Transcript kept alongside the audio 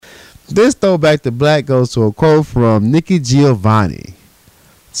This throwback to black goes to a quote from Nikki Giovanni.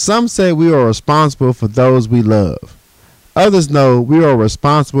 Some say we are responsible for those we love. Others know we are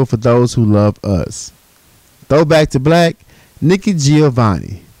responsible for those who love us. Throwback to black, Nikki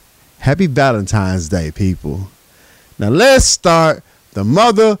Giovanni. Happy Valentine's Day, people. Now let's start the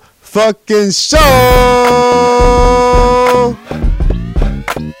motherfucking show.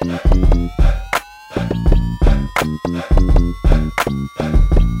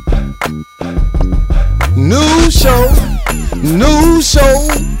 New show, new show,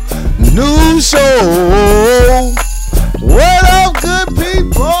 new show. What up, good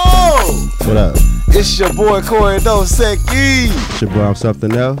people? What up? It's your boy Corey Dosecki. It's your boy, I'm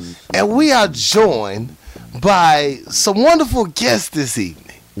something else. And we are joined by some wonderful guests this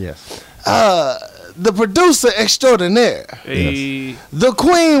evening. Yes. The producer extraordinaire. Hey. Yes. The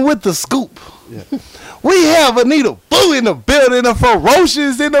queen with the scoop. Yeah. We have Anita Boo in the building. The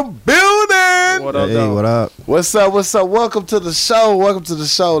Ferocious in the building. What up, Hey, dog? what up? What's up? What's up? Welcome to the show. Welcome to the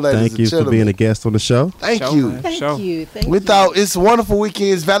show, ladies Thank and you gentlemen. for being a guest on the show. Thank Show, you. man. Thank Show. you. Thank We you. thought it's a wonderful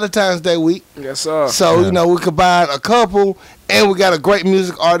weekend. It's Valentine's Day week. Yes, sir. So, Yeah. you know, we combine a couple, and we got a great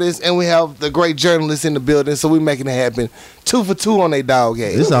music artist, and we have the great journalists in the building, so we making it happen. 2 for 2 on their dog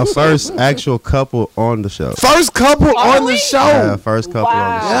game. This is our first actual couple on the show. First couple on the we? show. Yeah, first couple on the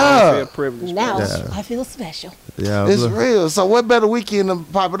Wow. show. I Yeah. feel privileged. Now Yeah. I feel special. Yeah, It's look, real. So what better weekend than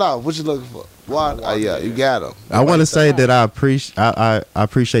pop it off? What you looking for? What? Oh, yeah, you got them. I want to say that I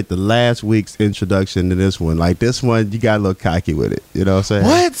appreciate the last week's introduction to this one. Like this one, you got a little cocky with it. You know what I'm saying?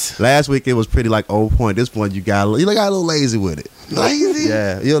 What? Last week it was pretty like on point. This one you got a little lazy with it. Lazy?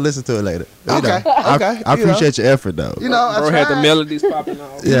 Yeah, you'll listen to it later. You Okay, know, okay, I you know. appreciate your effort though. You know, Bro I had the tried. melodies popping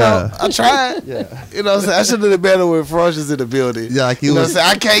off. You know, Yeah. I tried. Yeah. You know what I'm saying? I should have done better with Ferocious in the building. Yeah, like You know what I'm saying?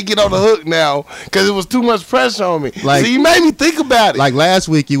 I can't get on the hook now because it was too much pressure on me. Like- so you made me think about it. Like last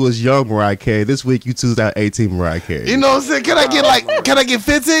week you was young Mariah Carey. This week you 2018 Mariah Carey. You know what I'm saying? Can I get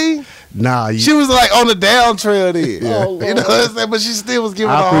 15? Nah, She was like on the down trail then. Oh, You know what I'm saying? But she still was giving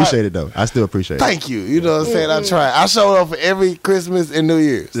I her appreciate it though. I still appreciate it. Thank you. You know what I'm saying? I tried. I showed up for every Christmas and New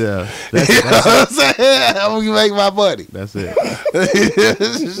Year's. Yeah, You know what I'm saying? I'm gonna make my money. that's it.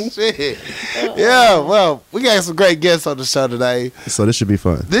 Shit. Yeah, well, we got some great guests on the show today. So this should be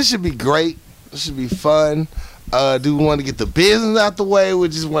fun. This should be great. This should be fun. Do we want to get the business out the way? We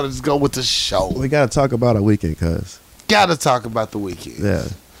just want to just go with the show. We gotta talk about our weekend, cuz. Gotta talk about the weekend. Yeah.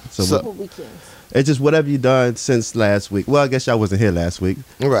 So, So- What weekends? it's just whatever you done since last week. Well, I guess y'all wasn't here last week.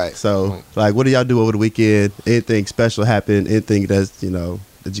 Right. So, like, what do y'all do over the weekend? Anything special happen? Anything that's,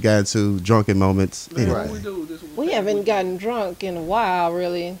 that you got into drunken moments? Man, Right. what we do this We haven't gotten drunk in a while,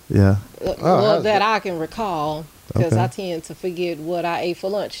 really. Yeah. Well, how's that I can recall, because Okay. I tend to forget what I ate for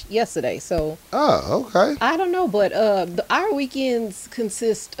lunch yesterday. So Oh, okay. I don't know, but our weekends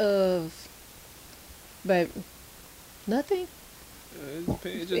consist of, but nothing.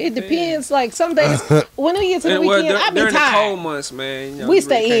 It depends. Like some days, when we get to the weekend, I be during the cold tired. months, man. You know, We you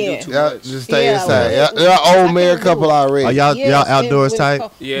stay really can't in. do too Y'all much. just stay Yeah, inside. well, Y'all I old married can't do couple it. already. Are y'all Yes, outdoors when type? it's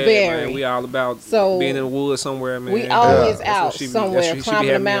cold. Yeah, Very. man. We all about So, being in the woods somewhere, man. We always That's what out she be- somewhere, that's what she be climbing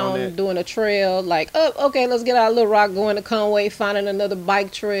a having me on mountain, that. doing a trail. Like, oh, okay, let's get out of Little Rock, going to Conway, finding another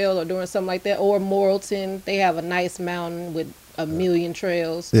bike trail, or doing something like that. Or Morrilton, they have a nice mountain with a million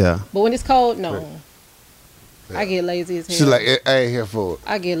trails. Yeah. But when it's cold, no. Right. I get lazy as hell. She's like, I ain't here for it.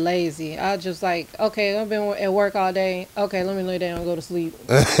 I get lazy. I just like, okay, I've been at work all day. Okay, let me lay down and go to sleep.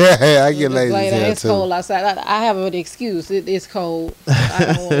 I get Just lazy lay as down. hell It's too. cold outside. I have an excuse. It's cold. I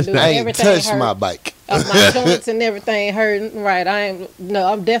don't want to do it. I ain't Everything touched hurt. my bike. My joints and everything hurting. Right.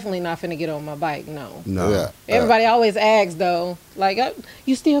 I'm definitely not finna get on my bike. No. No. Yeah. Everybody always asks though, like,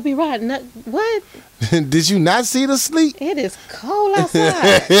 you still be riding? What? Did you not see the sleep? It is cold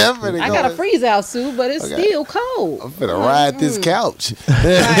outside. Yeah, I'm finna I go. got a freeze out suit, but it's Okay. still cold. I'm finna ride this couch.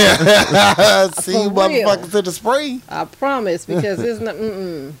 See you For real. motherfuckers in the spring. I promise, because it's not.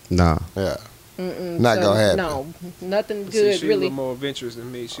 Nah. Yeah. Not So, gonna happen. No, nothing See, good she a really. little more adventurous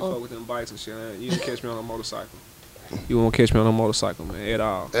than me. She fuck with them bikes and shit. You don't catch me on a motorcycle. You won't catch me on a motorcycle, man, at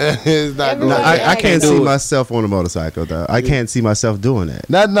all. It's not Everybody- No, going. I can't do see it. myself on a motorcycle though. I can't see myself doing that.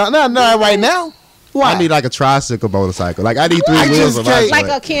 Not right now. Why? I need like a tricycle motorcycle. Like I need I three wheels just of my can't- Like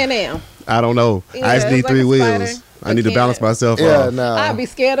joint. a Can-Am. I don't know. I Yeah, just need it's like three a wheels. spider. I need to A balance can. myself Yeah, off. no. I'd be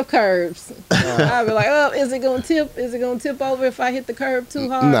scared of curbs. I'd be like, oh, is it gonna tip? Is it gonna tip over if I hit the curb too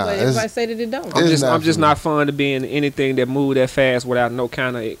hard? Nah, But it's- everybody say that it don't. It's I'm just not not fun to be in anything that move that fast without no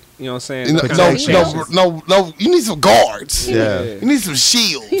kind of, you know what I'm saying? No, kind no, of protections. no. You need some guards. Yeah. You need some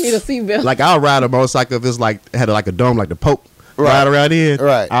shields. You need a seatbelt. Like I'll ride a motorcycle if it's like had like a dome like the Pope. ride around in.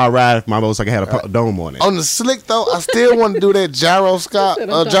 Right. I'll ride if my motorcycle had a dome on it. On the slick though, I still want to do that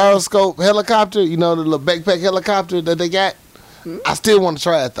gyroscope helicopter. You know, the little backpack helicopter that they got. I still want to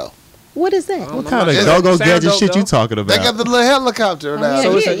try it though. What is that? What kind of go-go gadget shit you talking about? They got the little helicopter now.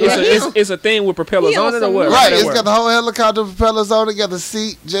 yeah. So it's a thing with propellers on it or what? Right, it's got the whole helicopter propellers on it, got the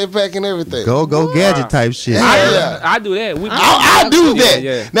seat, jetpack, and everything. Go gadget type shit. I do that. I do that.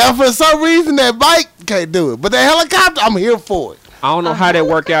 Yeah. Now, for some reason, that bike can't do it, but that helicopter, I'm here for it. I don't know how that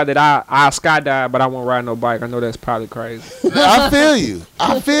work out that I skydive, but I won't ride no bike. I know that's probably crazy. I feel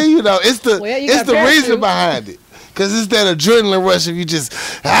you. though. It's the reason behind it. Because it's that adrenaline rush if you just,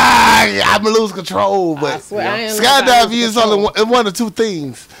 I'm going to lose control. But skydiving is only one of two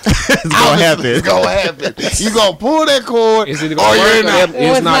things. It's going to happen. It's going to happen. You're going to pull that cord, or you're not.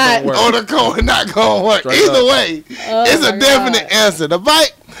 It's not going to work. Or the cord not going to work. Either way, it's a definite answer. The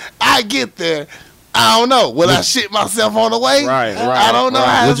bike, I get there. I don't know. Will I shit myself on the way? Right. I don't know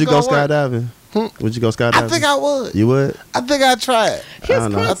how Would it's you go gonna work. skydiving? Would you go skydiving? I think I would. You would? I think I'd try it. His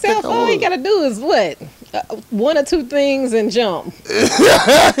crunk self, all he gotta do is what? One or two things and jump.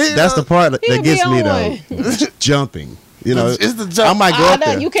 That's the part that gets me though. Jumping. You know, it's the jump. I might go up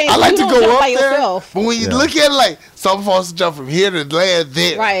there. You can't. I like to go up there, yourself. but when you look at it, like some folks jump from here to land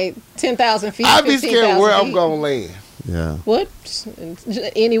there. Right, 10,000 feet. I'd be scared where I'm gonna land. Yeah. What?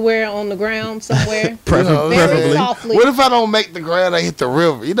 Anywhere on the ground, somewhere. Preferably. Very softly. What if I don't make the ground? I hit the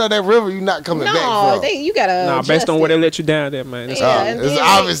river. You know that river, you're not coming back from. You gotta. Based on where they let you down there, man. It's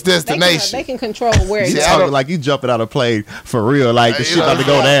obvious destination. They can control where You you talking like you jumping out of plane for real, like the shit about to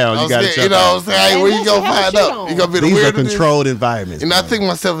go down. You gotta jump. You know what I'm saying? Hey, where you gonna find out? You gonna be the These are weirdest. controlled environments. And I think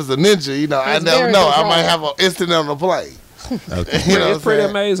myself as a ninja. You know, I It's never very know. I controlled. might have an incident on the plane. Okay. You know what It's pretty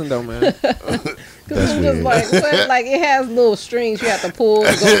I'm saying? amazing though, man. It's just like it has little strings you have to pull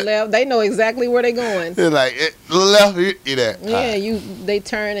to go left. They know exactly where they're going. It's like left, you there. Yeah, they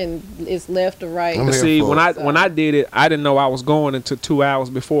turn and it's left or right. I'm But here see, for when I did it, I didn't know I was going until 2 hours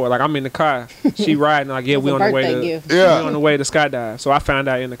before. Like I'm in the car, she riding. Like we It's a on the way birthday to gift. we on the way to skydive. So I found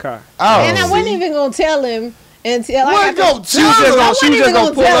out in the car. Oh, And I wasn't even gonna tell him until What go She was just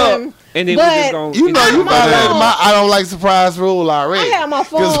gonna pull up, and then we just gonna. You know, you my violated phone. my I don't like surprise rule already. I had my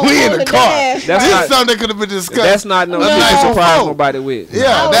phone Because we in on the the car. dash, That's This not- is something that could have been discussed. That's not no No. you surprise No. nobody with.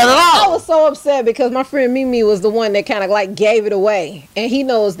 Yeah, I that at all. was so upset because my friend Mimi was the one that kind of like gave it away, and he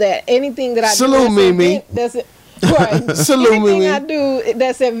knows that anything that I Salute, do Mimi. that's it. Right. Salute, Anything Mimi. I do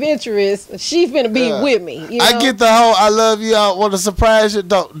that's adventurous, she's finna be Yeah. with me. You know? I get the whole I love you. I want to surprise you.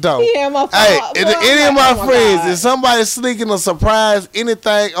 Don't. Yeah, my Hey, phone. if Well, I'm any of like, my oh friends, God. if somebody's sneaking a surprise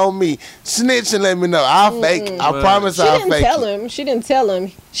anything on me, snitch and let me know. I'll fake. I promise She I'll didn't fake. tell him. She didn't tell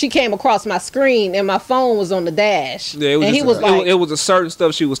him. She came across my screen and my phone was on the dash. Yeah, it was and he just- was like, it was a certain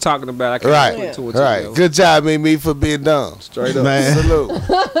stuff she was talking about. I can't Right, put two and right. two together. Good job, Mimi, for being dumb. Straight up. Man. Salute.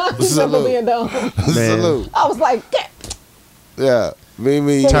 "Never being Salute. dumb." Salute. I was like, "Yeah." Yeah,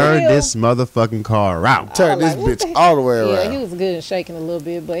 Mimi. Turn real? this motherfucking car around. Turn I was this like, what bitch the- all the way Yeah, around. he was good at shaking a little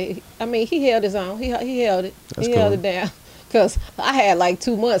bit, but he held his own. He held it. That's He held cool. it down. Cause I had like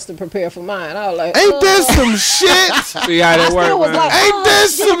 2 months to prepare for mine. I was like, Ain't that some shit? See how I that still work, was man. like, Ain't that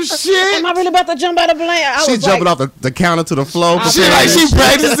some shit? am I really about to jump out of the plane? I She was jumping like, off the counter to the floor. She like she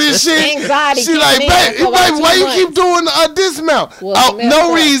practicing shit. Anxiety She kicked like, in baby, for about 2 why you months. keep doing a dismount? Well, Oh, messed no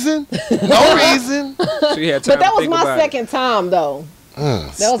up. reason. No reason. She had time But that to was think my about it. second time though.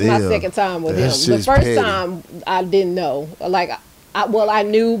 That was my Still. second time with That him. The shit's first petty. time I didn't know. Like, I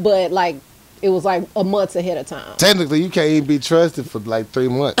knew, but like it was like a month ahead of time. Technically, you can't even be trusted for like 3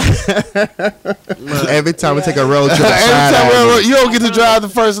 months. Every time we take a road trip, Every time you don't get to drive the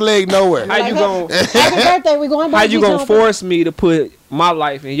first leg nowhere. How you gonna Happy birthday, we going. how you bungee gonna jumping. force me to put my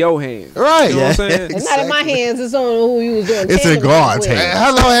life in your hands? Right. You know what I'm saying? It's not in my hands. It's on who you was doing. It's in tandem God's with. hands.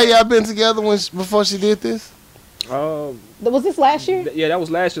 How long have y'all been together before she did this? Was this last year? Yeah, that was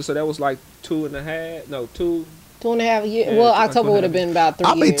last year, so that was like 2.5. No, 2. 2.5 years. Yeah, Well, like October would have 2.5. been about 3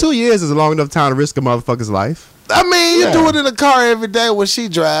 I years. mean, 2 years is a long enough time to risk a motherfucker's life. I mean, you Yeah. do it in the car every day when she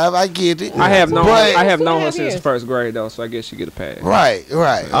drive. I get it. I have known But- I have known her 2.5 since years. first grade though, so I guess she get a pass. Right.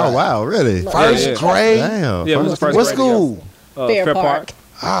 Oh, wow, really? First Yeah. grade. Damn. Yeah, it was the first What grade school? Fair Park.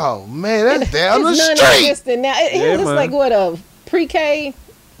 Oh man, that's down the It's street. non-existent now. Yeah, It's man. like what, a pre-K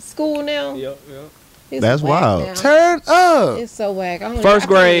school now. Yep. It's That's whack wild. now. Turn up. It's so whack. I don't First I can't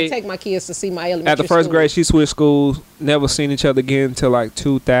even grade- take my kids to see my elementary. After first school. grade, she switched schools. Never seen each other again until like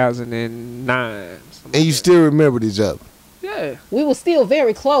 2009. And you still remembered each other. Yeah. we were still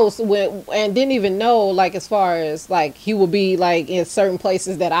very close and didn't even know, like, as far as like he would be like in certain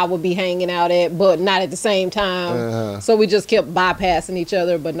places that I would be hanging out at, but not at the same time. Uh-huh. So we just kept bypassing each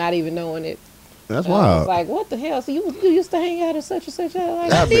other, but not even knowing it. That's wild. I was like, what the hell? So you used to hang out at such and such?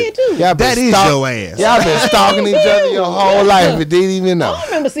 Like, I did too. That is your ass. Y'all been stalking each other your whole life and didn't even know. I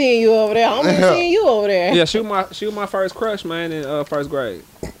remember seeing you over there. I remember seeing you over there. Yeah, she was my first crush, man, in first grade.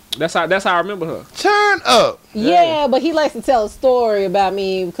 That's how I remember her. Turn up. Yeah, but he likes to tell a story about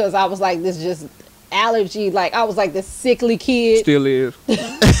me because I was like this just allergy, like I was like this sickly kid. Still is.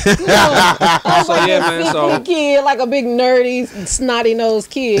 I was like a sickly kid, like a big nerdy, snotty nosed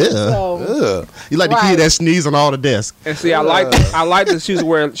kid. Yeah. So you like the kid that sneezes on all the desks. And see, I like that she's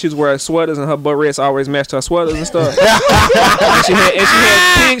wearing sweaters and her barrettes always matched her sweaters and stuff.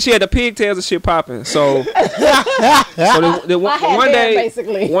 and she had the pigtails and shit popping. So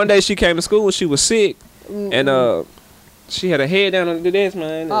one day she came to school and she was sick, and she had her head down on the desk,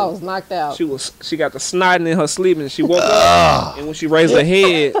 man. I was knocked out. She got the snotting in her sleep, and she woke up, and when she raised her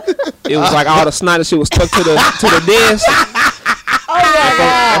head, it was like all the snot and shit was stuck to the desk.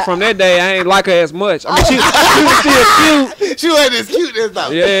 And from that day, I ain't like her as much. I mean, she was still cute. She wasn't as cute as though.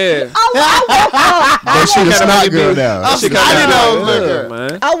 Yeah. But she the snot girl now.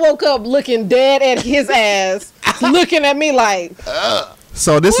 I woke up looking dead at his ass, looking at me like.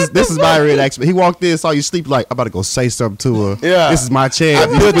 So this is my reaction. He walked in, saw you sleep, like I'm about to go say something to her. Yeah, this is my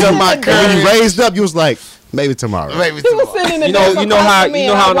chance. I built up my courage. When you raised up, you was like, maybe tomorrow. Maybe tomorrow. He was sitting in you know how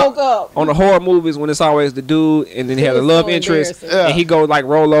on the horror movies when it's always the dude and then he has a love interest and he go like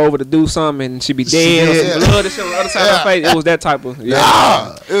roll over to do something and she be dead or some blood and shit on the other side of her face. It was that type of it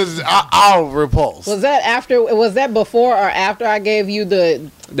was all repulse. Was that before or after I gave you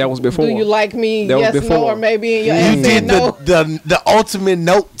the? That was before. Do you like me? That yes, was before. no, or maybe in your ass you did no. the ultimate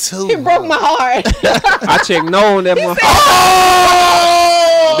note too. It broke my heart. I checked no on that motherfucker.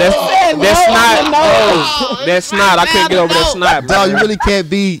 That's not. I couldn't get over that snot. Dog, you really can't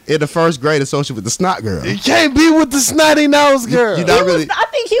be in the first grade associated with the snot girl. You can't be with the snotty nose girl. You not really. I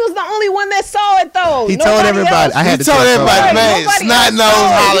think he was the only one that saw it though. He told everybody. I had to tell everybody, man. Snot nose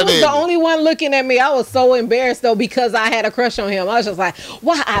holiday. He was the only one looking at me. I was so embarrassed though because I had a crush on him. I was just like,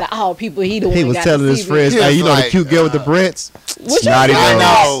 why out of all people he the one? He was telling his friends, "Hey, you know the cute girl with the Brits? Snotty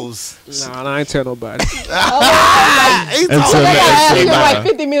nose." Nah, I ain't tell nobody. Like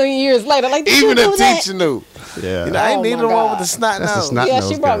 50 million years later, like even the teacher knew. Yeah, you know, I ain't need the one with the snot nose. Yeah,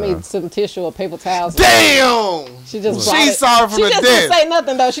 she brought me some tissue or paper towels. Damn! She just saw it from the desk. She just didn't say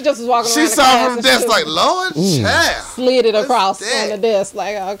nothing though. She just was walking around. She saw it from the desk like, Lord, child. Slid it across on the desk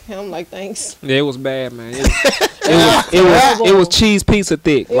like, okay. I'm like, thanks. Yeah, it was bad, man. It was cheese pizza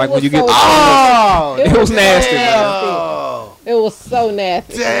thick. Like when you get. It was nasty, man. It was so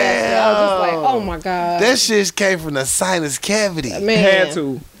nasty. Damn. I was just like, oh my God. That shit came from the sinus cavity. Man. Had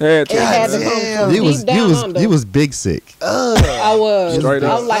to. It had to come from deep down under. You was big sick. I was. Straight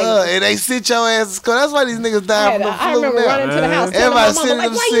up. I'm like, and they sit your ass to school. That's why these niggas die from the flu. I remember running to the house. Everybody sitting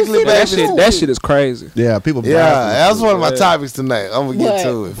them sickly babies. That shit is crazy. Yeah, people. Yeah, that's one of my topics tonight. I'm gonna get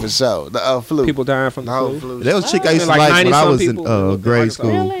to it for sure. The flu. People dying from the flu. There was a chick I used to like when I was in grade school.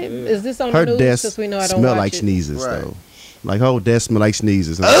 Really? Is this on her the news? desk We know I don't smelled watch like it. sneezes though. Like her whole desk smelled like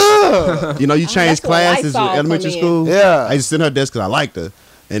sneezes. You know, you changed classes in elementary school. Yeah, I used to sit in her desk because I liked her,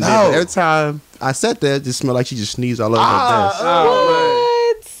 and then every time I sat there, it just smelled like she just sneezed all over her desk.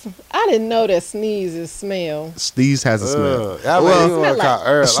 What? I didn't know that sneezes smell. Sneeze has a smell. You want to call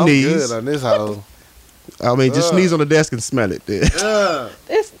Earl? Sneeze. I'm good on this hoe. I mean, just sneeze on the desk and smell it.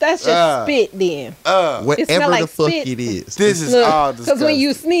 That's just spit then. Whatever like the fuck spit. it is. This is all disgusting. Because when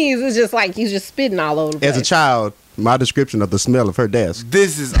you sneeze, it's just like you just spitting all over the place. As a child, my description of the smell of her desk.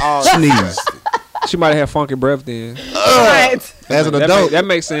 This is all sneeze. She might have had funky breath then. Right. As an adult, that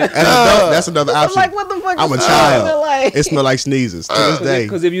makes sense. As an adult, that's another option. Like, what the fuck I'm a child. It smells like sneezes to this day.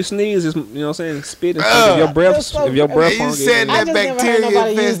 Because if you sneeze, it's, you know what I'm saying, spit and stuff. If your breath you said that bacteria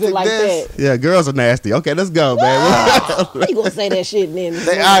infested like that. Yeah, girls are nasty. Okay, let's go, man. You gonna say that shit then?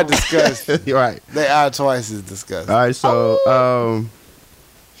 They are disgusting. You're right. They are twice as disgusting. All right, so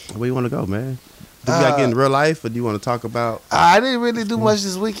where you want to go, man? Do we got to get in real life, or do you want to talk about? I didn't really do much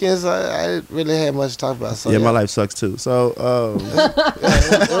this weekend, so I didn't really have much to talk about. So, my life sucks too. So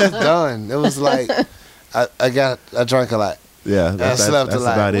it was done. It was like I drank a lot. Yeah, I slept a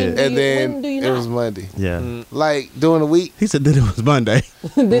lot. About it. And then it was Monday. Yeah, like during the week. He said that it was Monday.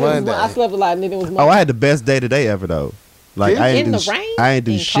 Monday. I slept a lot, and then it was Monday. Oh, I had the best day today ever though. Like I in the rain. I ain't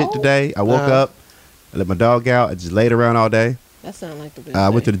do shit today. I woke up, I let my dog out. I just laid around all day. That sounds like the best. I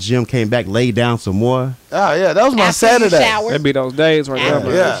went to the gym, came back, laid down some more. Oh yeah, that was my Saturday. That'd be those days right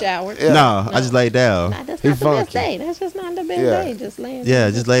there. Yeah. Showered. Yeah. No, I just laid down. Nah, that's not the best day. That's just not the best day. Just laying. Yeah,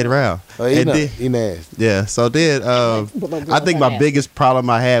 just laid around. Oh, he nasty. Yeah, so then I think my biggest problem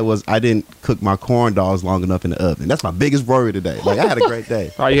I had was I didn't cook my corn dogs long enough in the oven. That's my biggest worry today. Like I had a great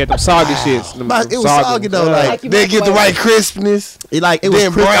day. Oh, you had them soggy shits. It was soggy though. Like they get the right crispness. It was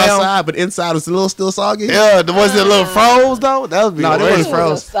crisp outside, but inside was a little still soggy. Yeah, was it a little froze though? That would be no, it was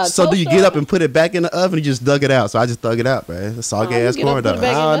froze. So do you get up and and put it back in the oven? You just dug it out. So I just dug it out, man. The soggy ass corn dog.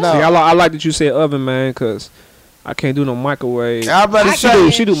 I like that you said oven, man, because I can't do no microwave.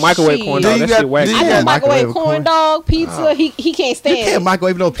 She do microwave corn dog. That shit whack. I do microwave corn dog, pizza. He can't stand. You can't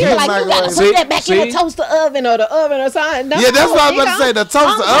microwave no pizza. Like you gotta put that back in the toaster oven or the oven or something. No, yeah, that's what I was about to say. The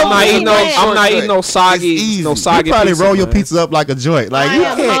toaster oven. I'm not eating no soggy. No soggy. You probably roll your pizza up like a joint. Like you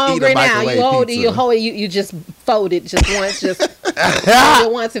can't eat a microwave pizza. You hold it. You just fold it just once. Just fold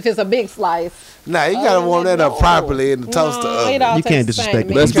it once if it's a big slice. Nah, you gotta warm that up properly in the toaster oven. You can't disrespect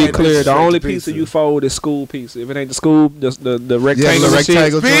me. Let's be clear. The only pizza you fold is school pizza. If it ain't the school, the rectangle.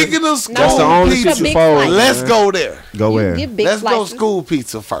 Speaking of school, that's the only pizza you fold. Let's go there. Go where? Let's go school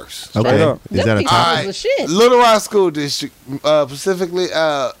pizza first. Okay. Is that a topic? Little Rock School District, specifically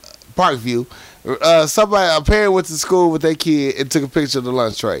Parkview. A parent went to school with their kid and took a picture of the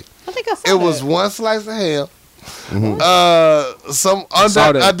lunch tray. I think I saw it was one slice of ham. Some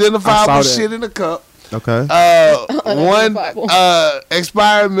unidentifiable shit in the cup. Okay. One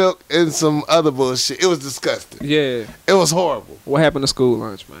expired milk and some other bullshit. It was disgusting. Yeah. It was horrible. What happened to school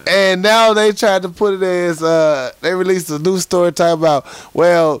lunch, man? And now they tried to put it as they released a new story talking about,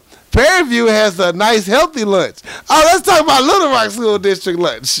 well, Fairview has a nice healthy lunch. Oh, let's talk about Little Rock School District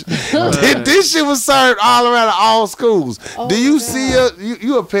lunch. This shit was served all around all schools. Do you see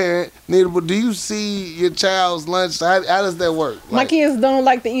you a parent, Nita, but do you see your child's lunch? How does that work? My kids don't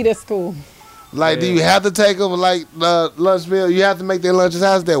like to eat at school. Like, do you have to take them like lunch meal? You have to make their lunches.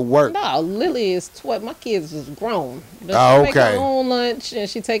 How does that work? No, Lily is 12. My kids is grown. She make her own lunch and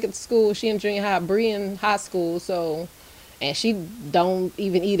she take it to school. She in junior high, Bree in high school, so. And she don't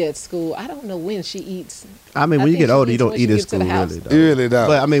even eat at school. I don't know when she eats. I mean, when you get older, you don't eat at school, really. Though. You really don't.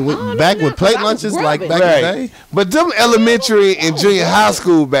 But I mean, back with plate lunches, like back in the day. But them elementary and junior high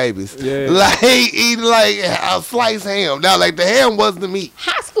school babies, like eating like a sliced ham. Now, like the ham was the meat.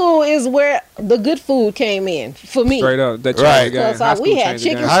 High school is where the good food came in for me. Straight up, that right? We had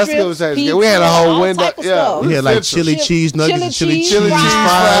chicken strips, pizza, we had a whole window. We had like chili cheese nuggets, chili cheese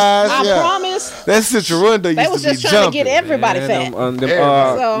fries. I promise. That Cicerunda used to be jumping. They was just trying to get everybody fat.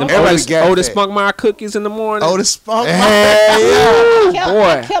 Otis Spunkmeyer cookies in the morning. Otis Spunkmeyer.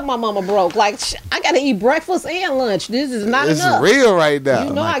 I kept my mama broke. Like, I got to eat breakfast and lunch. This is not enough. It's real right now.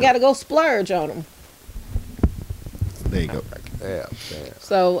 You know I got to go splurge on them. There you go. Yeah.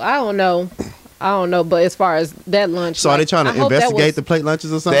 So, I don't know, but as far as that lunch. So, are they trying to investigate the plate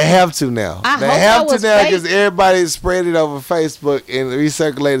lunches or something? They have to now. They have to now because everybody spread it over Facebook and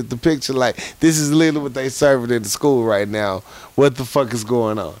recirculated the picture like, this is literally what they serving in the school right now. What the fuck is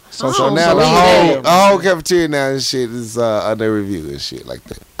going on? So now the whole cafeteria now and shit is under review and shit like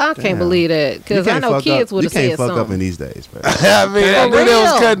that. I can't believe that because I know kids would have said something. You can't fuck up in these days, bro. I mean, I knew they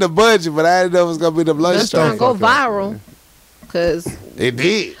was cutting the budget, but I didn't know it was going to be the lunch. That's trying to go viral. Cause it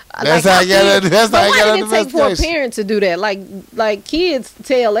did. That's how I got. That's how I got on the take for a parent to do that. Like kids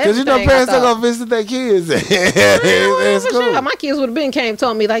tell everything. Because you know parents are gonna visit their kids. My kids would have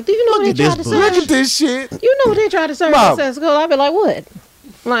told me like, do you know what they tried to serve? Look at this shit. You know what they tried to serve us at school? I'd be like, what?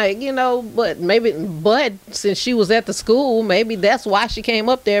 Like, but since she was at the school, maybe that's why she came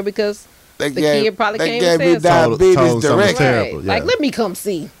up there because kid probably came and said diabetes directly. Terrible, yeah. Like, let me come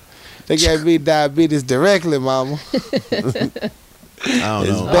see. They gave me diabetes directly, mama. I don't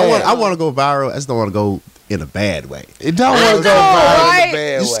know. I want to go viral. I just don't want to go in a bad way. It don't want to go viral in a bad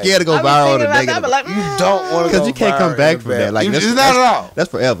way. You're scared to go viral in a negative. Like, you don't want to go because you can't come back from that. Like, it's not at all. That's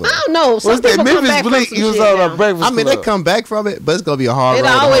forever. I don't know. Some people come back from some shit on a breakfast I mean, they come back from it, but it's gonna be a hard road.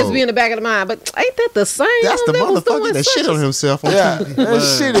 It'll always be in the back of the mind. But ain't that the same? That's the motherfucker that shit on himself on TV.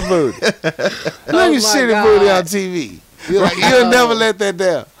 That's shitty booty. Look at shitty booty on TV. You're like, you'll never let that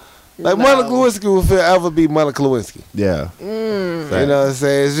down. Like, Monica Lewinsky will forever be Monica Lewinsky. Yeah. You know what I'm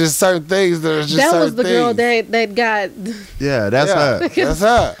saying? It's just certain things that are just that certain was the things. girl that got... Yeah, that's her. That's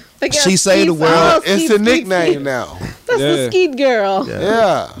her. She saved the world. It's a nickname now. That's the Skeet girl.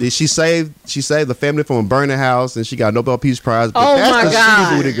 Yeah. She saved the family from a burning house, and she got a Nobel Peace Prize. But that's the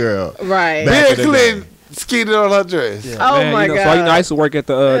shitty booty girl. Right. Bill Clinton skeeted on her dress. Yeah. My God. So I used to work at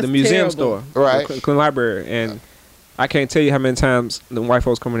the museum store. Right. The Clinton Library, and I can't tell you how many times the white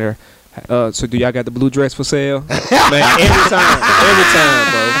folks come in there. So do y'all got the blue dress for sale? Man, every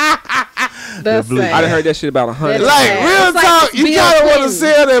time, bro. That's sad. I done heard that shit about 100. Like real talk, you kind of want to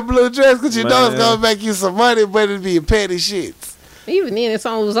sell that blue dress because you know it's gonna make you some money, but it be petty shits. Even then, it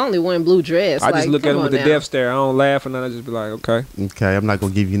was only one blue dress. I just look at him with the death stare. I don't laugh or nothing. I just be like, okay. Okay, I'm not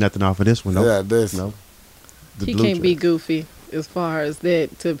gonna give you nothing off of this one. Nope. Yeah, this. No. He can't be goofy as far as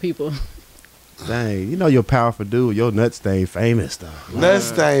that to people. Dang, you know you're a powerful dude. Your nuts stay famous though. Nuts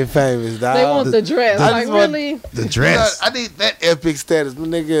stay famous, dog. They want the dress. Like really? The dress. I need that epic status, my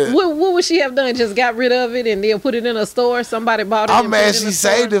nigga. What would she have done? Just got rid of it and then put it in a store? Somebody bought it. I'm mad she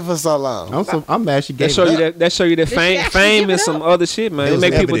saved it for so long. I'm mad she gave it up. That show you that fame and some other shit, man. It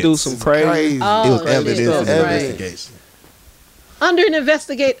make people do some crazy. Oh, it was evidence of investigation. Under an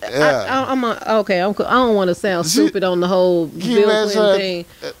investigate, yeah. I don't want to sound stupid on the whole Bill Clinton thing,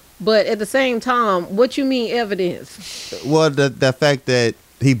 but at the same time, what you mean evidence? Well, the fact that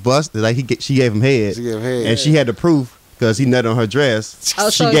he busted, like she gave him head, and she had the proof because he nutted on her dress.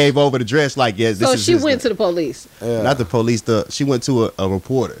 She gave over the dress, like yes. So she went to the police. Not the police. She went to a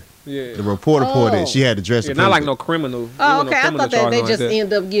reporter. Yeah. The reporter reported she had the dress. Yeah, not like no criminal. Oh, okay. I thought that they just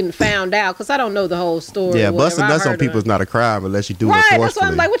end up getting found out because I don't know the whole story. Yeah, busting nuts on people is not a crime unless you do it forcefully. That's what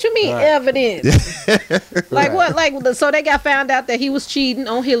I'm like. What you mean evidence? Like what? Like so they got found out that he was cheating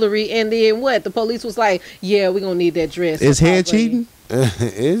on Hillary, and then what? The police was like, "Yeah, we're gonna need that dress." Is head cheating?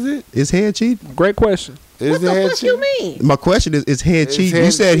 Is it? Is head cheating? Great question. What the fuck you mean? My question is head cheating?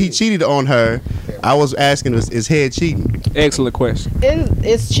 You said he cheated on her. I was asking, is head cheating? Excellent question.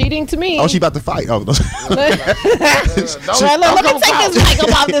 It's cheating to me. Oh, she about to fight. Oh, no. Let me take this mic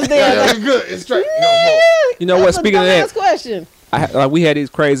up off this damn. It's good. It's straight. You know what? Speaking of that, question. We had these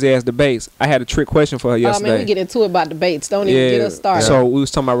crazy ass debates. I had a trick question for her yesterday. Oh man, we get into it about debates. Don't even get us started. So we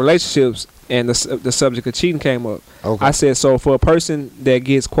was talking about relationships, and the subject of cheating came up. Okay. I said, so for a person that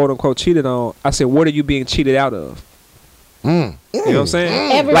gets quote unquote cheated on, I said, what are you being cheated out of? You know what I'm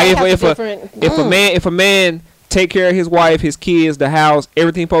saying? Like if a man take care of his wife, his kids, the house,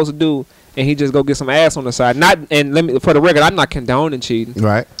 everything he's supposed to do, and he just go get some ass on the side. For the record, I'm not condoning cheating.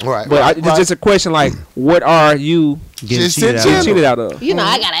 Right. But it's just a question like, what are you getting cheated out of? You know,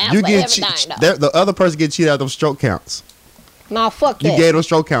 I gotta answer everything though. The other person get cheated out of them stroke counts. No, fuck that. You gave those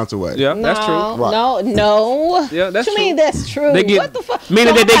stroke counts away. Yeah, that's true. Right. No. Yeah, that's true. What you mean that's true? What the fuck?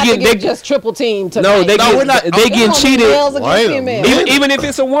 Meaning that they just triple team tonight. No, they get cheated. Even if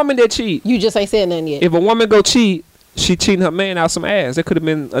it's a woman that cheat. You just ain't said nothing yet. If a woman go cheat, she cheating her man out some ass. There could have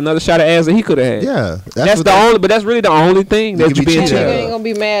been another shot of ass that he could have had. Yeah, but that's really the only thing that you being cheated. You ain't gonna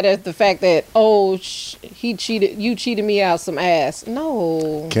be mad at the fact that he cheated. You cheated me out some ass.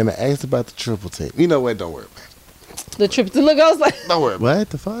 No. Can I ask about the triple team? You know what? Don't worry about it. The triple look, I was like, don't worry. What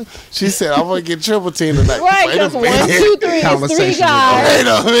the fuck? She said, I'm gonna get triple team tonight. Right, because 1, 2, 3, it's 3 guys. Wait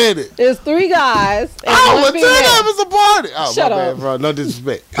a minute. It's 3 guys. Oh, but 10 of it's a party. Oh, shut up, bad, bro. No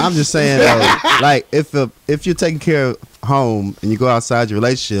disrespect. I'm just saying, though, like if you're taking care of home and you go outside your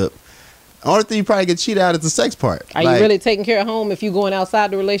relationship, the only thing you probably get cheated out is the sex part. Are you really taking care of home if you're going outside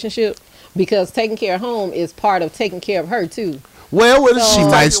the relationship? Because taking care of home is part of taking care of her too. Well, she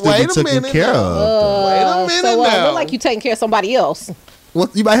might still be taken care of. Wait a minute so, now. look like you taking care of somebody else. Well,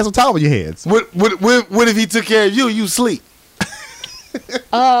 you might have some time on your hands. What if he took care of you? You sleep.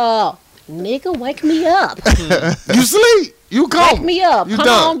 Nigga, wake me up. You sleep. You come. Wake me up. You come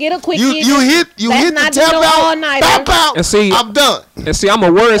done. on, get a quick. You hit the tap out. And see, I'm done. And see, I'm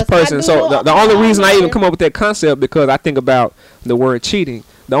a words person, so the only reason I even come up with that concept because I think about the word cheating.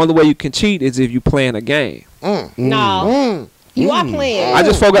 The only way you can cheat is if you playing a game. No. You are playing. I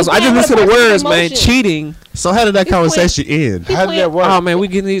just focus. I just listen to the words, man. Cheating. So how did that conversation end? How did that work? Oh man, we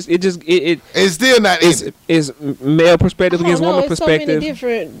getting these. It's still not. It's male perspective against woman perspective. So many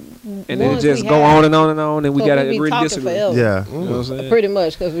different. And then it just go on and on and on, and we gotta agree to disagree. Yeah, you know what I'm saying? Pretty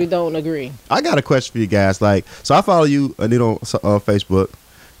much because we don't agree. I got a question for you guys. Like, so I follow you, Anita, on Facebook.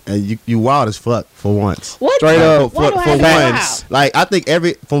 And you wild as fuck for once. What? Straight up for once. Like I think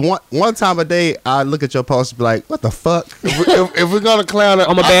one time a day I look at your post and be like, what the fuck? if we're gonna clown it,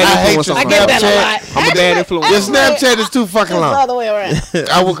 I'm a bad influence. I get that a lot. I'm a bad influence. Your Snapchat is too fucking long. It's the other way around.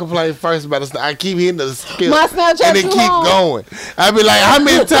 I will complain first about it. I keep hitting the skip. My Snapchat and it keep going. I be like, how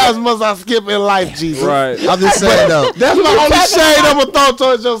many times must I skip in life, Jesus? Right. I'm just saying though. That's my only shade I'm gonna throw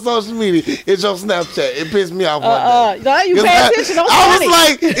towards your social media. It's your Snapchat. It pissed me off one day. No, you pay attention. I was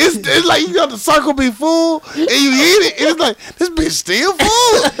like, it's like you got the circle be full and you hit it. It's like this bitch still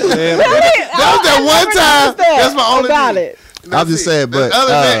full. Really? That was that one time. That's my only about it. I'm just saying, but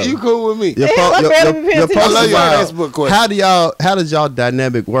other than that, you cool with me. Your Facebook question. How does y'all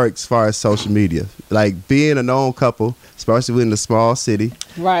dynamic work as far as social media? Like being a known couple, especially in a small city,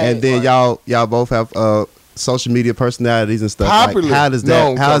 right? And then y'all both have social media personalities and stuff. Popular, like, how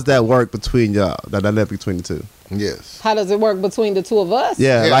does that work between y'all? The dynamic between the two. Yes. How does it work between the two of us?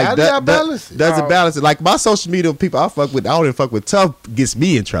 Yeah, like how do y'all balance it? Does it balance it? Like my social media people I don't even fuck with. Tough gets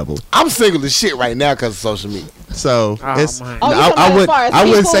me in trouble. I'm single as shit right now because of social media. So I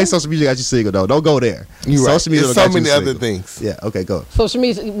wouldn't say social media got you single though. Don't go there. You right. Social media got so many other things. Yeah. Okay. Go. Social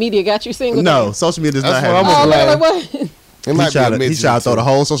media got you single. No, social media does not have. He tried to throw the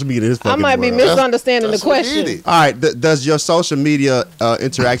whole social media in his fucking I might be misunderstanding the question. All right, does your social media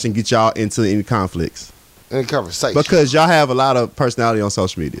interaction get y'all into any conflicts? In conversation. Because y'all have a lot of personality on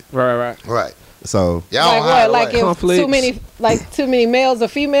social media. Right. So y'all like if too many males or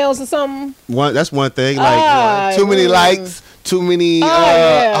females or something? That's one thing. Like too many likes. Too many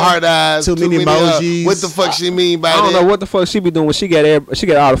hard eyes. Too many emojis. What the fuck she mean by that? I don't know what the fuck she be doing when she got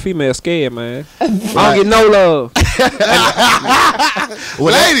all the females scared, man. I don't get no love.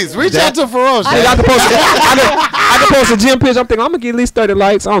 Ladies, reach out to Feroz. I can post a gym picture. I'm thinking I'm gonna get at least 30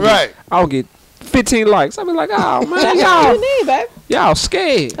 likes. I don't get 15 likes. I be like, oh man, y'all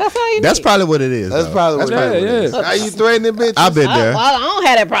scared. That's probably what it is. That's probably what it is. Are you threatening bitches? I've been there. I don't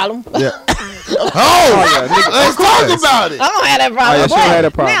have that problem. Yeah. Let's talk about it. I don't have that problem. Had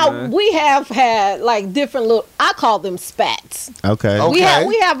a problem, now man. we have had like different little. I call them spats. Okay.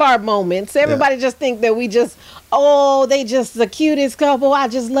 We have our moments. Everybody just think that we just they just the cutest couple. I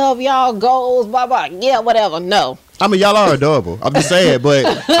just love y'all goals. Blah blah. Yeah, whatever. No. I mean, y'all are adorable. I'm just saying, but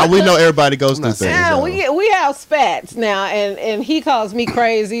we know everybody goes through things. Yeah, we have spats now, and he calls me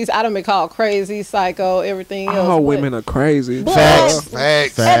crazy. I don't been called crazy, psycho, everything else. All women are crazy. Facts.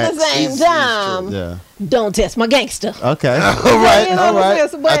 At the same time, don't test my gangster. Okay. All right.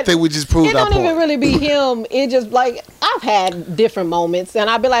 I think we just proved our point. It don't even really be him. It just like I've had different moments, and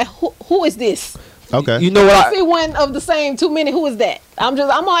I'd be like, who is this? Okay. You know what? I see one of the same too many. Who is that? I'm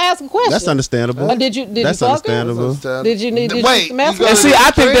gonna ask a question. That's understandable. Did you That's fuck understandable. her? Did you mess and see, I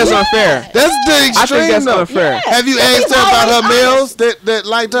think that's unfair. That's the extreme. I think that's unfair. Yeah. Have you asked her about her males that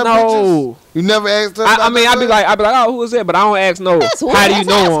liked her pictures? You never asked her about I'd be like, oh, who is that? But I don't ask no. How do you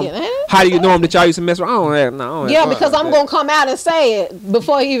know him? How do you know him that y'all used to mess with? I don't ask. No. Yeah, because I'm gonna come out and say it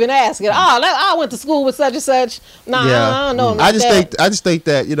before he even ask it. I went to school with such and such. Nah, I don't know him. I just think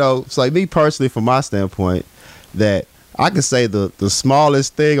that it's like me personally, from my standpoint, that I can say the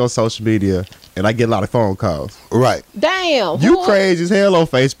smallest thing on social media and I get a lot of phone calls. Right. Damn. You crazy as hell on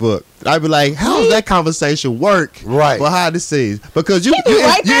Facebook. I'd be like, how does that conversation work behind the scenes? Because you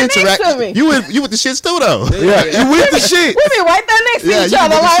interact. You with the shit too though. Yeah, you with the shit. We be right there next to each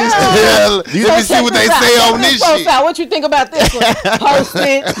other. Like, let me see what they say on this shit. What you think about this one? Post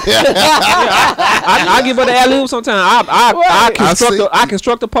it. I give her the alley-oop sometimes. I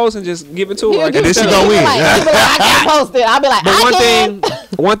construct a post and just give it to her. And then she go in. I can't post it. I'll be like,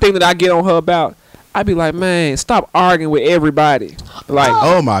 but one thing that I get on her about, I be like, man, stop arguing with everybody. Like,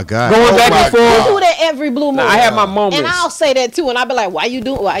 oh my god, going back and forth. You do that every blue moon. I have my moments, and I'll say that too. And I be like, why you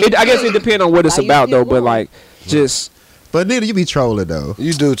doing? I guess it depends on what it's about though. But like, just. But Nita, you be trolling though.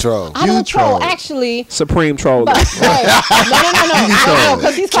 You do troll. I don't troll. Actually, supreme troll. No, because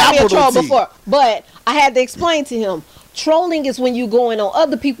he's called me a troll before. But I had to explain to him. Trolling is when you going on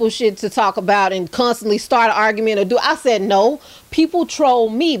other people's shit to talk about and constantly start an argument or do. I said no. People troll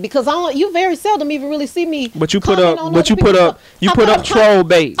me because you very seldom even really see me. But you put up troll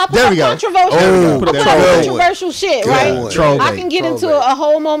bait. There we go. Controversial shit, right? I can get into a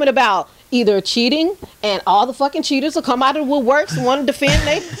whole moment about either cheating and all the fucking cheaters will come out of the woodworks and want to defend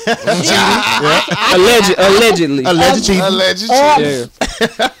they allegedly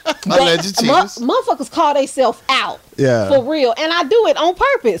motherfuckers call themselves out Yeah. For real. And I do it on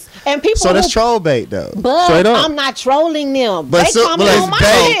purpose. And people So that's troll bait though. But I'm not trolling them. But they comment on my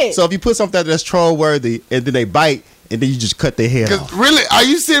shit. So if you put something that's troll worthy and then they bite and then you just cut their head off. Really, are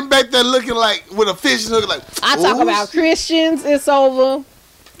you sitting back there looking like with a fish looking like I talk about Christians, it's over.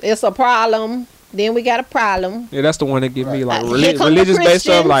 It's a problem. Then we got a problem. Yeah, that's the one that give me like religious based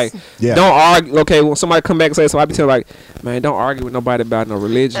stuff. Like, don't argue. Okay, when somebody come back and say something, I be telling like, man, don't argue with nobody about no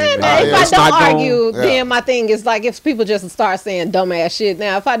religion. And if I don't argue, then my thing is like, if people just start saying dumbass shit.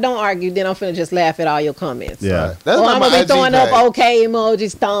 Now, if I don't argue, then I'm finna just laugh at all your comments. Yeah, or I'm gonna be throwing up okay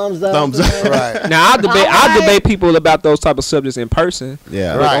emojis, thumbs up. Right. Now I debate people about those type of subjects in person.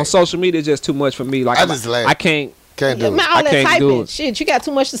 Yeah, but on social media, it's just too much for me. Like, I just laugh. I can't. Can't do it. Man, all that typing shit, you got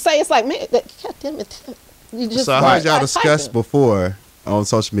too much to say. It's like, man, God damn it. You just so I heard y'all discuss before on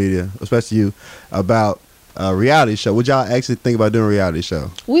social media, especially you, about reality show. Would y'all actually think about doing a reality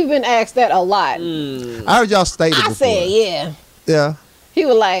show? We've been asked that a lot. I heard y'all stated before. I said, yeah. Yeah. He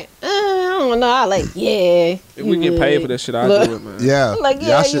was like, I don't know. I like, yeah. If we get paid for this shit, I'll do it, man. Yeah. Like,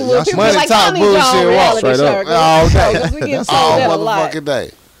 yeah, you would. People money like talk bullshit walk straight up. All day. Because we get told All that a lot. motherfucking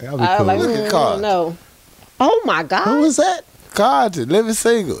day. That'd be cool. Like, Look at Carl. no. Oh my God. Who was that? Carlton, living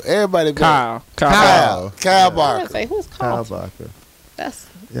single. Everybody. Kyle Kyle I Barker. say, who's Kyle Carl? Barker. That's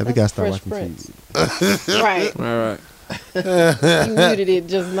We gotta start Fresh watching Prince. TV. Right. All right. You muted it,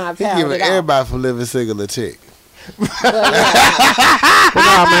 just not He powered giving it off. everybody from living single a check. But, yeah. But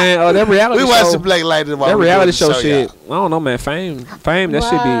nah, man, that reality We show. watch the Black Lightning. That reality show shit. I don't know, man. Fame. That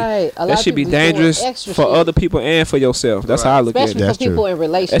Right. A lot should be of people doing dangerous extra for shit. other people and for yourself. That's how I look Especially at That's for people true. in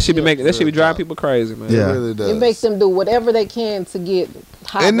relationships. it. That should be driving people crazy, man. Yeah. It really does. It makes them do whatever they can to get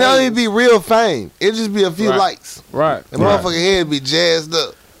high And not even ratings. be real fame. It just be a few Right. likes. Right. And Right. motherfucking head be jazzed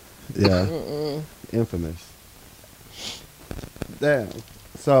up. Yeah. Infamous. Damn.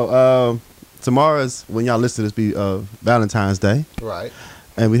 So tomorrow's when y'all listen to this be Valentine's Day, Right.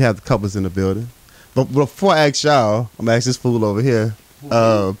 and we have the couples in the building. But before I ask y'all, I'm gonna ask this fool over here.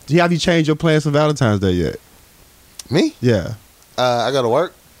 Have you changed your plans for Valentine's Day yet? Me? Yeah. I go to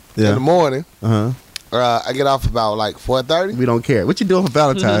work in Yeah. the morning. Uh huh. I get off about like 4:30. We don't care. What you doing for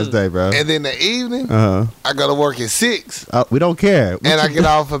Valentine's Day, bro? And then the evening, Uh I go to work at 6. huh. We don't care. What And I you get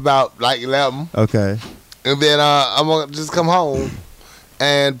off about like 11. Okay. And then I'm going to just come home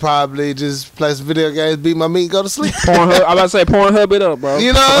and probably just play some video games, beat my meat, and go to sleep. Pornhub. I'm about to say Pornhub it up, bro.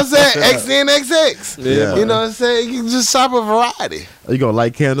 You know what I'm saying? XNXX. Yeah. You know what I'm saying? You can just shop a variety. Are you gonna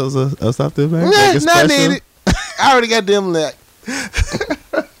light candles or something, man? Nah, Make it not special? needed. I already got them lit.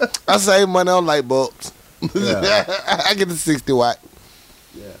 I save money on light bulbs. Yeah. I get the 60 watt.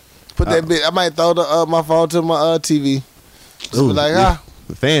 Yeah. Put that bit. I might throw my phone to my TV. Just Ooh, be like, yeah.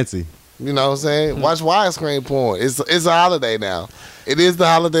 Fancy. you know what I'm saying? Watch widescreen porn. It's a holiday now. It is the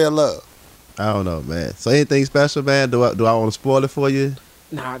holiday of love. I don't know, man. So anything special, man? Do I want to spoil it for you?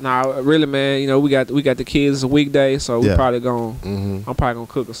 Nah, really, man. You know, we got the kids. It's a weekday, so we Yeah. probably gonna. Mm-hmm. I'm probably gonna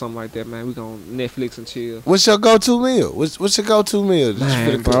cook or something like that, man. We gonna Netflix and chill. What's your go-to meal? What's your go-to meal?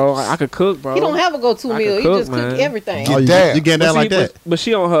 Man, bro, I could cook, bro. He don't have a go-to I meal. can He cook, just man. cook everything. Get you down. getting that like that? But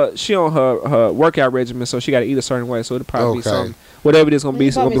she on her workout regimen, so she got to eat a certain way. So it'll probably be Okay. something. Whatever it is gonna be,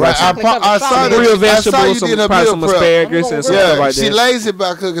 it's gonna be Right, like I saw some real you vegetables, did a probably meal some prep. asparagus and some Yeah, stuff like she that. lazy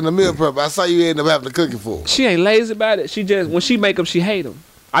about cooking the meal prep. I saw you end up having to cook it for her. She ain't lazy about it. She just when she make them, she hate them.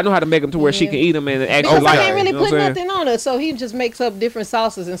 I know how to make them to where she can eat them and actually Because like I can't it, really you know put what I'm saying? nothing on it, so he just makes up different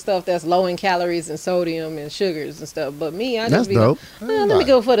sauces and stuff that's low in calories and sodium and sugars and stuff. But me, I That's just be dope. like, let me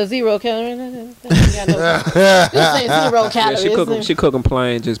go for the 0 calorie. This ain't 0 Yeah, calories. she cooking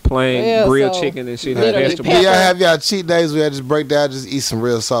plain, just plain Yeah, grilled so chicken and shit and literally vegetables. Do y'all Pepper. have y'all cheat days where y'all just break down, just eat some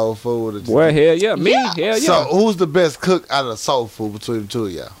real soul food? Or just- Boy, hell yeah, me, Yeah. hell yeah. So who's the best cook out of soul food between the two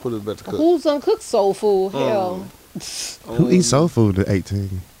of y'all? Who's the best cook? Who's uncooked soul food? Hell, Who eats soul food at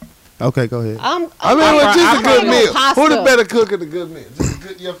 18? Okay, go ahead. I'm I mean, I'm just a probably good gonna meal. pasta. Who the better cook in a good meal?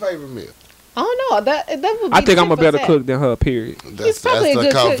 Just your favorite meal. I don't know. That would be. I think I'm a better 10%. cook than her. Period. That's probably a the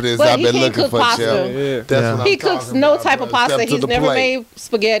good cook, confidence but I've he been can't looking cook for, pasta. Chef. Yeah. That's Yeah. what He I'm cooks talking no about, type of bro. pasta. Step to He's the never plate. made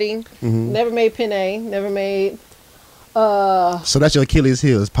spaghetti. Never made penne. Never made. So that's your Achilles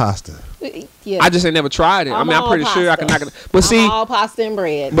heel is pasta. Yeah. I just ain't never tried it. I'm I'm pretty all sure I can knock pasta. it. But see, all pasta and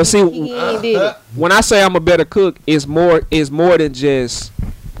bread. but see, he ain't did it. when I say I'm a better cook, it's more than just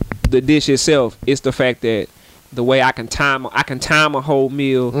the dish itself. It's the fact that the way I can time a whole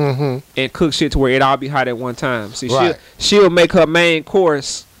meal and cook shit to where it all be hot at one time. See, Right. she'll make her main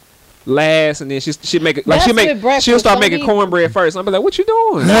course last, and then she make it like That's with breakfast. she'll start Don't making eat- cornbread first. I'm like, what you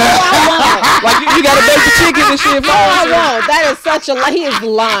doing? I Like you gotta bake the chicken and shit won't. No, I first. won't. That is such a lie. He is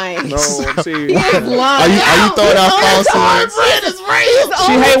lying. No, I'm He serious. is lying. Are you throwing out falsehoods?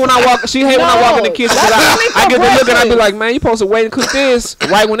 She hate when I walk. She hate when I walk in the kitchen. 'Cause I get the look and I be like, man, you supposed to wait and cook this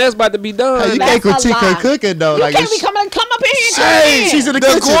right when that's about to be done. Hey, you That's can't critique a her lie. cooking though. You like can't if be coming. Come up in here. and Hey, cook she's in the the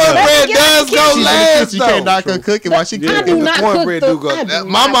kitchen, cornbread though. does go she's in the last kitchen, you can't though. knock her cooking while she I cooking. do The not cornbread cook do the- I go. do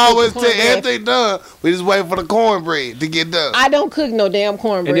Mama not cook always tell cornbread. everything done. We just wait for the cornbread to get done. I don't cook no damn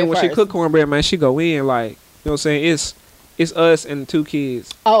cornbread. And then when she first. cook cornbread, man, she go in like, you know what I'm saying? It's us and 2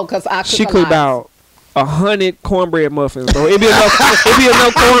 kids. Oh, cause I cook. She a cook lot. about 100 cornbread muffins, bro. It'd be enough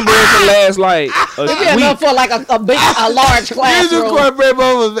cornbread to last like a It'd be week. enough for like a large Use your classroom. cornbread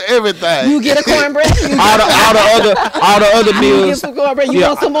bowls for everything. You get a cornbread. You All the other get meals. some cornbread. You Yeah,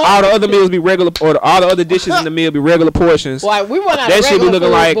 want some more? all the other meals be regular, or all the other dishes in the meal be regular portions. Why we run out That of shit be regular looking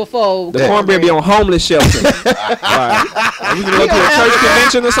food like before The cornbread be on homeless shelter. Right. We can go to a church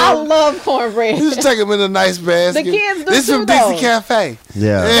convention or I something. love cornbread. You just take them in a nice basket. The kids do This too, from Dixie though. Cafe.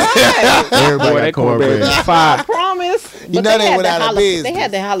 Yeah. Right. Everybody Boy, got that cornbread cornbread. Fire. I promise. You know they went out of business. They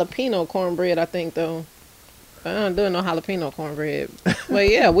had the jalapeno cornbread, I think, though. I don't do no jalapeno cornbread. But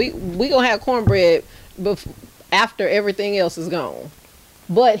yeah, we gonna have cornbread after everything else is gone.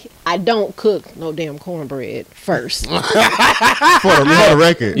 But I don't cook no damn cornbread first. For the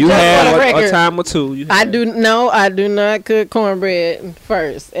record. You have a time or two. I do not cook cornbread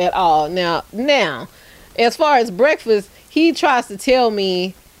first at all. Now, as far as breakfast, he tries to tell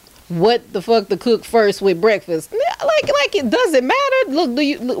me what the fuck to cook first with breakfast. Like it doesn't matter. Look,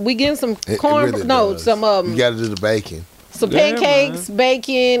 we getting some corn? Really no, does. Some You got to do the bacon. Some pancakes,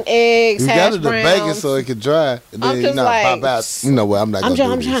 bacon, eggs, hash browns. You got to do the bacon so it can dry, and then pop out. You know what? I'm not. I'm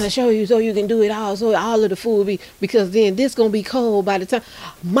trying to show you so you can do it all. So all of the food will be, because then this gonna be cold by the time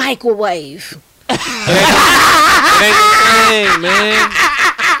microwave. It ain't the same, man.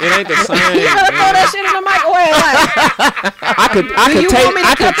 It ain't the same. You gotta throw that shit in the microwave. I could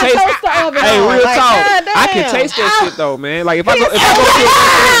taste. Hey, real talk. I can taste that shit though, man. Like if I go to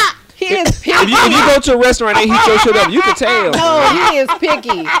he is picky. If you go to a restaurant and he heat your shit up, you can tell. No, he is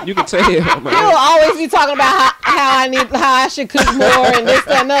picky. You can tell, man. He'll always be talking about how I should cook more and this,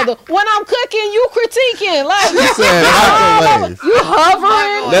 that, and other. When I'm cooking, you critiquing. Like you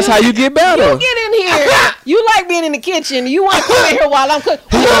hovering. That's how you get better. You get in here. You like being in the kitchen. You want to come in here while I'm cooking.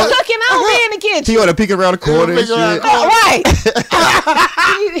 When I'm cooking, I don't be in the kitchen. He want to peek around the corner and shit. Right.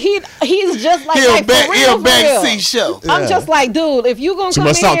 He's just like he'll backseat show. I'm just like, dude, if you gonna come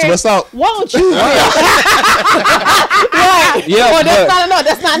in here, won't you? Right. Yeah. Well,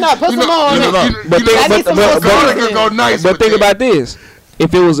 that's not enough. Put some more on it. But think about this.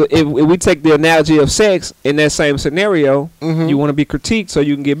 If we take the analogy of sex in that same scenario, you want to be critiqued so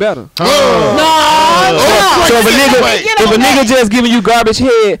you can get better. No. So if a nigga just giving you garbage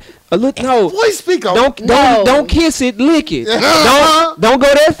head, don't kiss it, lick it. Don't go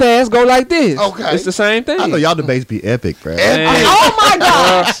that fast. Go like this. Okay, it's the same thing. I know y'all debates be epic, bro. Oh my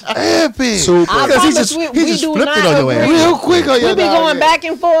gosh, epic. Super. Because he just flipped it on your ass real quick. We be going back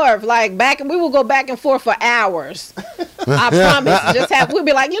and forth, we will go back and forth for hours. I promise. We'll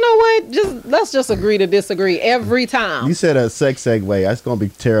be like, you know what? Let's just agree to disagree every time. You said a sex segue. That's gonna be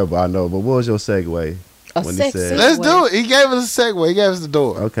terrible, I know. But what was your segue? Let's do it. He gave us a segue. He gave us the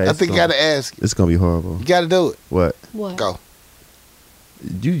door. Okay. I think you got to ask. It's gonna be horrible. You got to do it. What? Go.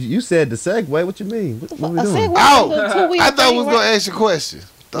 You said the segue. What you mean? What we doing? I thought we was gonna ask you a question.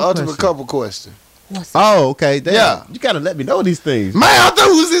 The ultimate couple question. Okay. Damn. You gotta let me know these things. Man, I thought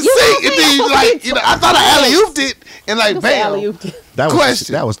we was in sync. And then I thought I alley-ooped it and bam.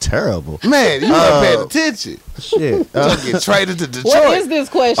 That was terrible. Man, you weren't paying attention. Shit. Get traded to Detroit. What is this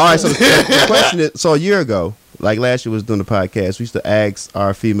question? All right, so the question is, so a year ago, like last year was doing the podcast, we used to ask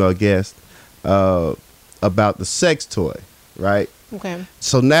our female guests about the sex toy, right? Okay.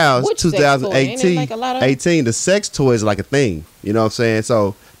 So now it's 2018. The sex toy is like a thing. You know what I'm saying?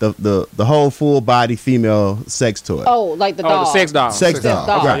 So the whole full body female sex toy. Oh, like the doll. The sex doll. Sex doll.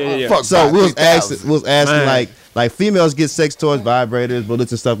 Right. Yeah. So we was asking like females get sex toys, vibrators,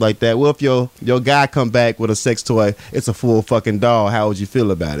 bullets and stuff like that. Well, if your guy come back with a sex toy, it's a full fucking doll. How would you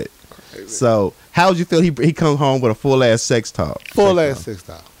feel about it? So how would you feel he come home with a full ass sex doll? Full ass sex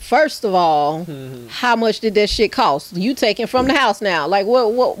doll. First of all, how much did that shit cost? You taking from the house now? Like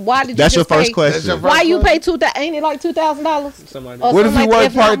what? Why did you? That's your first question. Why you pay $2,000? Ain't it like $2,000? What if he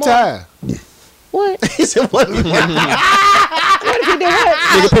worked part time? What? He said what? What if he did what?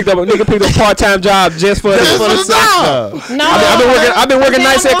 Nigga picked up a part-time job just for the sex doll. No, I've been working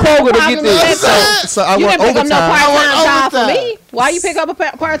nights at Kroger to get this. So I you work didn't pick up no part-time job for overtime. me. Why you pick up a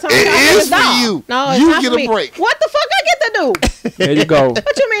part-time job? It is for you. No, it's you not get for me. a break. What the fuck I get to do? There you go.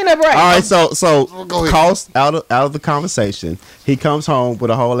 What you mean a break? All right, so cost out of the conversation. He comes home with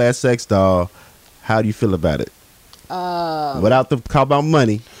a whole ass sex doll. How do you feel about it? Without the call about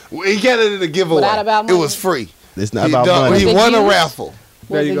money. He got it in a giveaway. About money. It was free. It's not about money. He won a raffle.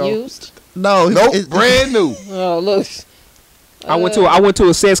 Was it used? No, nope, brand new. Oh, look. I went to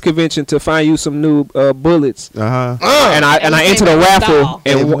a sex convention to find you some new bullets. And I entered a raffle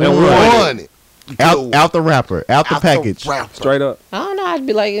and won it. Out the wrapper, out the package, straight up. I don't know. I'd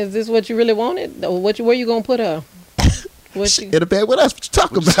be like, is this what you really wanted? Where you gonna put her? In the bed with us. What you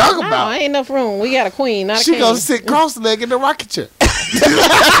talking about? No, ain't enough room. We got a queen, not a king. She gonna sit cross-legged in the rocket chair. We ain't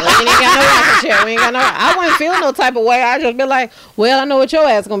got no rocket chair. We ain't got no. I wouldn't feel no type of way. I just be like, well, I know what your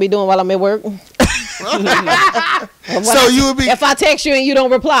ass gonna be doing while I'm at work. So you would be. If I text you and you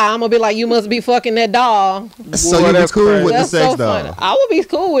don't reply, I'm gonna be like, you must be fucking that doll. So you be cool with the sex doll? I would be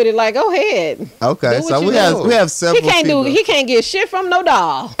cool with it. Like, go ahead. Okay, so we have several. He can't get shit from no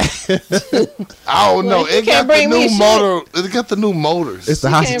doll. I don't know. It got the new motor. It got the new motors. It's the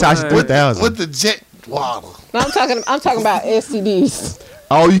Hashitashi 3000 with the jet Water. No, I'm talking about STDs.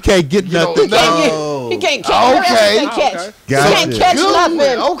 Oh, you can't get nothing. He can't catch. Okay. He Gotcha. can't catch nothing.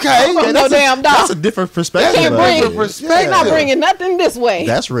 Okay. No damn dog. That's a different perspective. He can't not bringing nothing this way.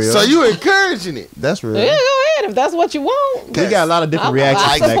 That's real. So you encouraging it? That's real. Yeah, go ahead if that's what you want. We got a lot of different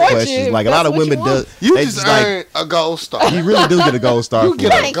reactions to that question. Like a lot of women do. You just earned a gold star. You really do get a gold star. You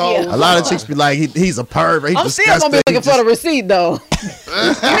get a gold star. A lot of chicks be like, he's a pervert. I'm still gonna be looking for the receipt though.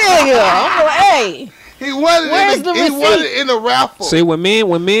 Nigga, I'm like, hey. He wanted it in the raffle. See, when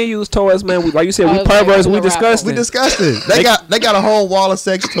men use toys, man, like you said, we perverts, we disgusting. We disgusting. They got a whole wall of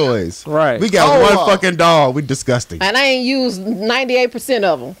sex toys. Right. We got one fucking doll. We disgusting. And I ain't used 98%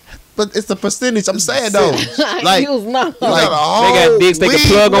 of them. But it's the percentage. I'm saying though, like use none. They got dicks they can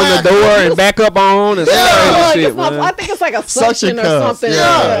plug on the door and back up on and shit, man. I think it's like a suction or something.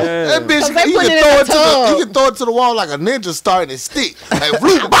 Yeah. That bitch, he can throw it to the wall like a ninja starting to stick. Like,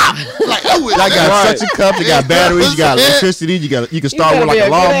 I got suction cups. You got batteries. You got electricity. You can start with like a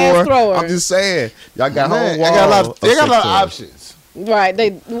lawnmower. I'm just saying, y'all got whole wall. They got a lot of options. Right, they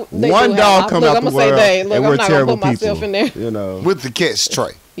one dog come out the world, and we're terrible people. In there. You know, with the catch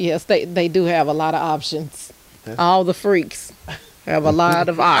tray. Yes, they do have a lot of options. All the freaks have a lot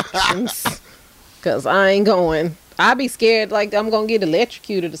of options. Cause I ain't going. I be scared like I'm gonna get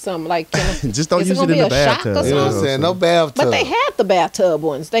electrocuted or something. Like, just don't use it in the bathtub. You know what I'm saying? No bathtub. But they have the bathtub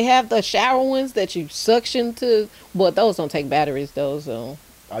ones. They have the shower ones that you suction to. But those don't take batteries though. So.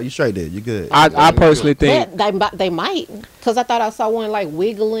 Oh, you straight there. You good. I personally think they might, because I thought I saw one like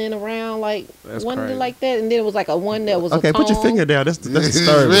wiggling around like one like that, and then it was like a one that was okay. Put your finger down. That's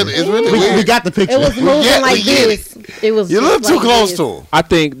disturbing. It's really we got the picture. It was moving like this. It was. You're a little too close to him. I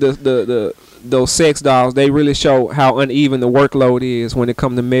think those sex dolls, they really show how uneven the workload is when it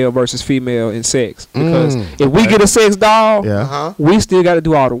comes to male versus female in sex. Because if we get a sex doll, we still got to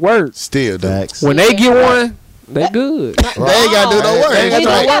do all the work. Still, when they get one. They good. They ain't got to do no work. They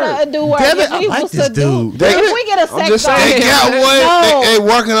gotta do work. Damn it, I like this dude. If we get a sex doll, they got one. They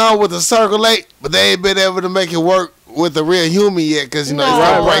working on with a Circle 8, but they ain't been able to make it work with a real human yet because it's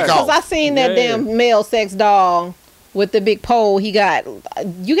gonna break off. Because I seen that damn male sex doll with the big pole. You got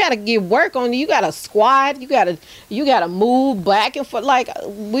to get work on it. You got to squat. You got to move back and forth. Like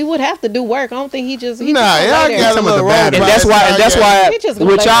we would have to do work. I don't think he just. Y'all got some of the bad. And that's why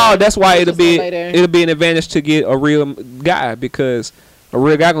with y'all, that's why it'll be an advantage to get a real guy, because a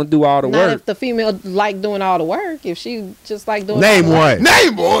real guy gonna do all the work. If the female like doing all the work, if she just like doing name one,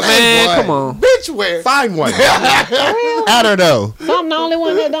 man, come on, bitch, where find one. I don't know. So I'm the only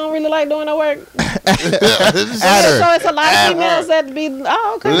one that don't really like doing the work. So it's a lot of females that be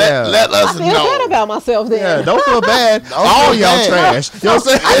okay. Let us know. I feel bad about myself then. Yeah, don't feel bad. All y'all trash. You know what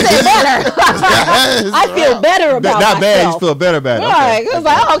I'm saying? I feel better. I feel better about myself. Not bad. You feel better about it. Right? It's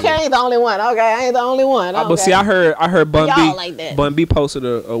like okay, I ain't the only one. Okay, I ain't the only one. Okay. But see, I heard Bun B. Like that. Bun B posted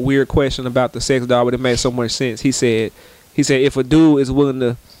a weird question about the sex doll, but it made so much sense. He said if a dude is willing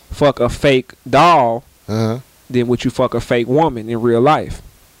to fuck a fake doll, then would you fuck a fake woman in real life,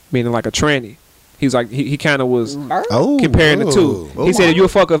 meaning like a tranny? He's like he kind of was comparing the two. He said if you would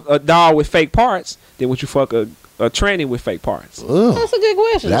fuck a doll with fake parts, then would you fuck a tranny with fake parts? That's a good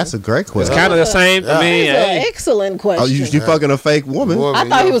question. That's a great question. It's kind of the same. I mean, an excellent question. Oh, you fucking a fake woman? I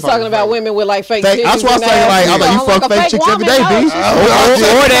thought he was talking about women with like fake titties. That's what I'm saying. Like, I thought you fuck fake chicks every day, B.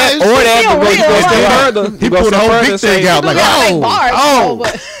 Or that. He pulled the whole big thing out. Like,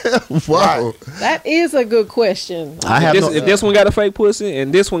 whoa. That is a good question. If this one got a fake pussy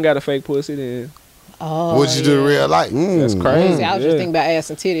and this one got a fake pussy, then. What'd you do in real life? That's crazy. I was just thinking about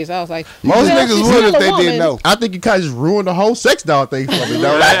ass and titties. I was like, most niggas would if they didn't know. I think you kind of just ruined the whole sex doll thing for me.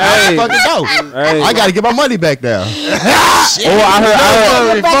 Though. Like, I fucking know. I got to get my money back now. I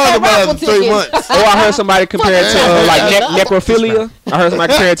heard somebody compare it to like necrophilia. I heard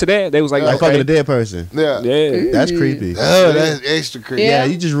somebody compare it to that. They was like fucking a dead person. Yeah, that's creepy. Oh, that's extra creepy. Yeah,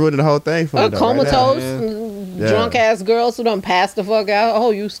 you just ruined the whole thing for me. Comatose. Drunk ass girls who done passed the fuck out. Oh,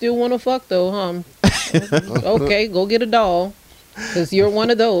 you still want to fuck though, huh? Okay, go get a doll, cause you're one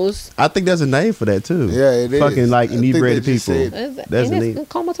of those. I think there's a name for that too. Yeah, it is. Fucking like inebriated people. That's a name.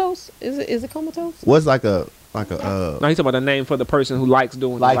 Comatose? Is it comatose? What's like a no, he's talking about the name for the person who likes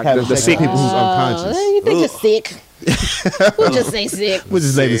doing like the sick people who's unconscious. You think you're sick? We'll just say sick. We'll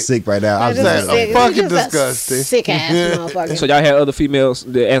just say sick right now. I'm saying fucking disgusting. Sick ass motherfucker. So y'all had other females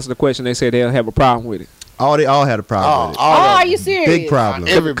that answer the question. They said they'll have a problem with it. They all had a problem with it. Are you serious? Big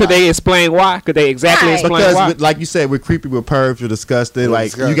problem. Could they explain why? Could they exactly explain why? Like you said, we're creepy, we're pervs, we're disgusting.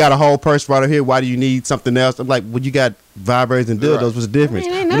 You got a whole person right here. Why do you need something else? I'm like, well, you got vibrators and dildos. What's the difference?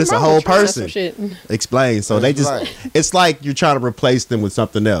 When it's a whole person. Explain. So they just, it's like you're trying to replace them with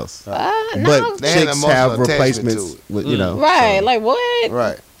something else. But chicks have replacements with, Right. So. Like what?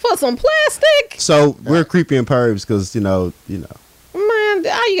 Right. For some plastic. So we're creepy and pervs because, Man,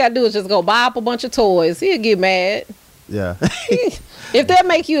 all you gotta do is just go buy up a bunch of toys. He'll get mad. Yeah. If that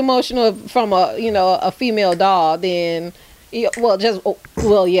make you emotional from a female doll, then just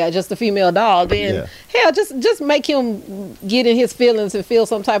a female doll. Then hell, just make him get in his feelings and feel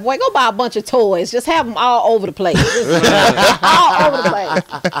some type of way. Go buy a bunch of toys. Just have them all over the place. All over the place.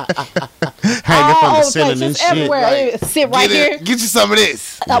 Hanging from the ceiling and shit. Everywhere. Right. Sit right here. Get you some of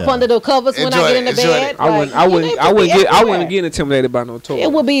this. Up under the covers when I get in the bed. I wouldn't get intimidated by no toy.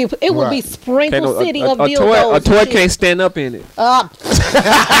 It would be Sprinkle City of dildos. A toy can't stand up in it.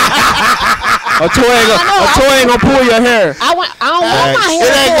 A toy ain't gonna pull your hair. I don't want my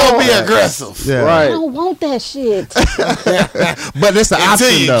hair. It ain't gonna be aggressive. Yeah. Right. I don't want that shit. But it's an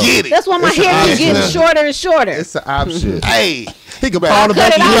option though. That's why my hair is getting shorter and shorter. It's an option. Hey. He can pawn the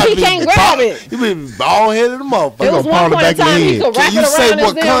back of your head. He can't grab it. You been bald headed motherfucker. It was one point in time he could wrap it around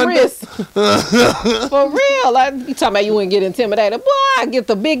his damn wrist. For real. Like, you talking about you wouldn't get intimidated. Boy, I get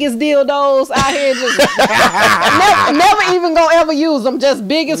the biggest dildos out here. Just never even gonna ever use them. Just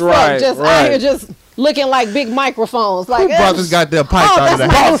big as fuck. Just out here just looking like big microphones. Like, who brought this goddamn pipe out of the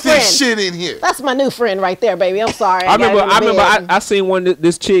house? This shit in here. That's my new friend right there, baby. I'm sorry. I remember I seen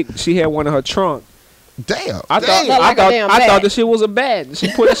this chick, she had one in her trunk. Damn. I thought the shit was a bat. She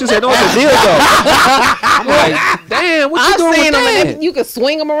said, no, it's a dildo. I'm like, damn, what you doing with that? You could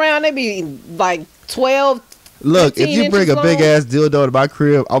swing them around. They be like 12. Look, if you bring a big ass dildo to my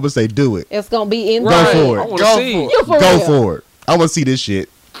crib, I'm gonna say do it. It's gonna be in. Go for it. Go for it. I want to see this shit.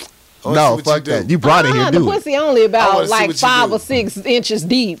 No, fuck that. You brought it here. The pussy only about like 5 or 6 inches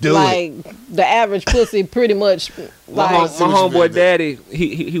deep. The average pussy pretty much. My homeboy daddy,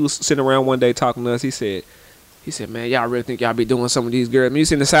 he was sitting around one day talking to us. He said, man, y'all really think y'all be doing some of these girls? I mean, you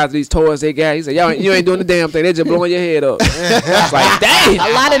seen the size of these toys they got? He said, you ain't doing the damn thing. They just blowing your head up. It's like, dang.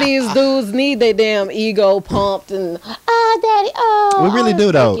 A lot of these dudes need their damn ego pumped and, daddy, we really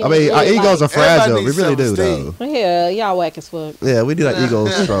do, though. I mean, our egos are fragile. We really do, though. Yeah, y'all whack as fuck. Yeah, we do our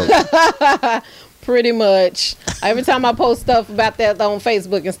egos stroke. Pretty much. Every time I post stuff about that on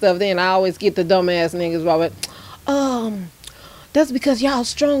Facebook and stuff, then I always get the dumbass niggas about that's because y'all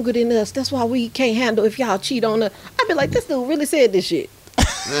stronger than us. That's why we can't handle if y'all cheat on us. I be like, this dude really said this shit.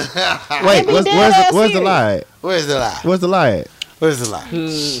 Wait, where's the lie? Where's the lie? Where's the lie? Where's the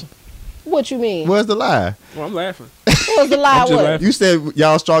lie? What you mean? Where's the lie? Well, I'm laughing. Where's the lie? What? You said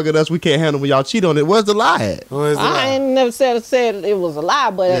y'all stronger than us. We can't handle when y'all cheat on it. Where's the lie at? I ain't never said it was a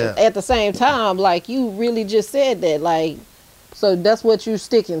lie, but at the same time, like, you really just said that, like. So that's what you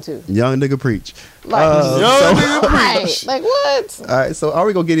sticking to. Young nigga preach. Like, young nigga preach. Like what? All right, so are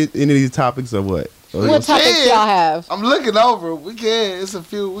we going to get into these topics or what? What topics y'all have? I'm looking over. We can. It's a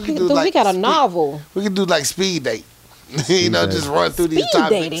few. We can do like. We got a novel. We can do like speed date. Just run through these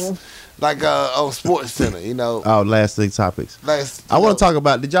topics. Dating. Like on Sports Center, Oh, last 6 topics. I want to talk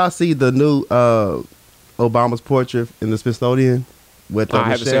about, did y'all see the new Obama's portrait in the Smithsonian with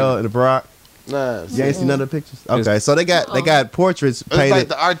Michelle and Barack? Nah, you ain't seen none of the pictures? Okay, so they got portraits painted. It's like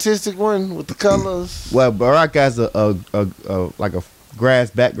the artistic one with the colors. Well, Barack has like a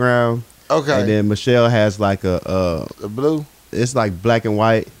grass background. Okay. And then Michelle has like a blue. It's like black and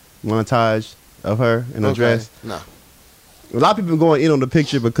white montage of her in a dress. No. A lot of people going in on the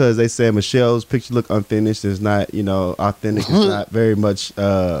picture because they say Michelle's picture look unfinished. It's not, authentic. It's not very much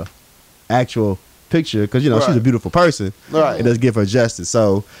actual picture because she's a beautiful person. Right. It does give her justice.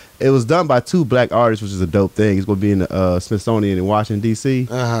 So it was done by 2 black artists, which is a dope thing. It's going to be in the Smithsonian in Washington D.C.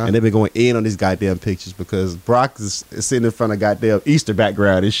 And they've been going in on these goddamn pictures because Brock is sitting in front of goddamn Easter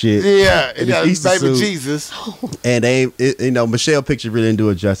background and shit. Yeah, and baby suit. Jesus. And Michelle picture really didn't do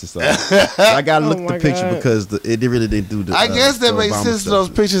it justice. So I gotta look at the picture because it really didn't do the. I guess that makes sense. Those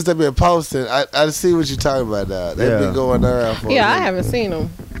pictures that been posted. I see what you're talking about now. They've been going around for. Yeah, I haven't seen them.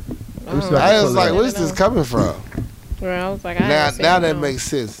 I was like, where's this coming from? Well, I was like, now that makes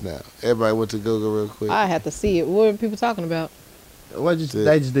sense. Now everybody went to Google real quick. I had to see it. What were people talking about? Well,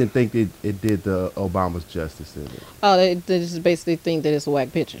 they just didn't think it did the Obama's justice in it. Oh, they just basically think that it's a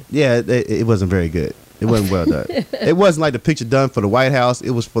whack picture. Yeah, it wasn't very good. It wasn't well done. It wasn't like the picture done for the White House.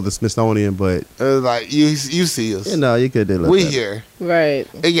 It was for the Smithsonian, but it was like you see us. You could do we here, right?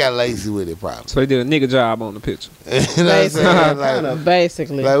 They got lazy with it, probably. So they did a nigga job on the picture. You know what I'm saying?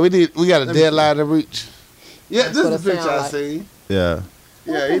 Basically, like we got a deadline to reach. Yeah, this is the picture I seen. Yeah.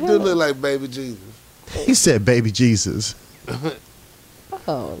 Yeah, he do look like baby Jesus. He said baby Jesus.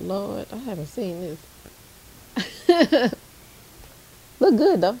 Oh, Lord. I haven't seen this. Look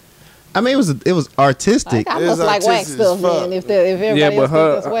good, though. I mean, it was artistic. I must like wax stuff, man. If everybody else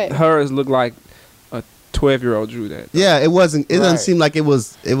thinks that's hers look like a 12-year-old drew that. Yeah, it wasn't. It doesn't seem like it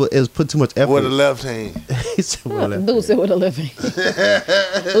was put too much effort. With the left hand. He said with the left Dude said with the left hand.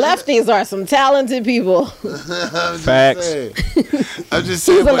 Lefties are some talented people. Facts. I'm just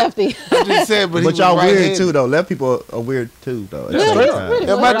saying. He's a lefty. I'm just saying, but y'all weird too, though. Left people are weird too, though.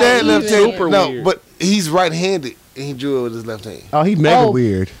 Yeah, my dad left-handed. No, weird. but he's right-handed and he drew it with his left hand. Oh, he mega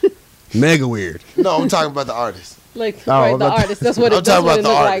weird. Mega weird. No, I'm talking about the artist. Like the artist. That's what it looked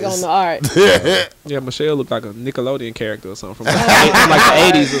like on the art. Yeah, Michelle looked like a Nickelodeon character or something from like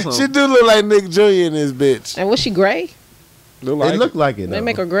the 80s or something. She do look like Nick Jr. in this bitch. And was she gray? It looked like it. They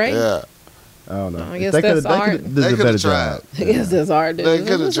make her gray? Yeah. I don't know. I guess that's art. They could have better job. I guess that's art.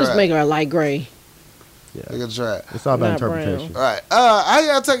 Let's just make her a light gray. Yeah. They could try it. It's all about interpretation. All right. How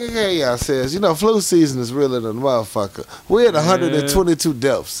y'all taking care of y'all says? You know, flu season is realer than a motherfucker. We had 122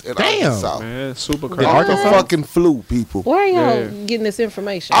 deaths in Arkansas. Man, super crazy. Arkansas fucking flu, people. Where are y'all getting this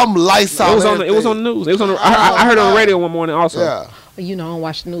information? I'm Lysol. It was on the news. It was on. I heard it on the radio one morning also. Yeah. You know, I don't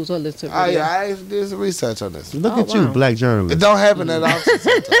watch the news or listen to it. I did some research on this. Look at you, black journalist. It don't happen that often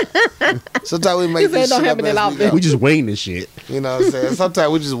sometimes. Sometimes we make this shit up as we go. We just wing this shit. You know what I'm saying?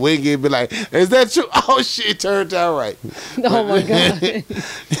 Sometimes we just wing it and be like, is that true? Oh, shit, turned out right. Oh, my God.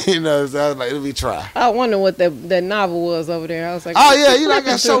 You know, so I was like, let me try. I wonder what that novel was over there. I was like, oh, yeah, you know, I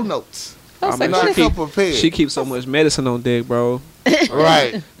got show notes. She keeps so much medicine on deck, bro.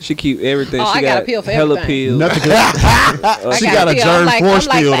 Right. She keep everything. Oh, she I got a pill for hella everything. pills. She got a germ force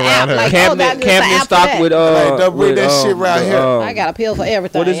field around her. Cabinet stock with don't bring that shit around here. I got a pill for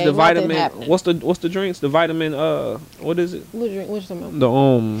everything. What is the vitamin? What's the drinks? The vitamin what is it? Which the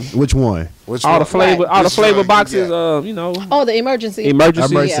which one? All the flavor boxes. You know. Oh, the emergency. Yeah.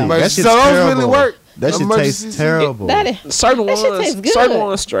 That shit's terrible. Really work. That shit tastes terrible. Certain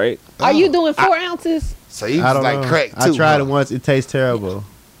ones straight. Are you doing 4 ounces? So you just like crack too. I tried it once. It tastes terrible.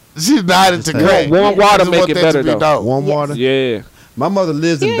 She's not into crack. Warm water make it better though. Warm water. Yeah. My mother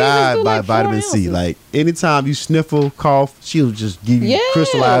lives and died by vitamin C. Like anytime you sniffle, cough, she'll just give you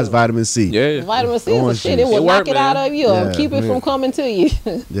crystallized vitamin C. Yeah, vitamin C is a shit. It will knock it out of you or keep it from coming to you.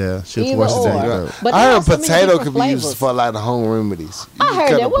 Yeah, she'll wash it down. But I heard potato could be used for like home remedies. I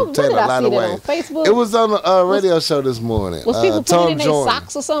heard that. What did I see that on Facebook? It was on a radio show this morning. Was people putting it in their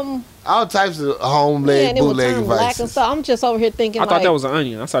socks or something? All types of homemade bootleg devices. I'm just over here thinking. I thought that was an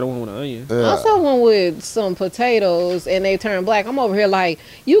onion. I saw the one with an onion. Yeah. I saw one with some potatoes and they turn black. I'm over here like,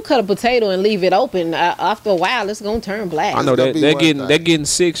 you cut a potato and leave it open. After a while, it's gonna turn black. I know that they're getting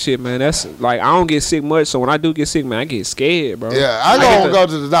sick, shit, man. That's like I don't get sick much, so when I do get sick, man, I get scared, bro. Yeah, I don't go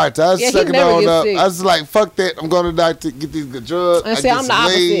to the doctor. I was like, fuck that. I'm going to the doctor, get these good drugs. And I'm the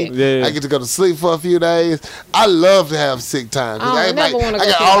opposite. Yeah. I get to go to sleep for a few days. I love to have sick time. I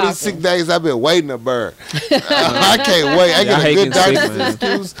got all these sick days I've been waiting to burn. I can't wait. I get a good doctor's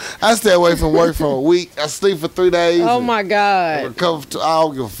excuse. I stay away from work for a week. I sleep for 3 days. Oh my God. I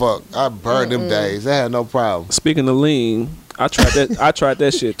don't give a fuck. I burn them days. I had no problem. Speaking of lean, I tried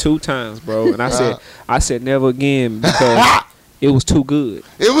that shit 2 times, bro. And I said never again because it was too good.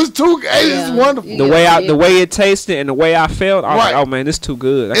 It was too good. It's wonderful. The way it tasted and the way I felt, I was like, oh man, this too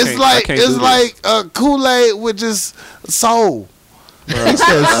good. It's like Kool-Aid with just soul. He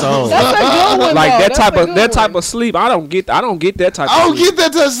said so. That's a good one, like that type of sleep. I don't get that type of sleep. I don't get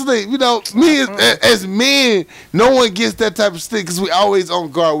that type of sleep. You know, me as men, no one gets that type of sleep because we always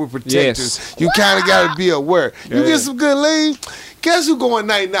on guard with protectors. Yes. You kind of got to be aware. Yeah. You get some good lean, guess who going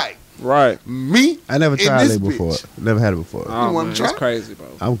night-night? Right. Me? I never tried it before. Never had it before. Oh, you want to try? That's crazy, bro.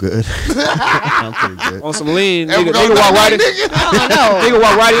 I'm good. I'm pretty good. On some lean, nigga walk right in. Nigga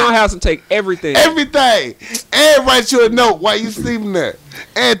walk right in your house and take everything. Everything. And write you a note while you sleeping there.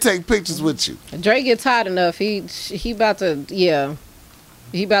 And take pictures with you. Dre gets hot enough. He about to,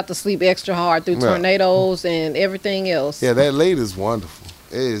 he about to sleep extra hard through tornadoes and everything else. Yeah, that lead is wonderful.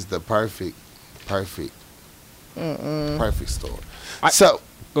 It is the perfect story.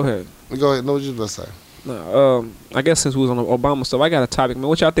 Go ahead. Go ahead. Know what you was about to say. No, I guess since we was on the Obama stuff, I got a topic, man.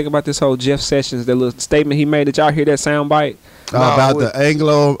 What y'all think about this whole Jeff Sessions, that little statement he made? Did y'all hear that sound bite? About the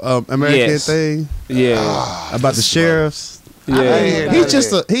Anglo American thing? Yeah. About the sheriffs? Yeah. He's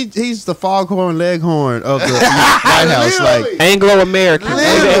just he's the foghorn leghorn of the White House. Like Anglo American. Is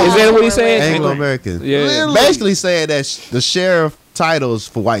that what he said? Anglo American. Yeah. Basically saying that the sheriff titles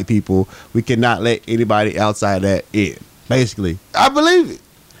for white people, we cannot let anybody outside that in. Basically. I believe it.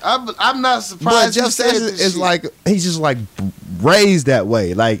 I'm not surprised. But Jeff Sessions is like he's just like raised that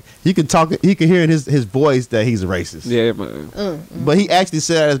way. Like he can hear in his voice that he's a racist. Yeah, man. But he actually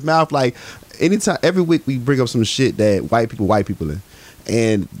said out of his mouth like every week we bring up some shit that white people in.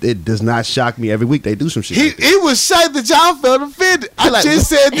 And it does not shock me. Every week they do some shit. He was shocked that y'all felt offended. I just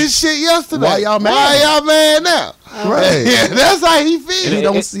said this shit yesterday. Why y'all mad? Why y'all mad now? Right. Yeah, that's how he feels. And he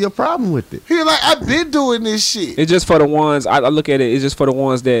don't see a problem with it. He like, I've been doing this shit. It's just for the ones, I look at it, it's just for the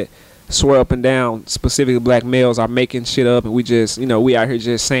ones that swear up and down, specifically black males are making shit up, and we just, we out here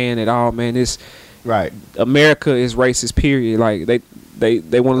just saying it all, man. This right. America is racist, period. Like,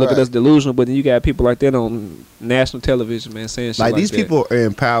 they want to look at us delusional, but then you got people like that on national television, man, saying shit like these that. people are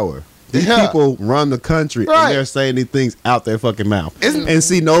in power. These people run the country, and they're saying these things out their fucking mouth, and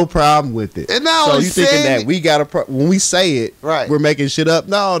see no problem with it. And now so you thinking that we got when we say it, we're making shit up?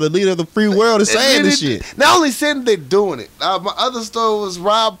 No, the leader of the free world is saying this shit. Not only saying they're doing it. My other story was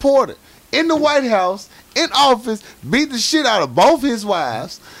Rob Porter in the White House, in office, beat the shit out of both his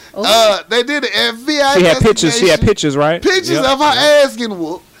wives. They did an FBI. She had pictures, right? Pictures of her ass getting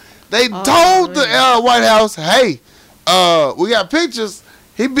whooped. They told the White House, "Hey, we got pictures.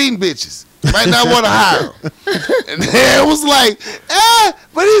 He beating bitches. Might not want to hire him." And then it was like,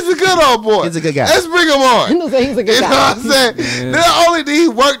 but he's a good old boy. He's a good guy. Let's bring him on. He's a good guy. You know what I'm saying? Not only did he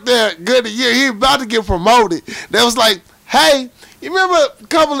work there good a year, he about to get promoted. They was like, "Hey, you remember a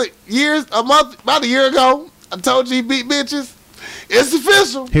couple of years, about a year ago, I told you he beat bitches? It's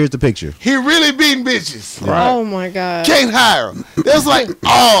official. Here's the picture. He really beating bitches. Right. Oh my God. Can't hire him." It was like,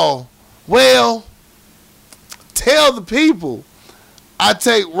 well, tell the people I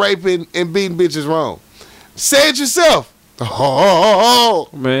take raping and beating bitches wrong. Say it yourself.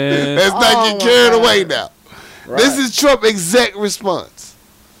 Man. Let's not get carried away now. Right. This is Trump's exact response.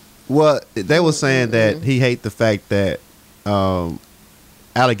 Well, they were saying that he hate the fact that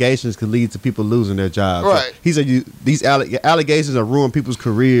allegations can lead to people losing their jobs. Right. So he said these allegations are ruining people's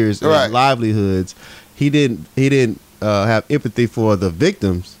careers and livelihoods. He didn't have empathy for the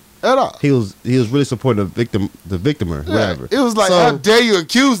victims at all. He was really supporting the victimer, whatever. It was like, how dare you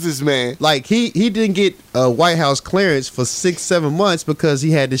accuse this man? Like he didn't get a White House clearance for 6-7 months because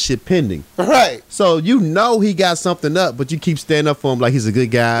he had this shit pending. Right. So he got something up, but you keep standing up for him like he's a good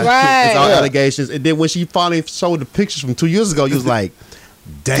guy. Right. It's all allegations. And then when she finally showed the pictures from 2 years ago, you was like,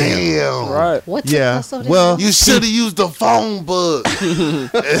 damn. Right. What? Well, you should have used the phone book.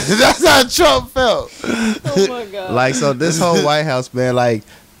 That's how Trump felt. Oh my God. Like, so this whole White House, man, like,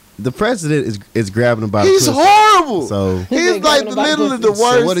 the president is grabbing him by the He's pussy. horrible. So he's like literally the worst.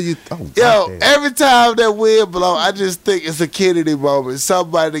 So what do you? Every time that wind blow, I just think it's a Kennedy moment.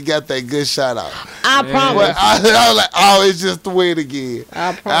 Somebody got that good shot out. I promise. But I was like, it's just the wind again.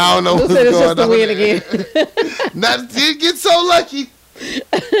 I promise. I don't know what's going on. It's just the wind again. Not didn't get so lucky.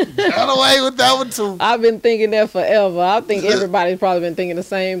 Got away with that one too. I've been thinking that forever. I think everybody's probably been thinking the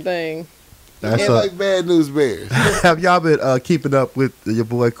same thing. That's like Bad News Bears. Have y'all been keeping up with your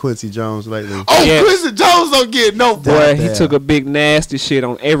boy Quincy Jones lately? Oh, yeah. Quincy Jones don't get no boy. He took a big nasty shit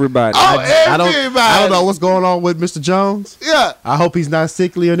on everybody. I don't know what's going on with Mr. Jones. Yeah. I hope he's not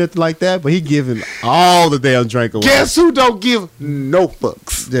sickly or anything like that, but he giving all the damn drink away. Guess who don't give no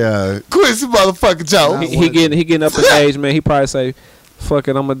fucks? Yeah. Quincy motherfucking Jones. He getting up in age, man. He probably say, "Fuck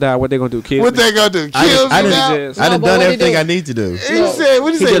it, I'm gonna die. What they gonna do? Kill me?" What they gonna do? Kill me now? I done done everything I need to do. He said,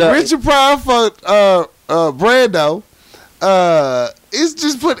 "What did he say?" Richard Pryor for Brando. It's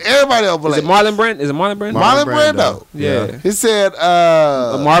just put everybody on blame. Is it Marlon Brando? Marlon Brando. Yeah. He said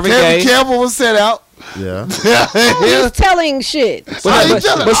Marvin Gaye. Campbell was set out. Yeah. He's telling shit. But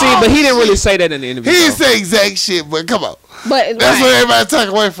he didn't really say that in the interview. He didn't say exact shit, but come on. But that's what everybody took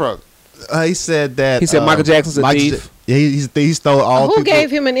away from. He said that. He said Michael Jackson's a thief. He stole all. Who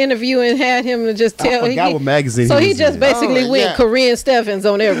gave him an interview and had him to just tell? I forgot what magazine. So he just basically went Corinne Steffens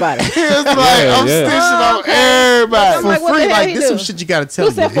on everybody. It's like I'm stitching on everybody like, for free. Like this, some shit you gotta tell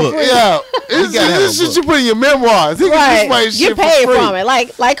in your book. Yeah, this shit you put in your memoirs. He right, get paid from it,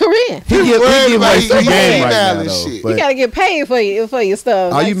 like Corinne. He give away some game right now, though. You gotta get paid for your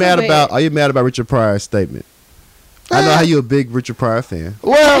stuff. Are you mad about Richard Pryor's statement? I know how you a big Richard Pryor fan.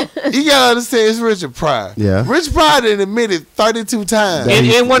 Well, you gotta understand it's Richard Pryor. Yeah. Richard Pryor done admitted 32 times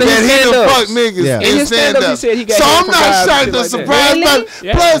in one of his stand-ups. Fuck niggas in his stand-ups he said he got. So I'm not shocked or surprised. Really?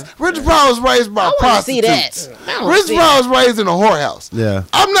 Yeah. Plus, Richard Pryor was raised by prostitutes. Richard Pryor was raised in a whorehouse. Yeah.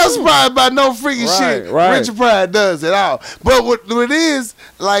 I'm not surprised by no freaking shit Richard Pryor does at all. But what it is,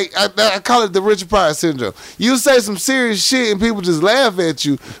 like, I call it the Richard Pryor syndrome. You say some serious shit and people just laugh at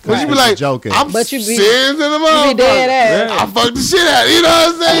you. But you be like, joking. I'm serious in the motherfucker. I fucked the shit out. You know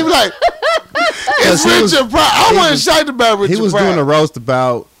what I'm saying? You be like, It's Richard Pryor. I wasn't shocked about Richard Pryor. He was doing a roast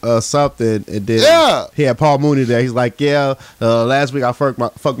about something, and then he had Paul Mooney there. He's like, last week I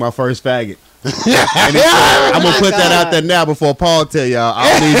fucked my first faggot. I'm gonna put that out there now before Paul tell y'all. I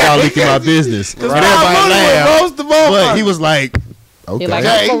don't need y'all leaking my business. Right. Everybody laughed, but he was like, okay,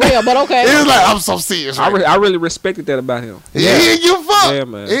 like, for real, but okay. He was like, I'm so serious. Right? I really respected that about him. Yeah, he ain't give a fuck. Yeah,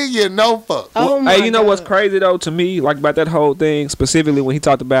 man. He ain't get no fuck. Hey, you know what's crazy though to me, like about that whole thing, specifically when he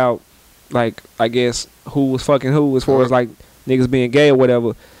talked about, like, I guess who was fucking who as far as like niggas being gay or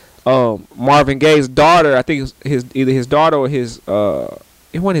whatever. Marvin Gaye's daughter, I think either his daughter or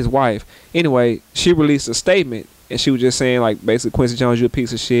it wasn't his wife. Anyway, she released a statement and she was just saying like basically Quincy Jones, you're a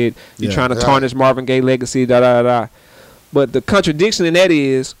piece of shit. You're trying to tarnish Marvin Gaye legacy, da da da. But the contradiction in that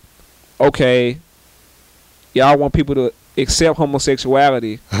is, okay, y'all want people to accept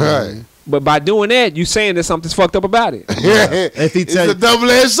homosexuality. Right. But by doing that, you saying that something's fucked up about it. If he it's a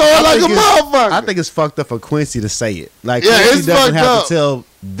double-edged sword like a motherfucker. I think it's fucked up for Quincy to say it. Like Quincy doesn't have to tell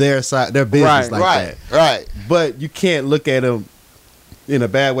their side, their business that. Right. But you can't look at them in a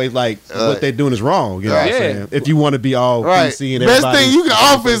bad way, like what they're doing is wrong. You know what I'm saying? If you want to be all PC and best thing you can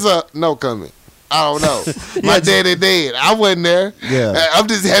offer is a no comment. I don't know. My daddy dead. I wasn't there. Yeah. I'm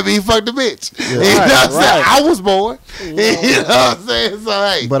just happy he fucked the bitch. Yeah. You know what I'm saying? I was born. You know what I'm saying? So,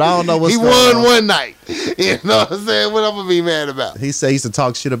 hey. But I don't know what's he won one night. You know what I'm saying? What I'm going to be mad about? He said he used to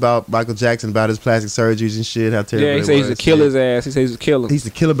talk shit about Michael Jackson, about his plastic surgeries and shit. How terrible he said he used to kill his ass. He said he used to kill him. He used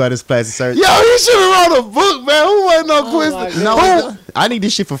to kill about his plastic surgery. Yo, he should have wrote a book, man. Who wasn't no Quincy? No, I need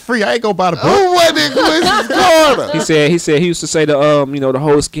this shit for free. I ain't gonna buy the book. Who wasn't Quincy's corner? He said he used to say the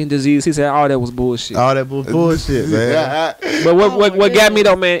whole skin disease. He said all that was bullshit. All that was bullshit, man. But what got me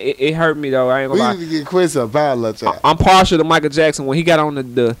though, man, it hurt me though. I ain't gonna lie. We need to get Quincy a pound time. I'm partial to Michael Jackson when he got on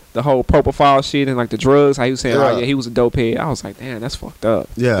the whole propofol shit and like the drugs. How he was saying, he was a dope head. I was like, damn, that's fucked up.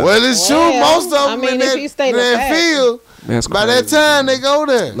 Yeah. Well, it's true. Most of them in that field. By that time they go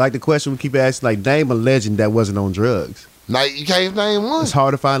there. Like the question we keep asking, like name a legend that wasn't on drugs. Like you can't name one. It's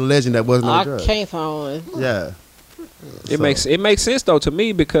hard to find a legend that wasn't on drugs. I can't find one. Yeah. It makes sense though to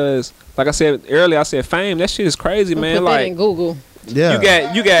me because, like I said earlier, I said fame. That shit is crazy, man. Put that in Google.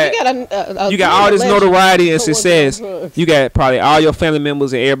 Yeah. You got all this notoriety and success. You got probably all your family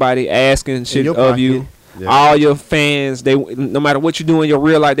members and everybody asking shit of you. Yeah. All your fans, no matter what you do in your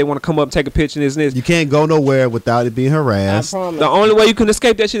real life, they want to come up and take a picture and this. You can't go nowhere without it being harassed. The only way you can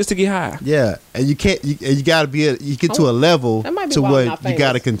escape that shit is to get high. Yeah, and you can't. You got to you get to a level to where you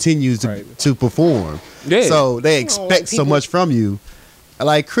got to continue to perform. Yeah. So they expect so much from you.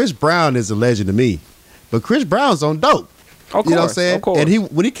 Like Chris Brown is a legend to me, but Chris Brown's on dope. Of course, you know what I'm saying?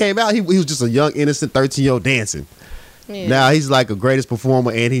 And when he came out, he was just a young, innocent 13-year-old dancing. Yeah. Now he's like a greatest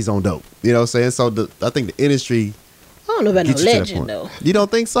performer and he's on dope. You know what I'm saying? So I think the industry. I don't know about no legend though. You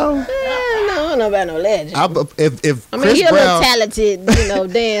don't think so? No, I don't know about no legend. If I mean, he's a little talented,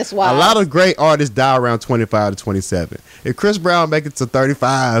 dance wise. A lot of great artists die around 25 to 27. If Chris Brown make it to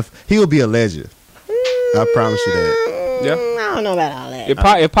 35, he will be a legend. I promise you that. Yeah. I don't know about all that.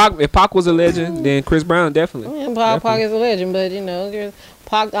 If Pac was a legend, then Chris Brown definitely. Yeah, Pac is a legend, but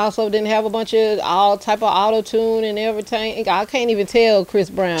Pac also didn't have a bunch of all type of auto tune and everything. I can't even tell Chris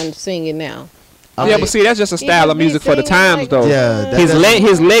Brown singing now. But see, that's just a style of music for the times, though. Yeah,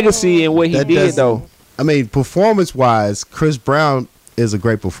 his legacy and what he did, though. I mean, performance-wise, Chris Brown is a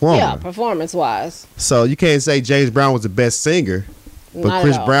great performer. Yeah, performance-wise. So you can't say James Brown was the best singer, but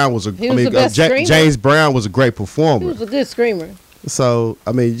Chris Brown was James Brown was a great performer. He was a good screamer. So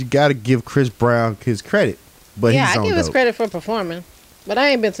I mean, you got to give Chris Brown his credit. But I give his credit for performing. But I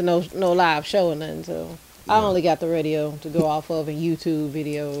ain't been to no live show or nothing, so I only got the radio to go off of and YouTube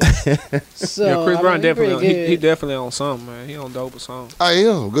videos. So Chris Brown definitely he definitely on something, man. He on dope or something. Oh, he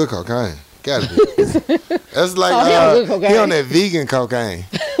on good cocaine. Gotta be. That's like he on that vegan cocaine.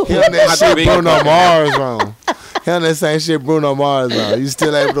 He on that shit Bruno Mars on. He on that same shit Bruno Mars on. You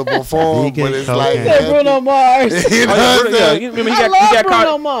still able to perform, but it's like Bruno Mars. You know what I'm saying?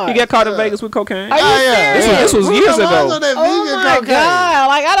 He got caught in Vegas with cocaine. This was years ago. Oh my God!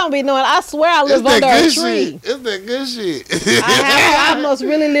 Like I don't be knowing. I swear I live under a tree. It's that good shit. I must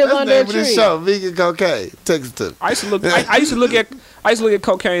really live under a tree. This show, vegan cocaine. Text it to me. I used to look at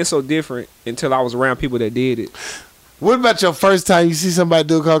cocaine so different until I was around people that did it. What about your first time you see somebody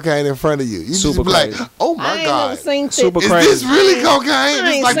do cocaine in front of you? You super just be crazy. Like, oh my God. Super is crazy. This really cocaine?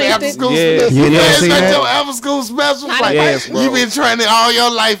 It's like the after school special. You never seen that? Your after school special? Like, yes, you been training all your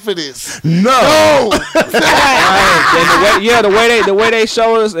life for this. No. The way they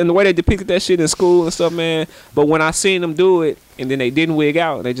showed us and the way they depicted that shit in school and stuff, man. But when I seen them do it and then they didn't wig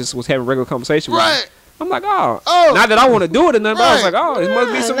out, they just was having regular conversation with me. I'm like, not that I want to do it or nothing, but I was like, it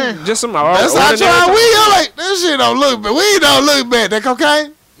must be some That's how I try weed. I'm like, that shit don't look bad. Weed don't look bad. That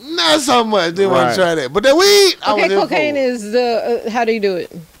cocaine, not so much. Didn't want to try that, but that weed. Okay, cocaine is the. How do you do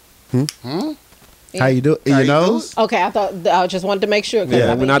it? How you do it? In your nose? Okay, I just wanted to make sure.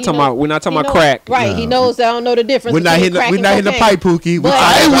 Yeah, we're not talking about crack. Right, he knows that I don't know the difference. We're not hitting the pipe, Pookie.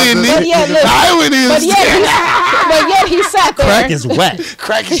 I win this. But yet he sat there. Crack is whack.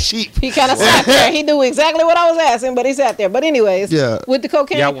 Crack is cheap. He kind of sat there. He knew exactly what I was asking, but he sat there. But anyways, with the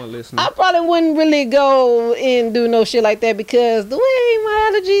cocaine, I probably wouldn't really go and do no shit like that because the way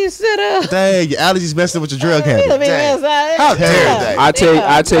my allergies set up. Dang, your allergies messing with your drug habit. How dare they?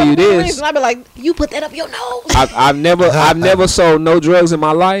 I tell you this. I'd be like, you put that up your nose. I've never sold no drugs in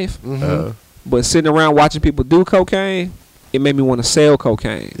my life, but sitting around watching people do cocaine, it made me want to sell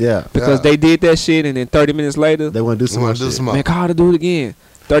cocaine. Yeah, because they did that shit, and then 30 minutes later, they want to do some more shit. Man, call to do it again.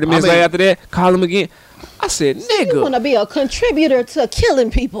 30 minutes later after that, call them again. I said, nigga. You want to be a contributor to killing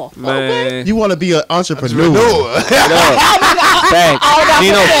people. Man. Okay? You want to be an entrepreneur.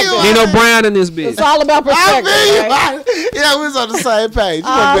 Nino Brown in this bitch. It's all about perspective. Right? Yeah, we was on the same page.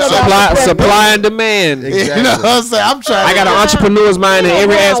 Supply and demand. Exactly. You know what I'm saying? I got an entrepreneur's mind in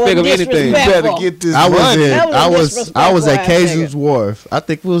every aspect of anything. You better get this money. I was at Cajun's Wharf. I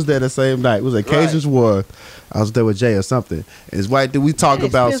think we was there the same night. We was at Cajun's Wharf. I was there with Jay or something. And his white dude, we talk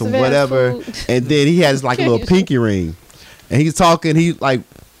about some whatever. And then he has like a little pinky ring. And he's talking, he like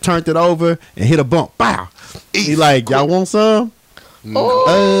turned it over and hit a bump. Bow. He like, y'all want some?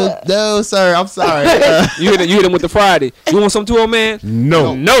 No, sir. I'm sorry. You hit him with the Friday. You want some too, old man?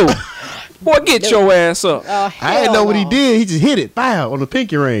 No. Boy, get your ass up. I didn't know what he did. He just hit it. Bow on the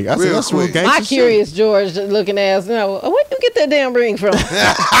pinky ring. I said, that's real gangster. My Curious George looking ass. Where'd you get that damn ring from?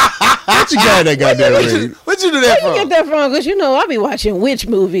 What you got that goddamn ring? Where'd you do that from? Where'd you get that from? Because I be watching witch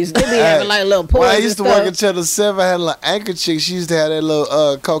movies. They be having like little poison. When I used to work at Channel 7, I had a little anchor chick. She used to have that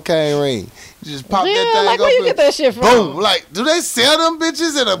little cocaine ring. You just pop that thing like up. Where you get that shit from? Boom. Like, do they sell them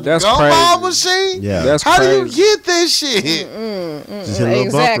bitches in a gumball machine? Yeah. That's How crazy. do you get this shit?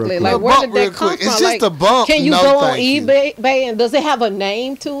 Exactly. Like, where did that come from? It's just a bump. Can you go on eBay and does it have a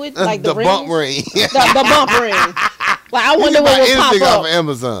name to it? Like the bump ring. The bump ring. Like, I wonder what would pop up. Off of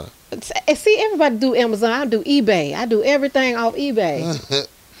Amazon. See, everybody do Amazon. I do eBay. I do everything off eBay.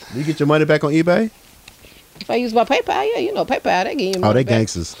 You get your money back on eBay? If I use my PayPal, PayPal, they give you money they back.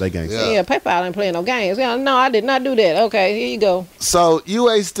 gangsters. They gangsters. Yeah, PayPal ain't playing no games. Yeah, no, I did not do that. Okay, here you go. So,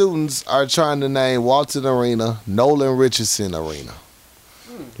 UA students are trying to name Walton Arena Nolan Richardson Arena.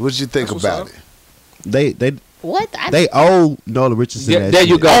 What you think about it? They what? They owe Nolan Richardson that there shit.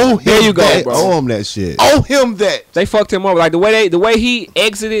 you go. There you go, bro. Owe him that shit. Owe him that. They fucked him up. Like the way he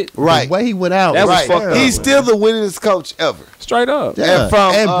exited. Right. The way he went out. That was fucked up. He's still the winningest coach ever. Straight up. Yeah. And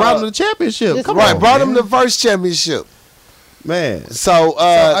brought him to the championship. Brought him the first championship. Man. So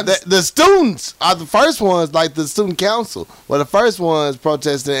the students are the first ones, like the student council, were the first ones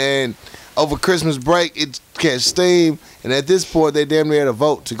protesting, and over Christmas break it catch steam, and at this point they damn near had a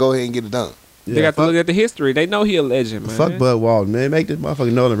vote to go ahead and get it done. Yeah, they got to look at the history. They know he a legend, man. Fuck Bud Walton, man. Make this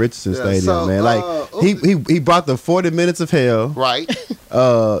motherfucking Nolan Richardson Stadium, so, man. Like he brought the 40 minutes of hell. Right.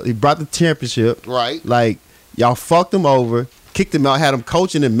 He brought the championship. Right. Like y'all fucked him over, kicked him out, had him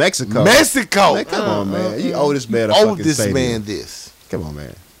coaching in Mexico. Man, come on, man. You owe this man a owe fucking this stadium. man this. Come on,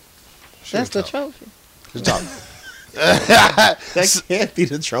 man. That's the trophy. That can't be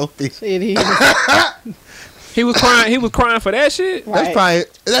the trophy. It is. He was crying for that shit. Right.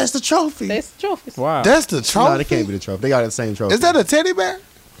 That's the trophy. That's the trophy. Wow. That's the trophy. No, they can't be the trophy. They got the same trophy. Is that a teddy bear?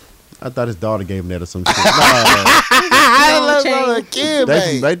 I thought his daughter gave him that or some shit.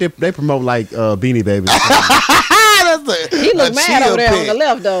 They promote like Beanie Babies. He look mad over there on the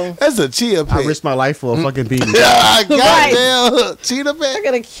left though. That's a chia pet. I risked my life for a fucking Beanie. Goddamn cheetah pet. I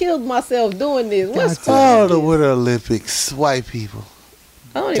could have killed myself doing this. What's the Winter Olympics? White people.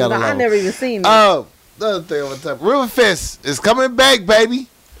 I don't even know. I never even seen it. Oh, another thing I want to talk about. Riverfest is coming back, baby.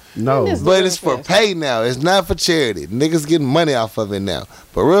 No. But it's for pay now. It's not for charity. Niggas getting money off of it now.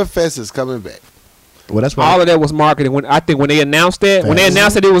 But Riverfest is coming back. Well, that's why all of that was marketing. When they announced that,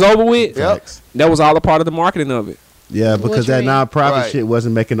 that it was over with, that was all a part of the marketing of it. Yeah, because that non-profit shit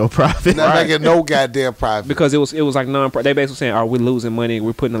wasn't making no profit. Not making no goddamn profit. Because it was like non-profit. They basically saying, we're losing money.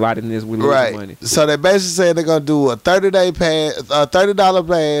 We're putting a lot in this. We're losing money. So they basically saying they're gonna do a $30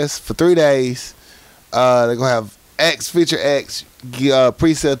 pass for 3 days. They're gonna have feature acts.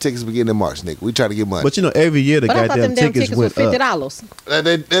 Pre-sale tickets beginning in March, nigga. We try to get money. But every year the goddamn tickets went up.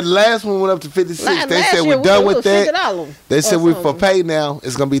 $50. The last one went up to $56. They said we're done with that. They said we're for pay now.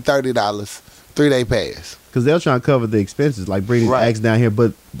 It's gonna be $30, 3 day pass. Because they're trying to cover the expenses, like bringing acts down here.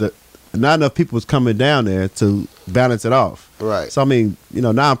 But not enough people was coming down there to balance it off. Right. So I mean,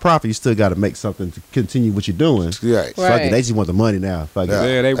 nonprofit, you still got to make something to continue what you're doing. Right. Fuck it, they just want the money now. Fuck it.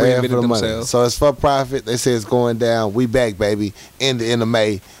 Yeah, they reinvented themselves. So it's for profit. They say it's going down. We back, baby. In the end of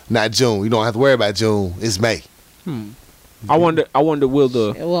May, not June. You don't have to worry about June. It's May. I wonder. Will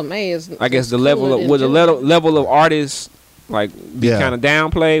the May is. I guess the level of artists like be kind of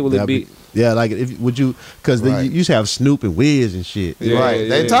downplayed? Will it be? Yeah, like because you used to have Snoop and Wiz and shit. Yeah, right.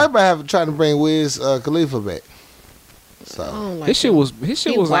 They talk about trying to bring Wiz Khalifa back. So his shit was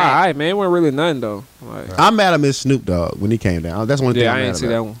alright, man. It wasn't really nothing though. Like, I'm mad at Miss Snoop Dogg when he came down. That's one thing. Yeah, I ain't see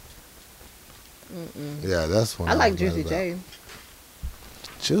that one. Yeah, that's one. I like Juicy J.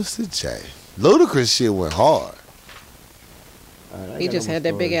 Juicy J. Ludacris shit went hard. He just had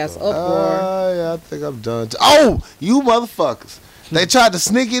that big ass uproar. Yeah, I think I'm done. Oh, you motherfuckers! They tried to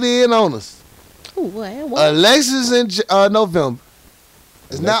sneak it in on us. Ooh, what? Elections in November.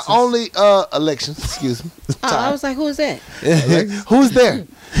 It's not only elections. Excuse me. I was like, who's that? Who's there?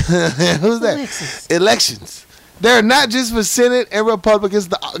 Who's that? Elections. They're not just for Senate and Republicans.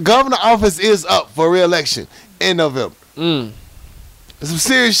 The governor office is up for re-election in November. There's some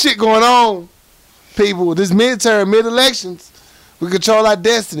serious shit going on, people. This mid-elections. We control our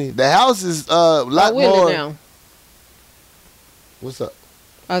destiny. The House is a lot more. Now. What's up?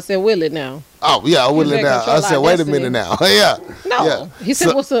 I said, will it now? Oh, yeah, I will it now. I said, wait a minute now. Yeah. No. Yeah. He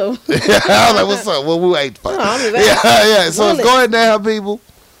said, what's up? I was like, what's up? Well, we wait for it. Yeah. So it's going down, people.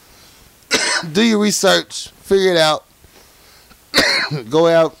 Do your research. Figure it out. Go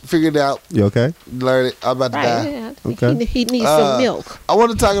out, figure it out. You okay? Learn it. I'm about to die. Yeah. Okay. He needs some milk. I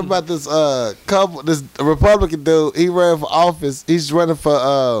want to talk about this couple, this Republican dude. He ran for office. He's running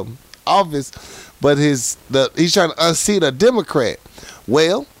for office, but he's trying to unseat a Democrat.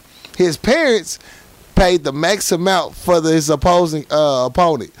 Well, his parents paid the max amount for his opposing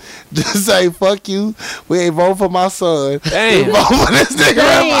opponent. Just say, fuck you. We ain't voting for my son. Damn. We vote for this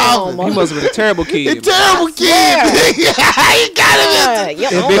nigga. He must have been a terrible kid. A terrible kid. He got it.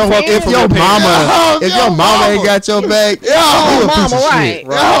 If your mama ain't got your back, right.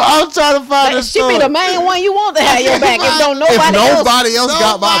 I'm trying to find this. She be the main one you want to have your back. If nobody else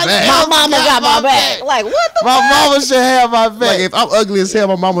got my back, my mama got my back. Like what the? My mama should have my back. Like if I'm ugly as hell,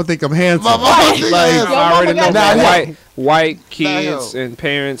 my mama think I'm handsome. My mama like. I already know that white kids and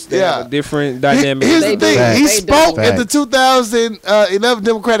parents they have a different dynamic. Here's the thing. He spoke at the 2011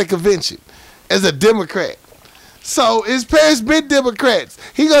 Democratic Convention as a Democrat. So his parents been Democrats.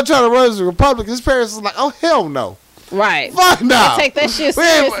 He gonna try to run as a Republican. His parents was like, oh hell no. Right. Fuck no. Take that shit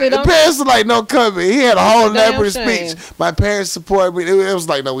seriously. The parents were like, no, come here. He had a whole elaborate speech. My parents support me. It was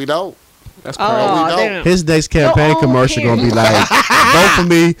like, no, we don't. That's crazy. His next campaign commercial gonna be like, vote for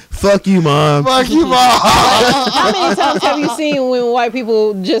me, fuck you, mom. Fuck you, mom. How many times have you seen when white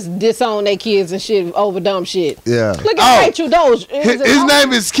people just disown their kids and shit over dumb shit? Yeah. Look at Rachel Doge. His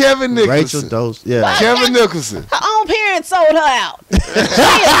name is Kevin Nicholson. Rachel Doge, yeah. Kevin Nicholson. Her own parents sold her out. She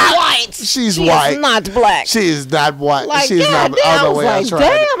is white. She's white. She's not black. She is not white. Like, she's God not. damn, I was like,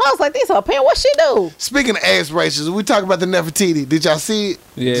 damn. I was like, these her parents. What she do? Speaking of ass races, we talk about the Nefertiti. Did y'all see it?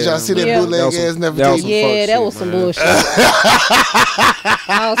 Yeah. Did y'all see that bootleg ass Nefertiti? That was some bullshit. I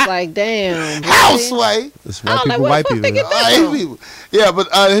was like, damn. Houseway. It's white people. Yeah, but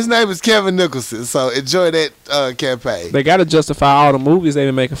his name is Kevin Nicholson. So enjoy that campaign. They got to justify all the movies they've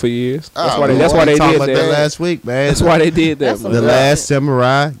been making for years. That's why they did that last week, man. That's why they did that. The Last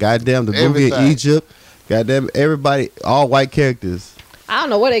Samurai. Goddamn, the movie in Egypt. Goddamn, everybody, all white characters. I don't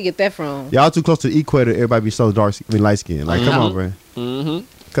know where they get that from. Y'all too close to the equator. Everybody be so dark, light skinned. Like, come on, man.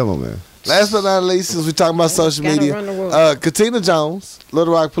 Come on, man. Last but not least, since we talking about social media, Katina Jones,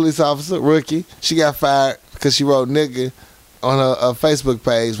 Little Rock police officer, rookie, she got fired because she wrote nigga on her Facebook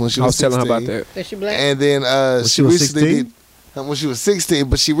page when she was 16. I was telling her about that. Is she black? And then she recently did when she was 16,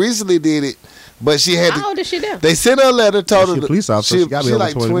 but she recently did it. But she had. How old is she now? They sent her a letter, told her a police officer. She got to be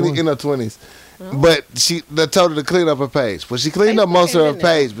like 20 in her 20s. But they told her to clean up her page. Well, she cleaned up most of her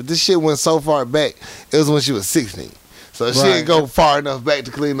page, but this shit went so far back. It was when she was 16. So she didn't go far enough back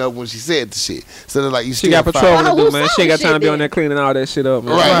to clean up when she said the shit. So they're like, you still got patrol to do, man. She ain't got time to be on there cleaning all that shit up,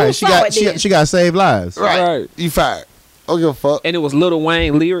 man. Right. She got to save lives. Right. You fired. Don't give a fuck. And it was Lil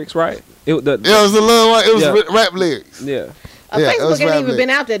Wayne lyrics, right? It was the Lil Wayne. It was rap lyrics. Yeah. Facebook ain't even been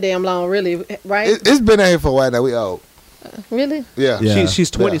out that damn long, really, right? It's been out here for a while now. We old. Really? Yeah.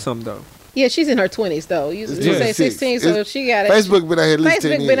 She's 20 something though. Yeah, she's in her 20s though. You say 16, so she got it. Facebook been out here at least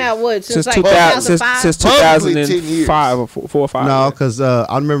 10 years. Facebook been out what since like 2005? Since 2005 or 4 or 5. No, because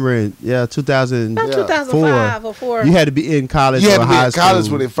I remember in 2005 or 4. You had to be in college or high school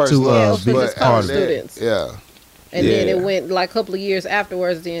when it first to be part of students. Yeah. And then it went like a couple of years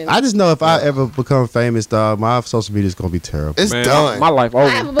afterwards. Then I just know if I ever become famous, dog, my social media is gonna be terrible. It's done. My life over.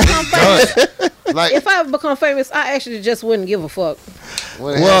 I ever become famous. Like, if I ever become famous, I actually just wouldn't give a fuck.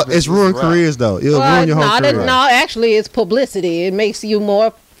 Well, it's ruined careers though. It'll ruin your whole career. No, actually, it's publicity. It makes you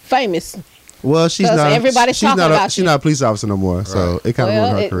more famous. Well, she's not. Everybody's talking about she's not a police officer no more, so it kind of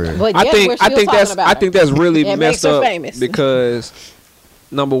ruined her career. But I think that's really messed up because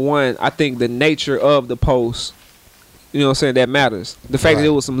number one, I think the nature of the post, you know what I'm saying, that matters. The fact that it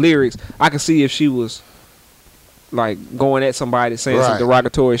was some lyrics, I can see if she was like going at somebody saying some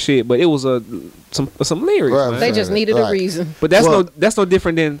derogatory shit, but it was some lyrics. Man. They just needed a reason. But that's no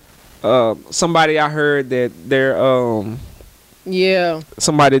different than somebody I heard that they're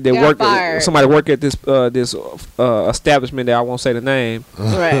somebody that work at this establishment that I won't say the name.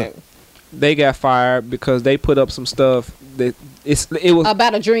 Right. They got fired because they put up some stuff that it was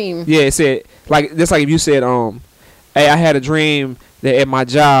about a dream. Yeah, it said like just like if you said hey, I had a dream that at my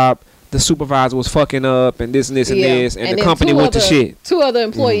job the supervisor was fucking up and this and this and this, and the company went to shit. 2 other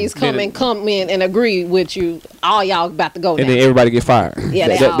employees come in and agree with you. All y'all about to go. And then everybody get fired. Yeah,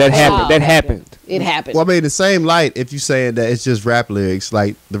 that happened. That happened. It happened. Well, I mean, the same light. If you saying that it's just rap lyrics,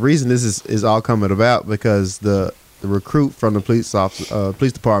 like the reason this is all coming about because the recruit from the police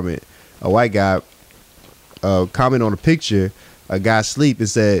department, a white guy, comment on a picture, a guy sleep and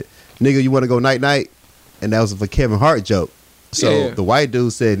said, "Nigga, you want to go night night?" And that was a Kevin Hart joke. So the white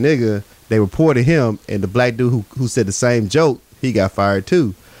dude said nigga, they reported him, and the black dude who said the same joke, he got fired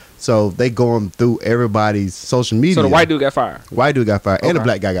too. So they going through everybody's social media. So the white dude got fired. White dude got fired, and the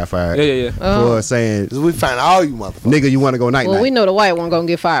black guy got fired. Yeah. For saying, we find all you motherfuckers. Nigga, you want to go night night? Well, we know the white one gonna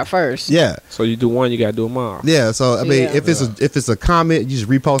get fired first. Yeah. So you do one, you gotta do them all. Yeah. So I mean, if it's a comment, you just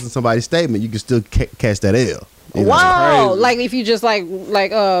reposting somebody's statement, you can still catch that L. You know? Wow! Like if you just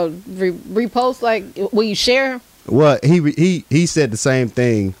repost, like will you share? Well, he said the same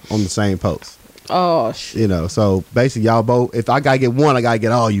thing on the same post. Oh shit! You know, so basically, y'all both. If I gotta get one, I gotta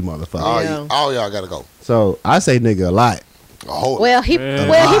get all you motherfuckers. All y'all gotta go. So I say nigga a lot. He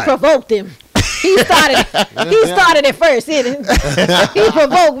provoked him. He started it first. He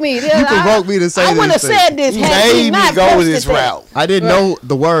provoked me. He provoked me to say this. I wouldn't have said this. He made me go this route. I didn't know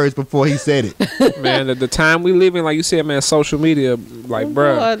the words before he said it. Man, the time we live in, like you said, man, social media, like,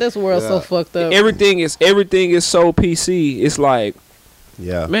 bro, this world's so fucked up. Everything is so PC. It's like,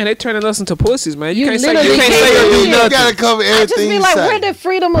 man, they turning us into pussies, man. You can't say you gotta cover everything. I just be like, where did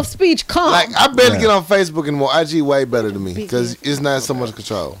freedom of speech come? Like, I better get on Facebook anymore. IG way better than me because it's not so much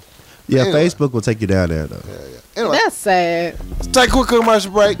control. Yeah, anyway. Facebook will take you down there though. Yeah. Anyway, that's sad. Let's take a quick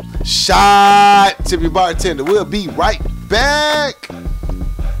commercial break. Shot Tip Your Bartender. We'll be right back.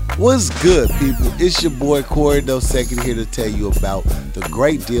 What's good, people? It's your boy Corey Dosecki here to tell you about the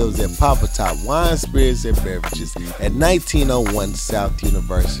great deals at Papa Top Wine, Spirits, and Beverages at 1901 South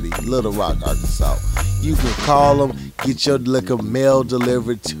University, Little Rock, Arkansas. You can call them, get your liquor mail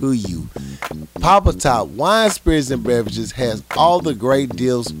delivered to you. Papa Top Wine, Spirits, and Beverages has all the great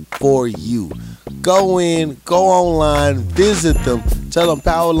deals for you. Go in, go online, visit them, tell them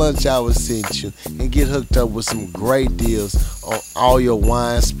Power Lunch Hour sent you, and get hooked up with some great deals on all your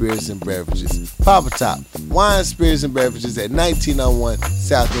wine, spirits, and beverages. Papa Top Wine, Spirits, and Beverages at 1901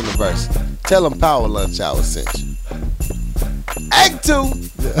 South University. Tell them Power Lunch Hour sent you. Act 2,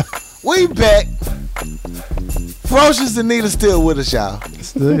 we back. Ferocious Anita still with us, y'all.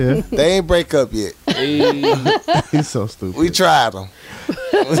 Still here. They ain't break up yet. He's so stupid. We tried them.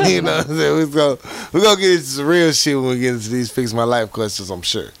 You know what I'm saying? We're gonna get into some real shit when we get into these Fix My Life questions, I'm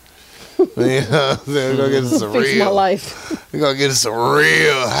sure. You know what I'm saying? We're gonna get into some Fix My Life. We're gonna get into some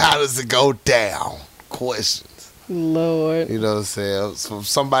real how does it go down questions. Lord. You know what I'm saying? From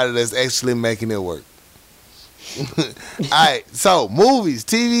somebody that's actually making it work. Alright, so movies,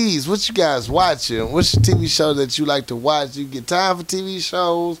 TVs, what you guys watching? What's your TV show that you like to watch? You get time for TV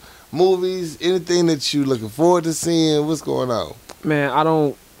shows, movies, anything that you looking forward to seeing? What's going on? Man, I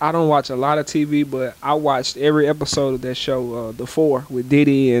don't watch a lot of TV, but I watched every episode of that show, The Four, with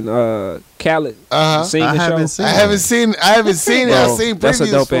Diddy and Khaled. I haven't seen it. I've seen it. I've seen previews. That's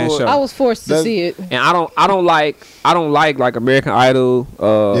a dope ass show. I was forced to see it. And I don't like American Idol.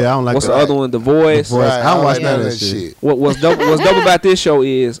 I don't like. What's the other one? The Voice. Right, I don't watch none of that shit. What's dope about this show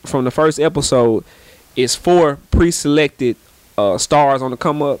is from the first episode, it's 4 pre-selected stars on the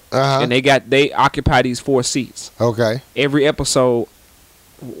come up, and they occupy these 4 seats. Okay. Every episode,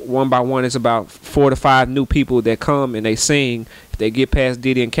 one by one, is about 4 to 5 new people that come and they sing. If they get past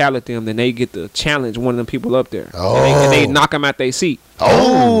Diddy and Khaled them, then they get to challenge one of them people up there. Oh. And they knock them out their seat.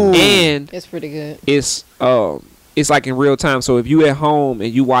 Oh. And it's pretty good. It's like in real time. So if you at home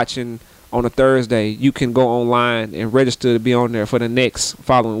and you watching on a Thursday, you can go online and register to be on there for the next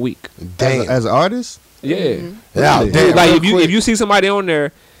following week. Damn. As an artist? Yeah. Mm-hmm. Yeah. Damn. Like if you see somebody on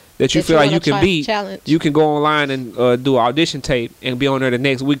there that you feel like you can beat, you can go online and do an audition tape and be on there the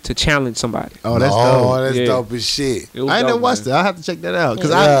next week to challenge somebody. Oh, that's dope. That's dope as shit. I ain't never watched it. I have to check that out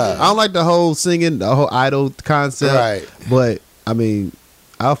because I don't like the whole singing, the whole idol concept. Right. But I mean,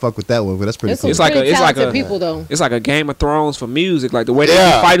 I'll fuck with that one. But that's pretty cool. It's like a Game of Thrones for music. Like the way they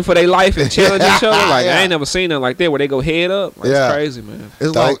be fighting for their life and challenge each other. Like I ain't never seen nothing like that where they go head up. Like, it's crazy, man.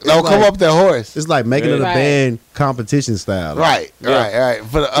 It's don't come up their horse. It's like making it a band competition style. Right. For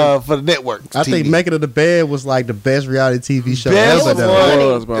the network. I think Making It a Band was like the best reality TV show ever. It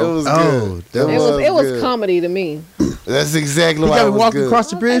was good. It was comedy to me. That's exactly why I was walking across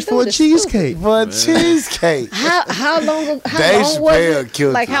the bridge for a cheesecake. For a cheesecake. How long Dave Chappelle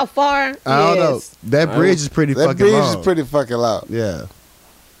killed like how far? I don't know. That bridge is pretty fucking long. That bridge is pretty fucking long. Yeah.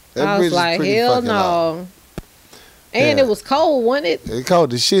 I was like, hell no. And it was cold, wasn't it? It's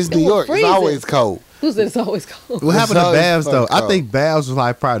cold. The shit's New York. It's always cold. Who said it's always cold? What happened to Babs though? I think Babs was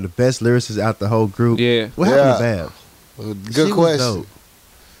like probably the best lyricist out the whole group. Yeah. What happened to Babs? Good question.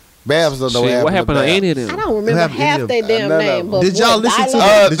 Babs don't know what happened to any of them. I don't remember half their damn name. But did y'all listen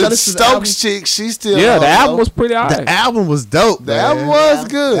to the Stokes chick? She still the album was pretty alright. The album was dope. The album was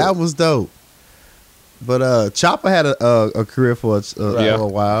good. The album was dope. But Chopper had a career for a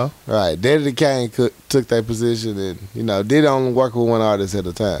while. Right. Daddy Kane took that position and, did only work with one artist at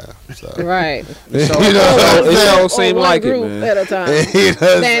a time. So. Right. It don't seem like it, man. At a time.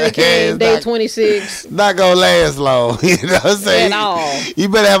 Danny Kane, Day 26. Not going to last long. You know what I'm saying? At all. You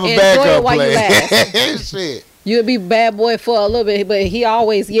better have a backup plan. Shit. You'll be bad boy for a little bit, but he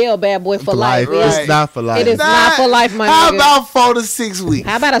always yell bad boy for life. Right. It's not for life. It is not for life, my nigga. How about 4 to 6 weeks?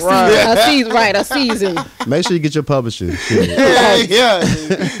 How about a season? A season, right? A season. Make sure you get your publishing. Yeah.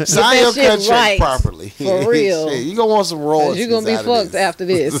 Sign your contract properly. For real. You're going to want some royalties. You're going to be fucked after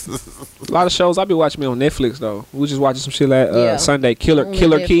this. A lot of shows I be watching me on Netflix, though. We just watching some shit like Sunday. Killer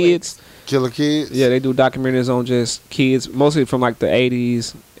Kids. Killer Kids? Yeah, they do documentaries on just kids, mostly from like the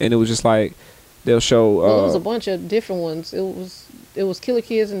 80s. And it was just like, they'll show. It was a bunch of different ones. It was Killer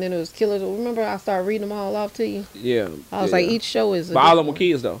Kids, and then it was Killers. Remember, I started reading them all off to you. Yeah, I was like, each show is. But all of them were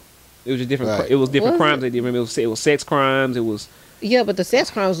kids though. It was just different. Right. It was different crimes. They did. Remember, it was sex crimes. It was. Yeah, but the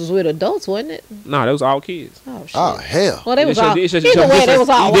sex crimes was with adults, wasn't it? No, that was all kids. Oh shit! Oh hell! Well, they was all. Either way, they was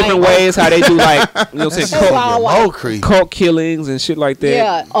all different ways how they do like cult killings and shit like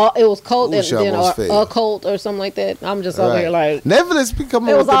that. Yeah, it was cult and then a cult or something like that. I'm just over here like Netflix be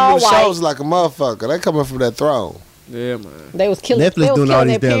coming up with new shows like a motherfucker. They coming from that throne. Yeah, man. They was killing. Netflix they was doing killing all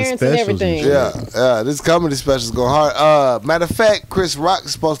these their damn parents specials and everything. Yeah. This comedy special is going hard. Matter of fact, Chris Rock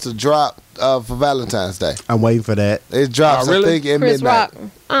is supposed to drop for Valentine's Day. I'm waiting for that. It drops, I think, at Chris midnight. Rock.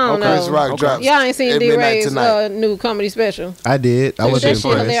 I don't know. Chris Rock drops. Y'all ain't seen D-Ray's new comedy special. I did. I was impressed.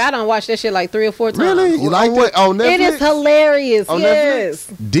 I done watched that shit like 3 or 4 times. Really? You like it? On Netflix? It is hilarious. On yes.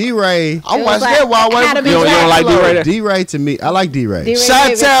 Netflix? D-Ray. I watched that while waiting. You don't like D-Ray? D-Ray to me. I like D-Ray.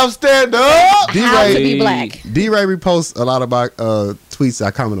 Shot-town stand up. D-Ray. To be black. D-Ray reposts a lot of my tweets.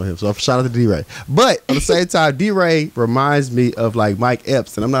 I comment on him. So shout out to D-Ray. But at the same time, D-Ray reminds me of like Mike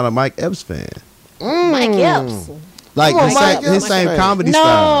Epps. And I'm not a Mike Epps fan. Mike Epps. Like his same comedy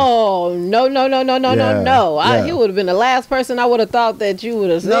style. No. You would have been the last person I would have thought that you would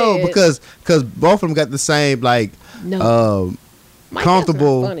have said. No, because both of them got the same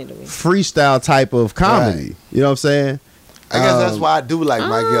comfortable freestyle type of comedy. Right. You know what I'm saying? I guess that's why I do like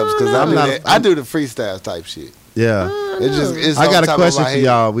Mike Epps because I do the freestyle type shit. Yeah. I got a question for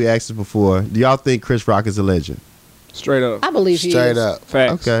y'all. We asked it before. Do y'all think Chris Rock is a legend? Straight up. I believe he is. Straight up.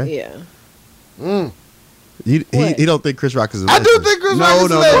 Facts. Okay. Yeah. He don't think Chris Rock is a legend. I do think Chris Rock is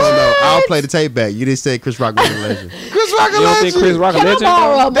a legend. No. I'll play the tape back. You didn't say Chris Rock was a legend. Chris Rock a legend. You don't think Chris Rock a legend?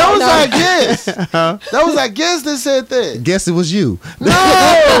 That was our guess. That was our guess that said that. Guess it was you. No.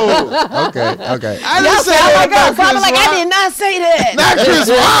 Okay. I didn't say that. I did not say that. Not Chris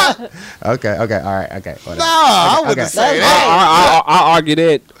Rock. Okay. All right. Okay. No, I wouldn't say that. I argue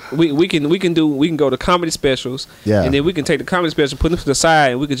that we can go to comedy specials. Yeah. And then we can take the comedy special, put them to the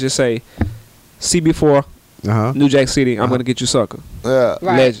side, and we could just say CB4. New Jack City, I'm gonna get you, sucker. Yeah,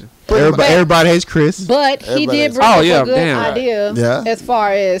 right. Legend. Everybody hates Chris, but he did bring up a good idea. Yeah. As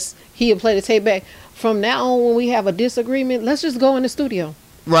far as he'll play the tape back. From now on, when we have a disagreement, let's just go in the studio.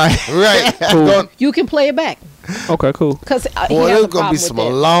 Right. Cool. You can play it back. Okay, cool. Because there's gonna be some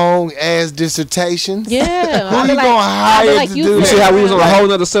long ass dissertations. Yeah. Who you gonna hire to do You that? see how we was on a whole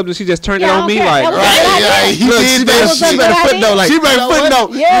nother subject? She just turned it on me like. Right. He did that shit. She made a footnote. Like, she made a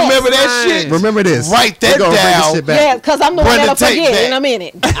footnote. Yes. Remember that shit? Remember this. Write that down. Yeah, because I'm the one that'll forget back. in a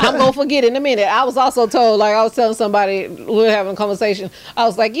minute. I'm gonna forget in a minute. I was also told, like I was telling somebody, we were having a conversation. I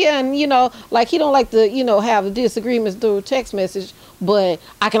was like, yeah, and like he don't like to, have disagreements through text message, but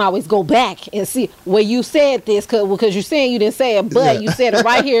I can always go back and see where you said this, because you're saying you didn't say it, but you said it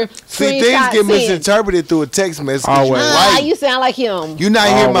right here. See, things get misinterpreted through a text message. You sound like him. You not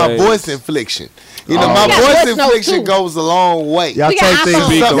hearing my voice inflection. My voice inflection goes a long way. Y'all take things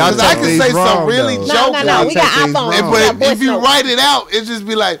because I can say some really joke. No, we got iPhones. But if you write it out, it just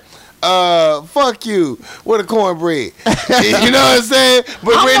be like, fuck you with a cornbread. You know what I'm saying?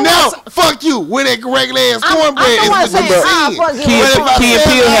 But right now, fuck you with that regular ass cornbread. Key and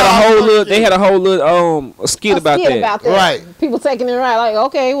Peele had a whole little skit about that. Right. People taking it right, like,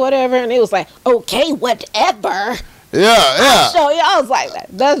 okay, whatever. And it was like, okay, whatever. Yeah. I was like,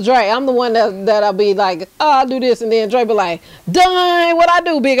 that's Dre. I'm the one that'll be like, I'll do this, and then Dre be like, done. What I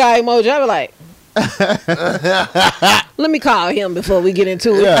do, big eye emoji. I be like, let me call him before we get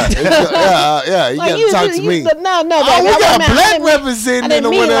into it. Yeah. You gotta talk to me. No, we got black representing in the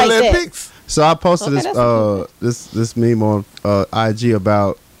Winter Olympics. So I posted this meme on IG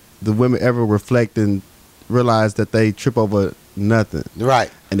about the women ever reflect and realize that they trip over nothing.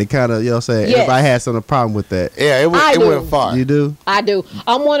 Right. And it kind of, everybody has some problem with that. Yeah, it went far. You do? I do.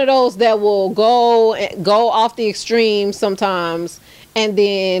 I'm one of those that will go off the extreme sometimes and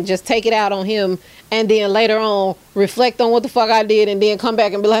then just take it out on him, and then later on reflect on what the fuck I did, and then come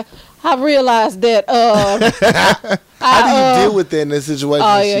back and be like, I realized that how do you deal with that in this situation?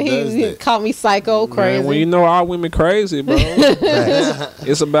 Oh yeah, he called me psycho, crazy. Man, well, you know all women crazy, bro.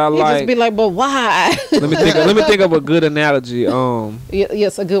 It's about like, just be like, but why? let me think of a good analogy.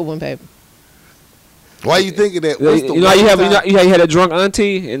 Yes, a good one, baby. Why you thinking that? You had a drunk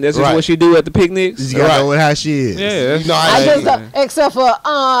auntie, and that's just what she do at the picnics. You gotta know with how she is. Yeah, except for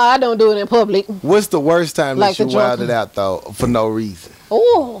I don't do it in public. What's the worst time that you wilded out though for no reason?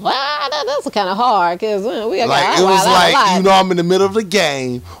 Oh, that's kind of hard because we got like it was like I'm in the middle of the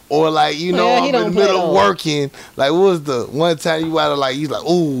game, or like I'm in the middle of working. Like what was the one time you out of like like,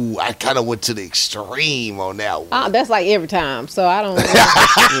 ooh, I kind of went to the extreme on that one. That's like every time, so I don't.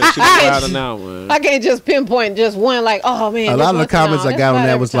 I can't just pinpoint just one. Like, oh man. A lot of the comments I got on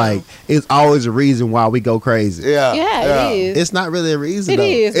that was like, it's always a reason why we go crazy. Yeah, it is. It's not really a reason. It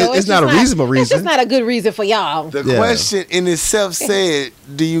is. It's not a reasonable reason. It's just not a good reason for y'all. The question in itself said,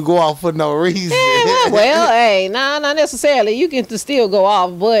 do you go off for no reason? Yeah, well, hey, not necessarily. You can still go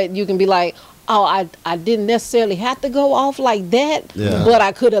off, but you can be like, oh, I didn't necessarily have to go off like that, but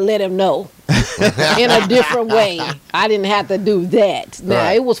I could have let him know in a different way. I didn't have to do that.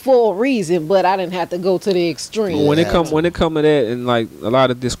 Now, it was for a reason, but I didn't have to go to the extreme. When it come to that, and like a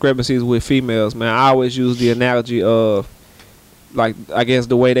lot of discrepancies with females, man, I always use the analogy of, like, I guess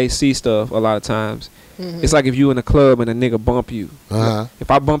the way they see stuff a lot of times. It's like if you in a club and a nigga bump you. If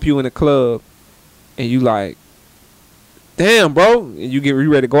I bump you in a club and you like, damn, bro, and you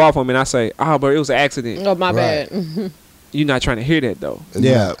ready to go off on me, and I say, oh, bro, it was an accident. Oh, my bad. You not trying to hear that though.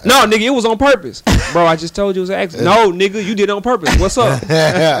 Yeah. No, nigga, it was on purpose. Bro, I just told you it was an accident. No, nigga, you did it on purpose. What's up?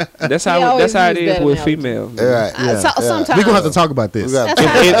 That's how it is with females. Right. Sometimes we're gonna have to talk about this.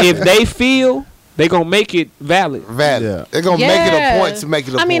 If they feel, they gonna make it valid. Yeah. They're gonna make it a point to make it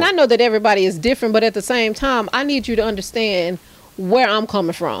a point. I mean, I know that everybody is different, but at the same time, I need you to understand where I'm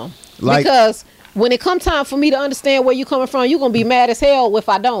coming from. Because when it comes time for me to understand where you're coming from, you're gonna be mad as hell if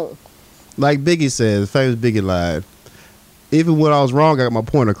I don't. Like Biggie said, famous Biggie line, even when I was wrong, I got my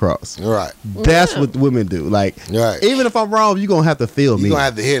point across. Right. That's what women do. Like, even if I'm wrong, you're going to have to feel me. You're going to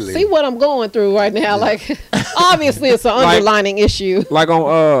have to hear me. See what I'm going through right now. Like, obviously, it's an underlining issue. Like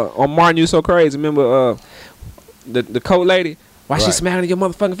on Martin, You So Crazy. Remember the coat lady? Why she smiling in your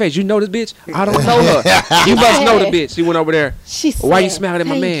motherfucking face? You know this bitch? I don't know her. You must know the bitch. She went over there. She said, why you smiling at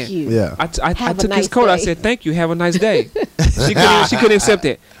my man? Yeah. I took his coat. I said, thank you. Have a nice day. She couldn't accept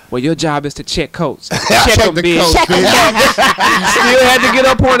it. Well, your job is to check coats. Check them, bitch. Still had to get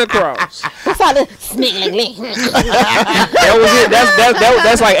her point across. That was it.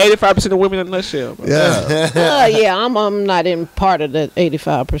 That's like 85% of women in a nutshell. Bro. Yeah. I'm not in part of the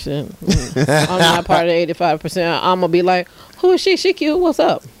 85%. I'm not part of the 85%. I'm gonna be like, who is she? She cute. What's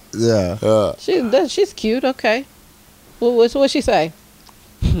up? Yeah. She's cute. Okay. What she say?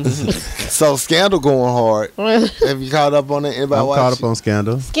 So Scandal going hard. Have you caught up on it? Anybody I'm caught up on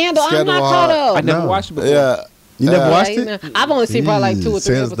Scandal. Scandal. I'm not caught up. I never watched it before. Yeah. You never watched it? I've only seen probably like 2 or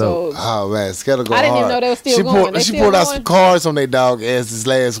 3 episodes. Dope. Oh man, Scandal go hard. I didn't even know they were still going. She pulled out some cards on their dog asses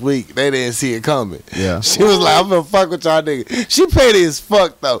last week. They didn't see it coming. Yeah. She was like, I'm gonna fuck with y'all niggas. She petty as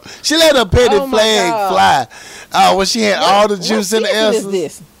fuck though. She let her petty flag fly. When she had all the juice in the essence. What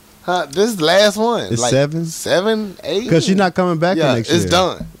is this? This is the last one. It's like 7, 8. Because she's not coming back next year. It's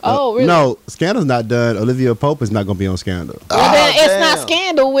done. Oh, really? No, Scandal's not done. Olivia Pope is not going to be on Scandal. Well, then it's not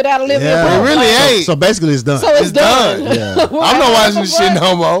Scandal without Olivia Pope. It really ain't. So basically, it's done. So it's done. Yeah. I'm not watching this shit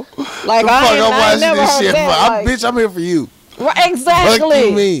no more. Like, I'm watching this shit. Bitch, I'm here for you. Right, exactly. Fuck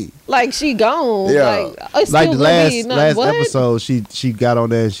you, me. Like she gone. Yeah. Like the last episode, she got on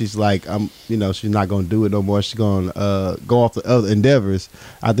there and she's like, she's not gonna do it no more. She's gonna go off to other endeavors.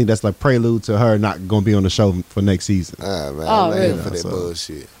 I think that's like prelude to her not gonna be on the show for next season. Man, I'm really? For that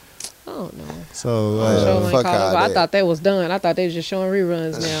bullshit. Oh no. So fuck I thought that was done. I thought they were just showing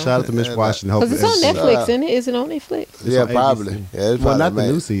reruns now. Shout out to Mitch Washington. Because it's on Netflix, isn't it? Is it on Netflix? Yeah, probably. Yeah, it's well, not the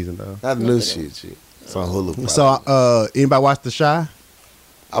new season though. Not the new shit. It's on Hulu. Probably. So, anybody watch The Chi?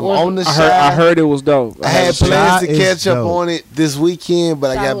 I'm on The Chi. I heard it was dope. I had plans to catch up on it this weekend,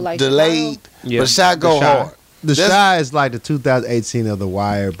 but I got delayed. But Chi go hard. The Chi is like the 2018 of The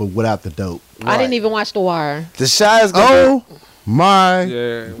Wire, but without the dope. I didn't even watch The Wire. The Chi is my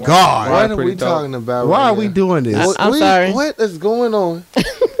God. What are we talking about? Why are we doing this? I'm sorry. What is going on?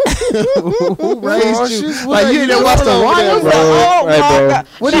 Who raised you? Like you didn't watch The Wire, bro. Oh my God.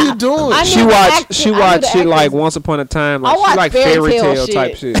 What are you doing? She watched shit like Once Upon a Time. Like she like fairy tale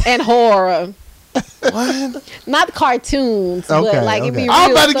type shit and horror. What? Not cartoons, but like it be real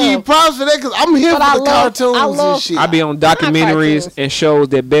I'm about to give you props for that because I'm here for the cartoons and shit. I be on documentaries and shows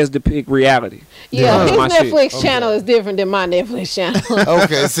that best depict reality. Yeah, his Netflix channel is different than my Netflix channel.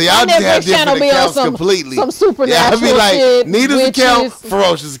 Okay, see, I just have different accounts completely. Some supernatural shit. I be like, Nita's account,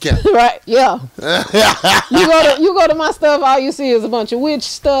 Ferocious account. Right, yeah. you go to my stuff, all you see is a bunch of witch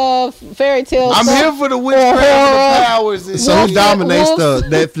stuff, fairy tales. I'm here for the witchcraft and the powers. And so who dominates the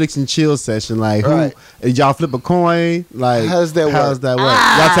Netflix and chill session? Like, who? Y'all flip a coin? Like, how's that work?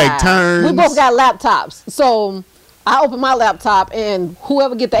 Y'all take turns? We both got laptops, so I open my laptop and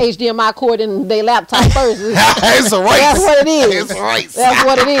whoever get the HDMI cord in their laptop first. It's a race. That's what it is. It's a race. That's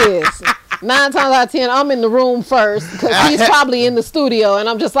what it is. 9 times out of 10, I'm in the room first because he's probably in the studio, and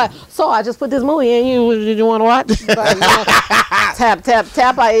I'm just like, so I just put this movie in. Did you want to watch? Like, tap.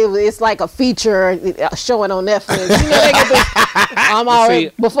 It's like a feature showing on Netflix. They get this. I'm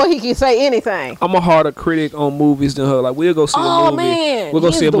already before he can say anything. I'm a harder critic on movies than her. Like we'll go see a movie. Man, we'll go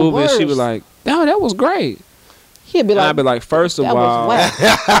see a movie, and she be like, "Oh, that was great." He'd be like, I'd be like, first of all,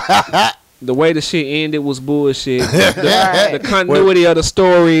 the way the shit ended was bullshit. The continuity of the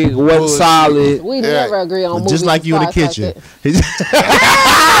story wasn't solid. We never agree on movies. Just like you in the kitchen. We don't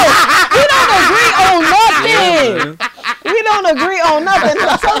agree on nothing. We don't agree on nothing.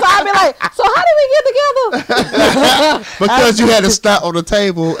 Sometimes I'll be like, so how did we get together? Because you had to stop on the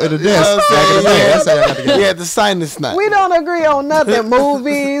table at the desk. You had to sign this night. We don't agree on nothing.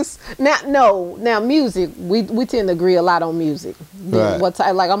 Movies. Now music. We tend to agree a lot on music. Right. What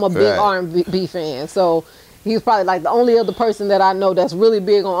type? Like I'm a big R&B fan, so he's probably like the only other person that I know that's really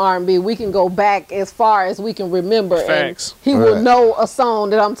big on R&B. We can go back as far as we can remember. Facts. And he will know a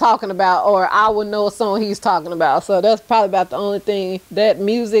song that I'm talking about, or I will know a song he's talking about. So that's probably about the only thing. That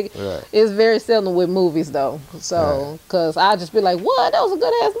music is very seldom with movies, though. So, because I just be like, what? That was a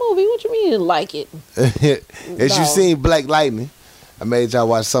good-ass movie. What you mean you didn't like it? As you seen Black Lightning, I made y'all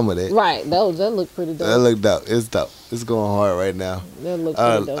watch some of that. Right. That looked pretty dope. That looked dope. It's dope. It's going hard right now. That looked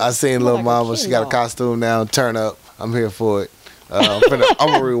pretty dope. I seen Lil Mama. She got a costume now. Turn up. I'm here for it. I'm gonna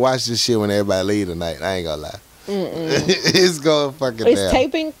rewatch this shit when everybody leave tonight. I ain't gonna lie. It's going fucking down. It's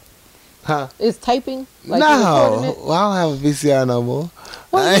taping? Huh? It's taping? Like no. Well, I don't have a VCR no more.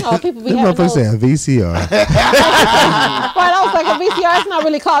 Well, people be having those. Saying VCR. Right, I was like, a VCR, it's not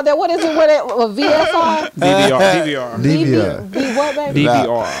really called that. What is it? A VSR? DVR. What, baby?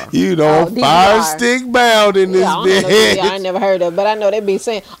 DVR. You know, fire stick bound in this bitch. I ain't never heard of it, but I know they be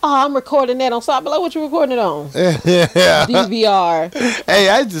saying, oh, I'm recording that on something. Like, what you recording it on? DVR. Hey,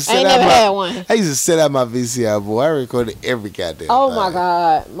 I used to set out my VCR, boy. I recorded every goddamn thing. Oh, my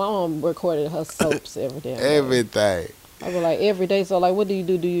God. My mom recorded her soaps every day. Everything. I be like every day. So like, what do you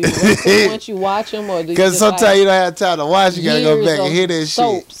do? Do you once you watch them, or do you? Because sometimes you don't have time to watch. You gotta go back and hear that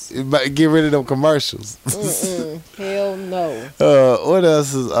soaps. shit. Get rid of them commercials. Hell no. What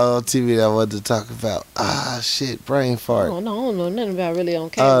else is on TV that I wanted to talk about? Shit, brain fart. I don't know nothing about really on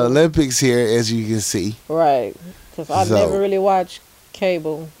cable. Olympics here, as you can see. Right. Because I never really watch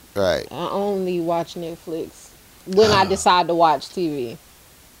cable. Right. I only watch Netflix when I decide to watch TV.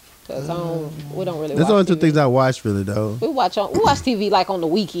 Cause we don't really. There's only two things I watch really though. We watch TV like on the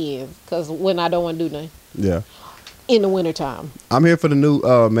weekends, cause when I don't want to do nothing. Yeah. In the wintertime. I'm here for the new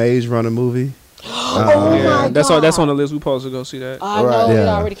Maze Runner movie. My God. That's on the list. We supposed to go see that. I know it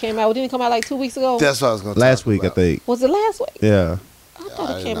already came out. Didn't it come out like 2 weeks ago? That's what I was going to last week, about. I think. Was it last week? Yeah. I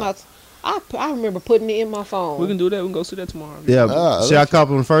thought it came out. I remember putting it in my phone. We can do that. We can go see that tomorrow. Yeah. See, I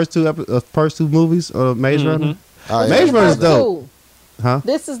couple the first two movies of Maze Runner. Maze Runner is dope. Huh?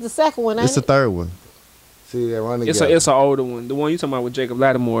 This is the second one. It's the third one. See, they run together. It's an older one. The one you talking about with Jacob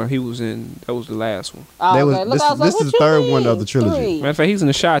Lattimore, he was in. That was the last one. This is the third one of the trilogy. Matter of fact, he's in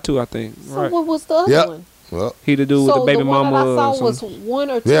The Chi too, I think. So what was the other one? Well, he to do with the baby mama. So the one that I saw was 1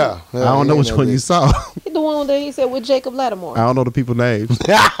 or 2. Yeah. I don't know which one you saw. The one that he said with Jacob Lattimore. I don't know the people's names. the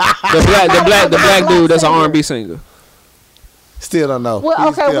black dude that's an R&B singer. Still don't know. Well,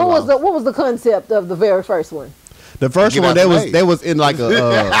 okay. What was the concept of the very first one? The first one they was in like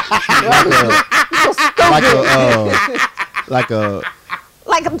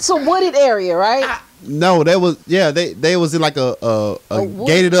like some wooded area, right? No, they was in like a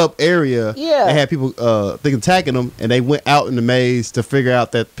gated up area. Yeah, they had people attacking them, and they went out in the maze to figure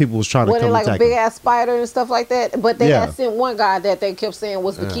out that people was trying to come like attack a big ass spider and stuff like that. But they had sent one guy that they kept saying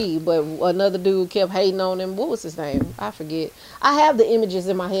was the key, but another dude kept hating on him. What was his name? I forget. I have the images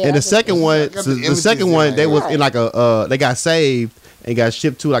in my head. And the second one, they was in like they got saved and got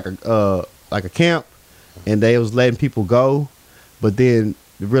shipped to like a camp, and they was letting people go, but then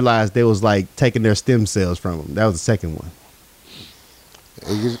realized they was like taking their stem cells from them. That was the second one.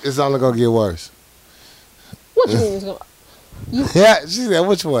 It's only gonna get worse. What you mean it's gonna? Yeah, she said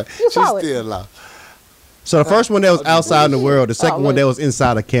which one? She's still low. So the first one that was outside in the world. The second one that was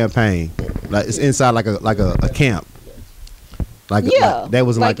inside a campaign. Like it's inside like a camp. Like that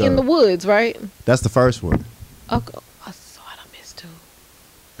was like in the woods, right? That's the first one. Okay.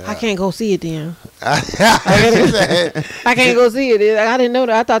 I can't go see it then. I can't go see it. I didn't know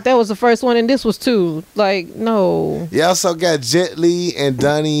that. I thought that was the first one and this was 2. Like, no. You also got Jet Li and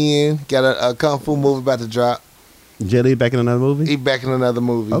Donnie Yen. Got a Kung Fu movie about to drop. Jet Li back in another movie? He back in another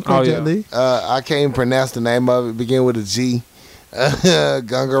movie. Okay, Jet Li. I can't even pronounce the name of it. Begin with a G.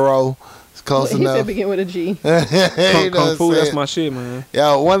 Gungaro. It's close enough. He said begin with a G. Kung Fu, that's my shit, man.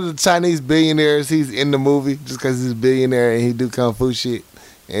 Yeah, one of the Chinese billionaires, he's in the movie just because he's a billionaire and he do Kung Fu shit.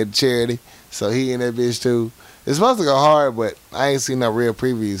 And charity, so he in that bitch too. It's supposed to go hard, but I ain't seen no real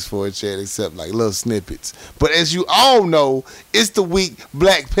previews for it yet, except like little snippets. But as you all know, it's the week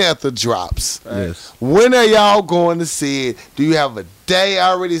Black Panther drops. Yes. When are y'all going to see it? Do you have a day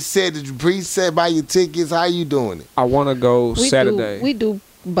already set? Did you preset buy your tickets? How you doing it? I want to go Saturday. We do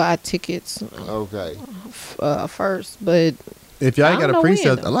buy tickets. Okay. First, but if y'all ain't got a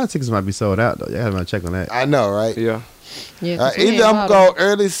preset, a lot of tickets might be sold out though. Y'all have to check on that. I know, right? Yeah. Either I'm going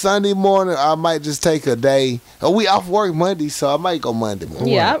early Sunday morning, or I might just take a day. We off work Monday, so I might go Monday morning.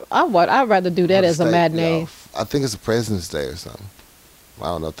 Yeah, I'd rather do that as a matinee. I think it's a President's Day or something. I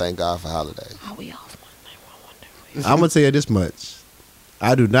don't know. Thank God for holidays. Are we off Monday? I'm gonna tell you this much.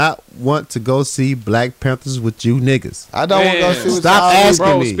 I do not want to go see Black Panthers with you niggas. I don't want to go see with Stop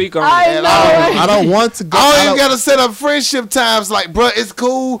asking me. Speak on I don't want to go. I don't even got to set up friendship times like, bro, it's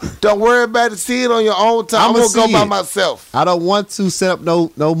cool. Don't worry about it. See it on your own time. I'm going to go by myself. I don't want to set up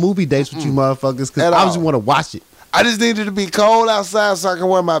no movie dates with you motherfuckers because I just want to watch it. I just need it to be cold outside so I can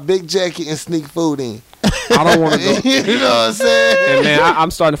wear my big jacket and sneak food in. I don't want to go. You know what I'm saying? And man, I'm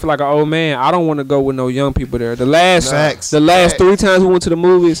starting to feel like an old man. I don't want to go with no young people there. The last 3 times we went to the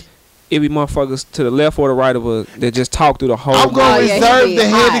movies, it be motherfuckers to the left or the right of us that just talk through the whole I'm going to reserve the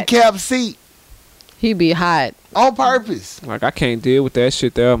handicapped seat. He be hot. On purpose. Like, I can't deal with that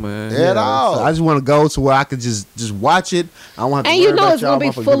shit there, man. At all. So I just want to go to where I could just watch it. I don't have to and you know it's going to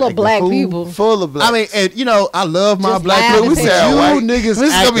be full of black people. Full of blacks. I mean, and you know, I love my black people. We sound white. Niggas this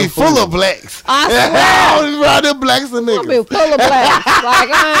is going to be full of blacks. I swear. Around them blacks and niggas. It's going to be full of blacks. Like,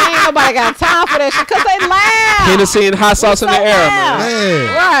 ain't nobody got time for that shit because they laugh. Hennessy and hot sauce in the air,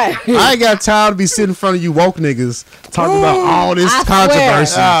 man. Right. I ain't got time to be sitting in front of you woke niggas talking about all this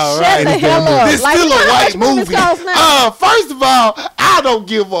controversy. Shut the hell up. This still a white movie. First of all, I don't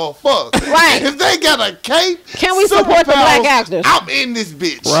give a fuck. Right. If they got a cape, can we support the black actors? I'm in this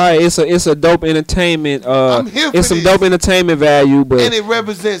bitch. Right. It's a dope entertainment. I'm here for it's some this. dope entertainment value, but and it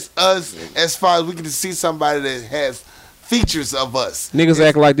represents us as far as we can see somebody that has features of us. Niggas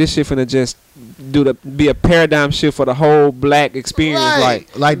act like this shit finna just be a paradigm shift for the whole black experience. Right.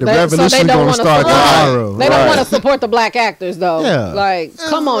 Like the revolution gonna start tomorrow. They don't want to support the black actors though. Yeah. Like,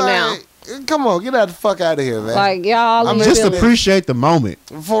 come on now. Come on, get the fuck out of here, man. Like y'all, just appreciate the moment.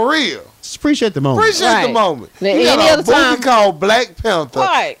 For real. Just appreciate the moment. Appreciate the moment. Now, you got a movie called Black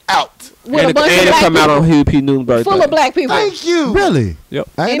Panther out. And it come out on Huey P. Newton's birthday. Full of black people. Thank you. Really? Yep.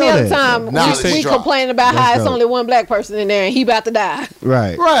 Any other time we complaining about how it's only one black person in there and he about to die.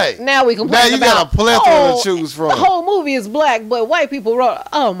 Right. Now we complain about. Now you got a plethora to choose from. The whole movie is black, but white people wrote.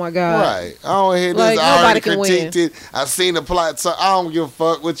 Oh my god. Right. I don't hear this. I already critiqued it. I seen the plot, so I don't give a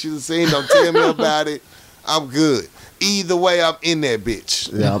fuck what you seen. Don't tell me about it. I'm good. Either way, I'm in that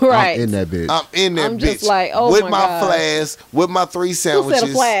bitch. Yeah, I'm in that bitch. I'm in that bitch. Just like, oh with my God. Flask, with my 3 sandwiches. Who said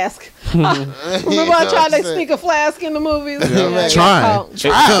a flask? Remember I tried to sneak a flask in the movies? Yeah.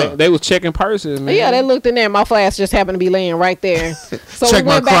 Trying. They was checking purses, man. Yeah, they looked in there. My flask just happened to be laying right there. So check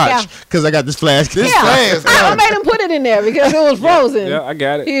my crotch because I got this flask. I made him put it in there because it was frozen. Yeah, I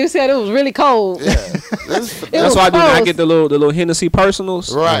got it. He said it was really cold. Yeah. That's why I do. I get the little Hennessy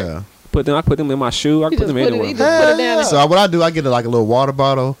personals. Right. Yeah. I put them in my shoe. I put them anywhere. So what I do, I get like a little water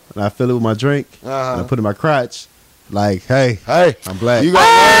bottle and I fill it with my drink and I put it in my crotch. Like, hey, I'm black. You gonna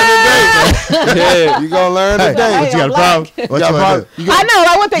learn today, yeah, you gonna learn today. What you got a problem? What you want to do? I know.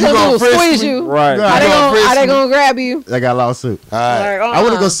 Like, what they gonna do? Squeeze you? Right. Are they gonna grab you? I got a lawsuit. All right. I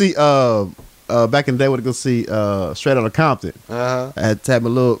want to go see. Back in the day, I want to go see Straight Outta Compton. I had to have a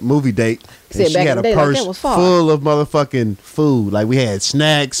little movie date. And she had a purse full of motherfucking food. Like we had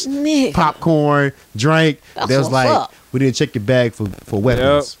snacks, popcorn, drink. There was like we didn't check your bag for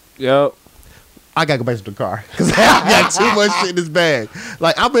weapons. Yep. I gotta go back to the car because I got too much shit in this bag.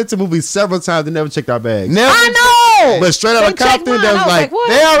 Like I've been to movies several times and never checked our bags. I know. But Straight Outta Compton, they was like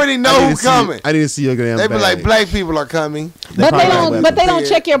they already know who's coming. I didn't see your damn bag. They be like, black people are coming. But they don't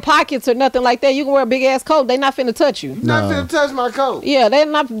check your pockets or nothing like that. You can wear a big ass coat. They not finna touch you. Not finna touch my coat. Yeah, they're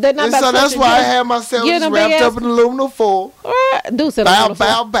not. So that's why I had my sandwiches wrapped up in aluminum foil. Do something.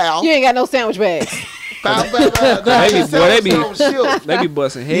 Bow. You ain't got no sandwich bags. They be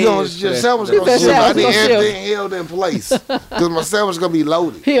busting heads. Your sandwich gonna shift. I need everything held in place because my sandwich gonna be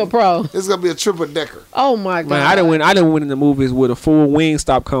loaded. He a pro. It's gonna be a triple decker. Oh my god! Man, I didn't win in the movies with a full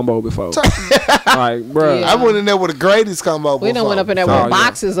Wingstop combo before. Like, bro, I went in there with a Grady's combo. We done went up in there with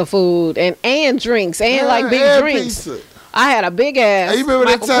boxes of food and drinks and like big drinks. Pizza. I had a big ass. Hey, you remember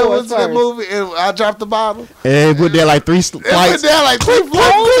that time we went to that movie and I dropped the bottle? And it went there like 3 flights. It went there like 3 flights.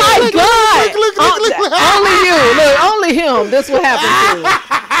 Oh my God! Only you. Look, only him. This what happened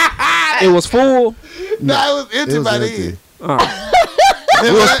to. It was full. No, it was empty by the end.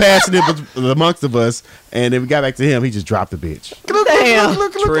 We was passing it amongst of us, and then we got back to him. He just dropped the bitch. Damn.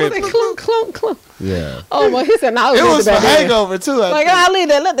 Clunk. Yeah. Oh, well, he said, no. It was for hangover, too. Like, I'll leave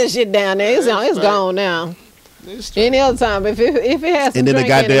that. Let that shit down there. It's gone now. Any other time, if it has some and then the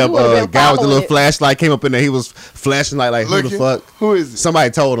goddamn guy with the little flashlight came up in there. He was flashing like who the fuck? Who is it? Somebody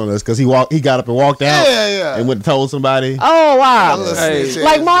told on us because he got up and walked out. Yeah. And went and told somebody. Oh wow! Hey.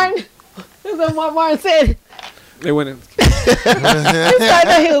 Like Martin. That's what Martin said. They went in.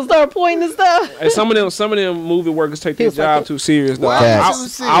 He'll start pointing and stuff. Hey, some of them movie workers take their job too serious. Though.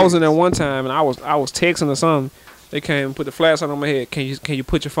 I was in there one time and I was texting or something. They came and put the flashlight on my head. Can you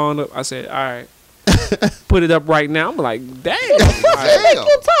put your phone up? I said, all right. Put it up right now. I'm like, damn. Who the fuck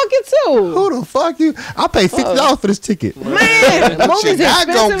you talking to? Who the fuck you? I paid $50 for this ticket. Man, movies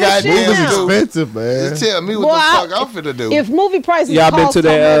expensive, man. Just tell me what the fuck I'm finna do. If movie prices cost so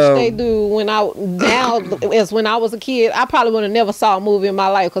much they do when I when I was a kid, I probably would have never saw a movie in my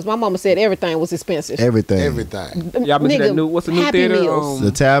life because my mama said everything was expensive. Everything. Y'all been to that new? What's the new theater?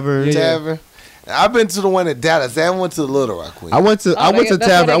 The Tavern. Yeah. Tavern. I've been to the one in Dallas. I went to the Little Rock. I went to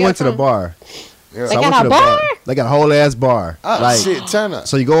Tavern. I went to the bar. Yeah. They got a bar? They got a whole ass bar. Oh, shit, turn up.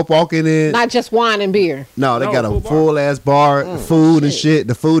 So you go up walking in. Not just wine and beer. No, they got a full ass bar, food and shit.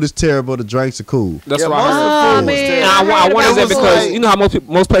 The food is terrible. The drinks are cool. That's right. I wanted that because you know how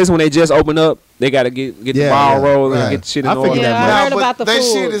most places when they just open up, they got to get the ball rolling and get the shit in order. I heard about the food.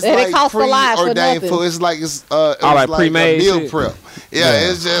 Shit is like cost a lot for nothing. Food. It's like pre-made meal prep. Yeah,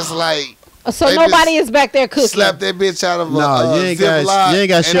 it's just like. So nobody is back there cooking. Slap that bitch out of you ain't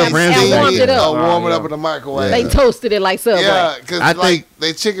got Chef Ramsay warmed it up. Warm it up in the microwave. They toasted it like Subway. Yeah, because like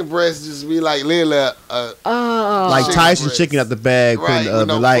they chicken breasts just be like literally like Tyson chicken out the bag. Right,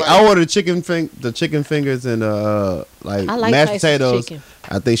 like I ordered the chicken fingers and like mashed potatoes. Chicken.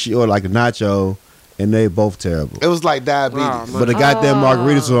 I think she ordered like a nacho, and they both terrible. It was like diabetes, but the goddamn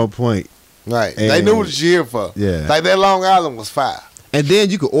margaritas were on point. Right, they knew what it's here for. Yeah, like that Long Island was fire. And then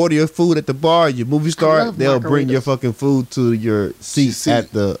you could order your food at the bar. Your movie start, they'll bring your fucking food to your seat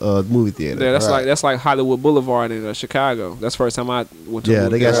at the movie theater. Yeah, that's like Hollywood Boulevard in Chicago. That's the first time I went to. Yeah,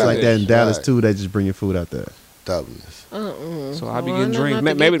 they got like that in Dallas too. They just bring your food out there. Dopeness. So I be getting drinks.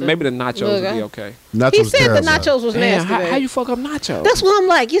 Maybe the nachos would be okay. Nachos he said the nachos was nasty. How you fuck up nachos? That's what I'm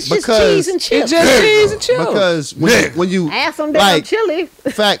like. It's just cheese and chips. It's just cheese and chips. Because when you add some damn chili.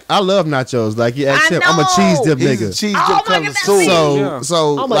 In fact, I love nachos. Like you ask him, I'm a cheese dip nigga. Cheese dip comes soon.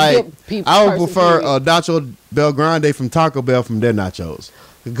 So like I would prefer a nacho Bel Grande from Taco Bell from their nachos.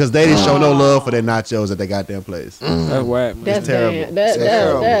 Because they didn't show no love for their nachos at their goddamn place. That's whack. That's terrible.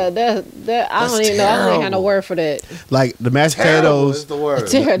 That I don't even know. I don't even have no word for that. Like the mashed potatoes. The word.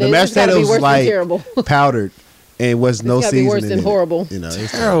 The mashed potatoes was like powdered and was no seasoning. Worse than horrible. You know,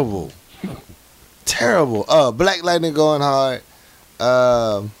 it's terrible. Terrible. Black Lightning going hard.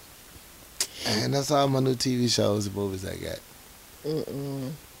 And that's all my new TV shows and movies I got.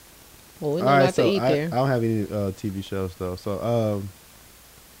 Well, we don't have to eat there. I don't have any TV shows though. So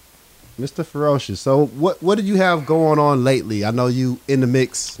Mr. Ferocious. So what did you have going on lately? I know you in the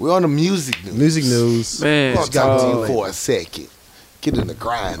mix. We're on the music news. Man, I'll talk to you for a second. Get in the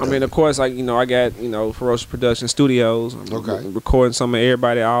grind. I mean, of course, like I got Ferocious Production Studios. I'm recording some of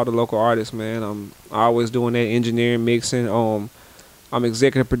everybody, all the local artists. Man, I'm always doing that engineering, mixing. I'm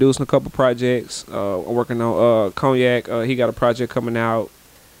executive producing a couple projects. I'm working on Cognac. He got a project coming out.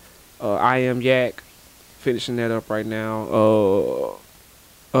 I Am Yak, finishing that up right now.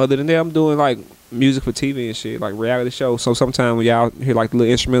 Other than that, I'm doing like music for TV and shit, like reality shows. So sometimes when y'all hear like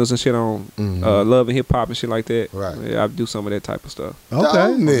little instrumentals and shit on Love and Hip Hop and shit like that, right? Yeah, I do some of that type of stuff.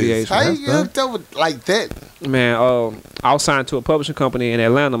 Okay, how you get up with like that? Man, I was signed to a publishing company in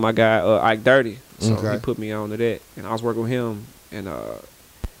Atlanta. My guy Ike Dirty, so he put me on to that, and I was working with him, and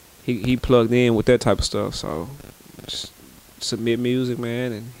he plugged in with that type of stuff. So just submit music,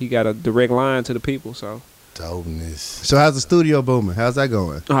 man, and he got a direct line to the people. So. Dopeness. So how's the studio booming? How's that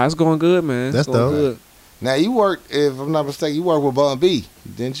going? Oh, it's going good, man. That's dope. Good. Now you worked, if I'm not mistaken, you worked with Bun B,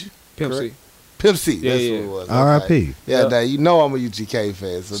 didn't you? Pimp C. Pimp C, that's what it was. R.I.P. Yeah, now you know I'm a UGK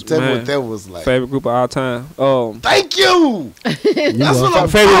fan, so tell me what that was like. Favorite group of all time. Thank you. That's what I'm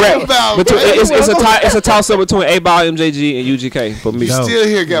favorite talking about. It's a toss up between A-Ball, MJG, and UGK for me. You still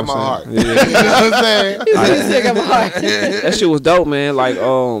here got my heart. Yeah. You know what I'm saying? You still got my heart. That shit was dope, man. Like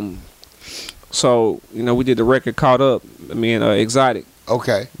so we did the record Caught Up. Me and Exotic.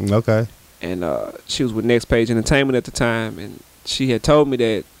 Okay. And she was with Next Page Entertainment at the time, and she had told me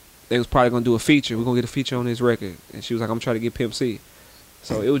that they was probably gonna do a feature. We're gonna get a feature on this record, and she was like, "I'm trying to get Pimp C."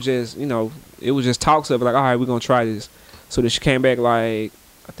 So it was just, it was just talks of it, like, all right, we're gonna try this. So then she came back like,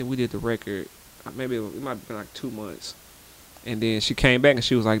 I think we did the record. Maybe it might have been like 2 months, and then she came back and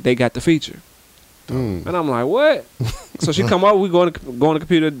she was like, "They got the feature." And I'm like, what? So she come over, we go on the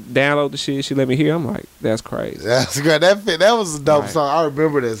computer, download the shit. She let me hear. I'm like, that's crazy. That's good. That was a dope song. I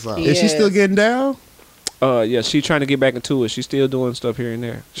remember that song. Is she still getting down? Yeah, she trying to get back into it. She's still doing stuff here and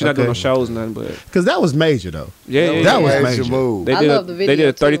there. She's not doing no shows or nothing, but because that was major though. Yeah, that was major move. They did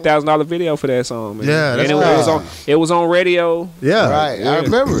a $30,000 video for that song, man. Yeah, that's and it was on radio. Yeah, right. Yeah. I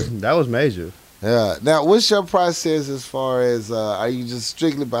remember it. That was major. Yeah. Now, what's your process as far as are you just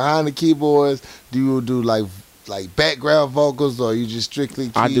strictly behind the keyboards? Do you do like background vocals, or are you just strictly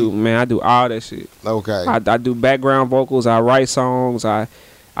key? I do all that shit. Okay. I do background vocals. I write songs. I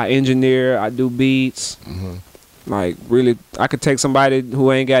engineer. I do beats. Like really, I could take somebody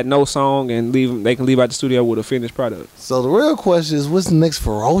who ain't got no song and leave them. They can leave out the studio with a finished product. So the real question is, what's the next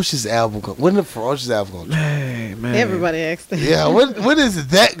Ferocious album? When the Ferocious album gonna drop? Man. Everybody asked that. Yeah. When is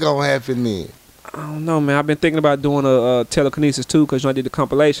that gonna happen then? I don't know, man. I've been thinking about doing a telekinesis too, because I did the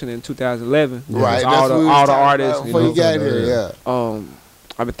compilation in 2011. Right, all the artists. Before you got here, yeah.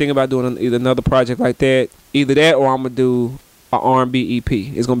 I've been thinking about doing either another project like that, either that, or I'm gonna do an R&B EP.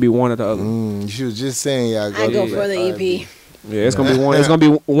 It's gonna be one or the other. She was just saying, y'all I go for the EP. Yeah, it's gonna be one. It's gonna be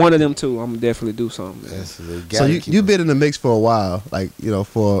one of them too. I'm gonna definitely do something. So you've been in the mix for a while, like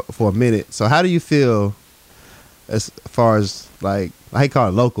for a minute. So how do you feel as far as like, I hate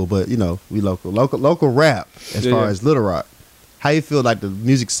calling it local, but we local rap as far as Little Rock? How you feel like the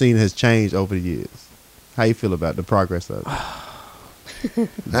music scene has changed over the years? How you feel about the progress of it?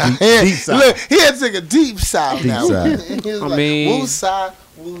 Deep side. Look, he had to take a deep side now. I mean, woo side.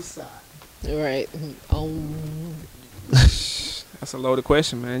 Right. That's a loaded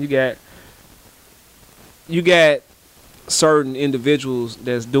question, man. You got certain individuals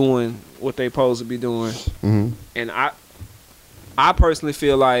that's doing what they supposed to be doing, and I personally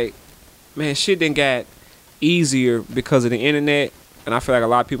feel like, man, shit done got easier because of the internet, and I feel like a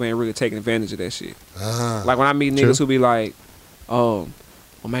lot of people ain't really taking advantage of that shit. Like when I meet niggas who be like, oh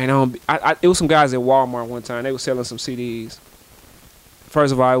man, it was some guys at Walmart one time. They were selling some CDs.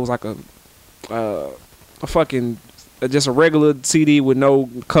 First of all, it was like a fucking just a regular CD with no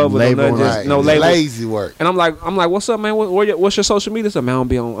cover, label, no label. Lazy work. And I'm like, what's up, man? What's your social media stuff? Man, I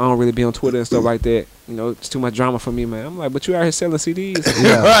don't really be on Twitter and stuff like that. You know, it's too much drama for me, man. I'm like, but you out here selling CDs.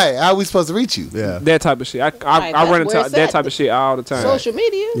 Yeah. Right. How are we supposed to reach you? Yeah. That type of shit. I run into that type of shit all the time. Social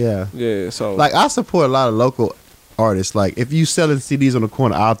media. Yeah. Yeah. So like I support a lot of local artists. Like if you selling CDs on the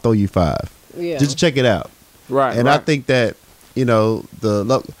corner, I'll throw you $5. Yeah. Just check it out. Right. And I think that, you know,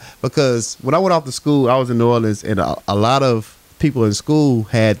 because when I went off to school, I was in New Orleans, and a lot of people in school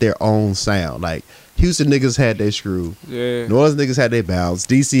had their own sound. Like Houston niggas had their screw. Yeah. New Orleans niggas had their bounce.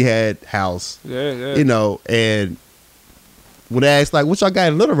 DC had house. Yeah. You know, and when they asked like, what y'all got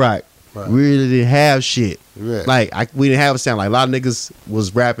in Little Rock? Right. We really didn't have shit. Right. Like we didn't have a sound. Like a lot of niggas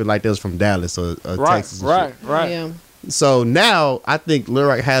was rapping like they was from Dallas or Texas. Right. Yeah. So now I think Little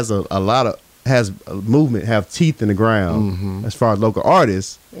Rock has a movement, have teeth in the ground as far as local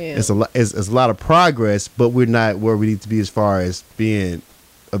artists. Yeah. It's a lot of progress, but we're not where we need to be as far as being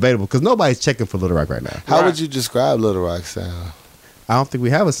available because nobody's checking for Little Rock right now. How would you describe Little Rock sound? I don't think we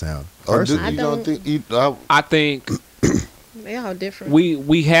have a sound. I think they all different.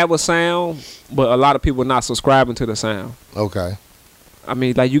 We have a sound, but a lot of people are not subscribing to the sound. Okay. I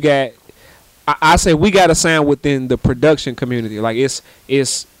mean, like you got, I say we got a sound within the production community. Like it's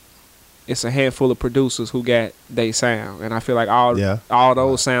a handful of producers who got they sound, and I feel like all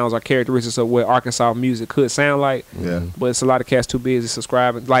those sounds are characteristics of what Arkansas music could sound like. Yeah. But it's a lot of cats too busy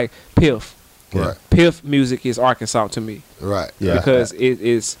subscribing. Like Piff. Right. Piff music is Arkansas to me. Right. Yeah. Because it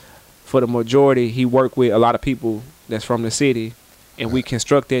is, for the majority, he worked with a lot of people that's from the city, and we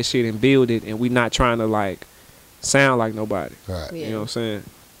construct that shit and build it, and we not trying to like sound like nobody. Right. You know what I'm saying?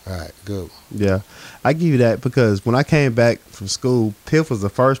 All right, good. Yeah, I give you that because when I came back from school, Piff was the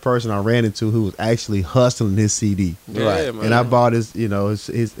first person I ran into who was actually hustling his CD. Yeah, right. man. And I bought his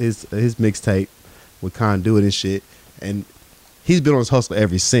mixtape with Conduit and shit, and he's been on his hustle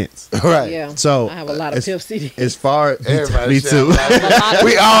ever since. Right. Yeah. So I have a lot of Piff CDs. As far Everybody me should too.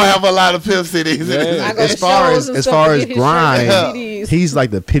 we all have a lot of Piff CDs. Yeah. I go As to far shows as and as stuff far to as get his grind, shirts and CDs. he's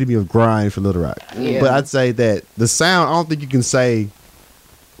like the epitome of grind for Little Rock. Yeah. But I'd say that the sound, I don't think you can say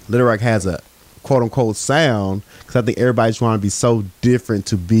Little Rock has a quote unquote sound because I think everybody's trying to be so different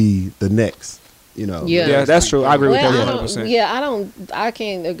to be the next. You know. Yeah, that's true. I agree with that 100%. Yeah, I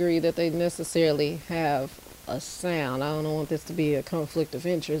can't agree that they necessarily have a sound. I don't want this to be a conflict of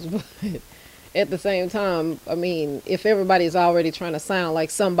interest, but at the same time, I mean, if everybody's already trying to sound like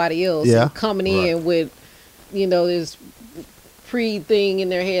somebody else, and coming in with, you know, this pre-thing in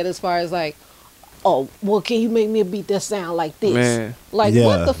their head as far as like, oh, well, can you make me a beat that sound like this? Man. Like,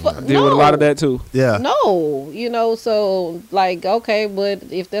 what the fuck? Deal with a lot of that too. Yeah. No, you know, so like, okay, but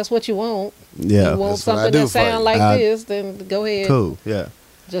if that's what you want, you want That's something that sound like this, then go ahead. Cool. Yeah.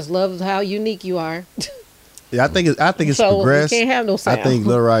 Just love how unique you are. Yeah, I think it's so progressed. We can't have no sound. I think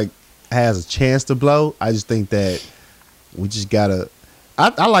Little Rock has a chance to blow. I just think that we just gotta.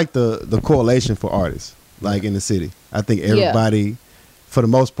 I like the correlation for artists like in the city. I think everybody, for the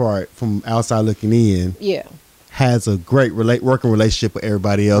most part, from outside looking in, has a great working relationship with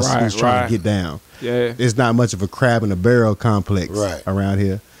everybody else who's trying to get down. Yeah, it's not much of a crab in a barrel complex around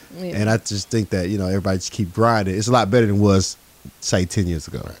here, Yeah. and I just think that everybody just keep grinding. It's a lot better than it was, say, 10 years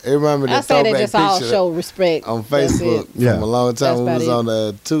ago. Remember that I say they just all picture show respect on Facebook from a long time when we was on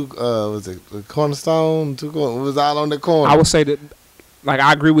the the Cornerstone? We was all on the corner. I would say that, like,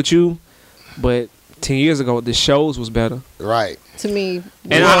 I agree with you, but 10 years ago the shows was better. Right. To me,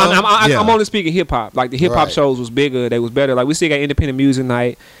 and I'm only speaking hip hop. Like the hip hop shows was bigger. They was better. Like we still got independent music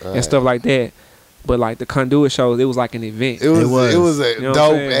night and stuff like that. But like the Conduit shows, it was like an event. It was a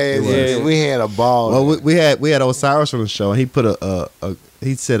dope ass. Yeah. We had a ball. Well, we had Osiris on the show, and he put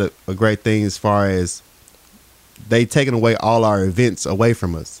he said a great thing as far as they taking away all our events away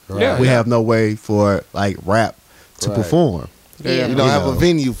from us. Right. Yeah, we have no way for like rap to perform. Yeah. You don't have a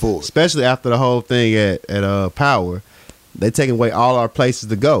venue for it. Especially after the whole thing at Power. They taking away all our places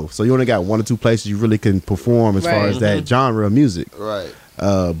to go. So you only got one or two places you really can perform as far as that genre of music. Right.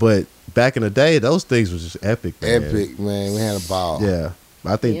 But back in the day, those things was just epic. Man. Epic, man. We had a ball. Yeah.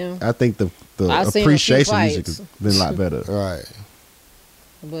 I think the appreciation of music has been a lot better. Right.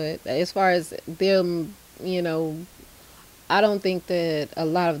 But as far as them, I don't think that a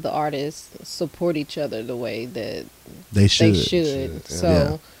lot of the artists support each other the way that they should.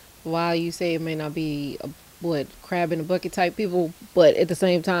 So while you say it may not be crab in a bucket type people, but at the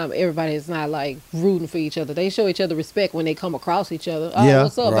same time, everybody is not like rooting for each other. They show each other respect when they come across each other. Oh,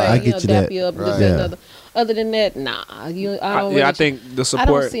 what's up, right. baby? Dap you up, this and another. Other than that, nah. I think the support.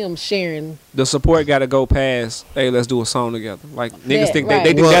 I don't see them sharing. The support got to go past. Hey, let's do a song together. Like niggas think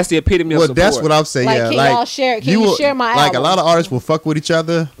they think that's the epitome of support. Well, that's what I'm saying. Like, yeah, can like y'all share? Can you share my album? Like a lot of artists will fuck with each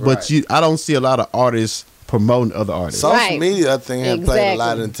other, but I don't see a lot of artists promoting other artists. Social media, I think, have played a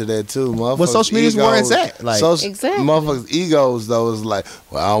lot into that too. Well, social media is where it's at. Like, motherfuckers' egos though is like,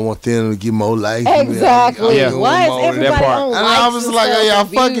 well, I don't want them to get more likes. Exactly. Why is everybody on likes? And I was like, are y'all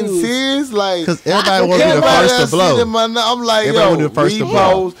fucking serious? Like, because everybody wants to be the first to blow. I'm like, yo,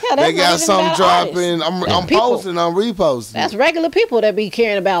 repost. They got something dropping. I'm posting. I'm reposting. That's regular people that be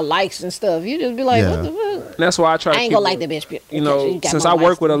caring about likes and stuff. You just be like, what the fuck? That's why I try. I ain't gonna like the bitch. You know, since I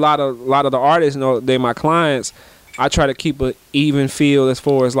work with a lot of the artists, you know, they my clients. I try to keep an even feel as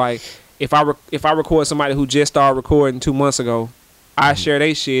far as like if I record somebody who just started recording 2 months ago, I share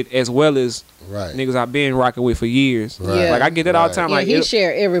they shit as well as niggas I've been rocking with for years. Right. Like I get that all the time. Yeah, like he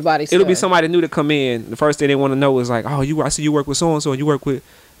share everybody's. It'll be somebody new to come in. The first thing they want to know is like, oh, I see you work with so and so, and you work with,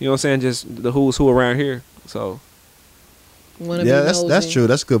 you know what I'm saying, just the who's who around here. So that's true.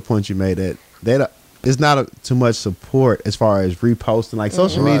 That's a good point you made. That it's not too much support as far as reposting. Like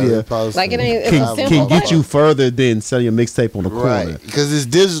social media, like it ain't can get you further than selling your mixtape on the corner. Because it's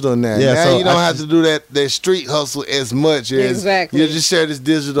digital now. Yeah, now so you don't have to do that street hustle as much as you just share this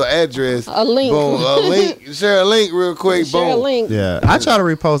digital address. A link. Boom. A link. Share a link real quick. Share boom. A link. Yeah, I try to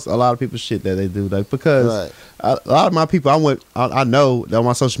repost a lot of people's shit that they do, like because a lot of my people I know that on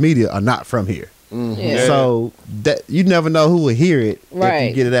my social media are not from here. Mm-hmm. Yeah. So that you never know who will hear it if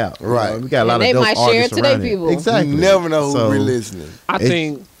you get it out. Right. We got a lot of they dope might share it to their around people. Exactly. You never know who really listening. I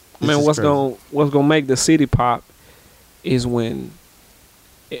think, man, what's gonna make the city pop is when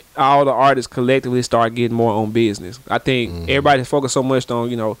all the artists collectively start getting more on business. I think everybody focus so much on,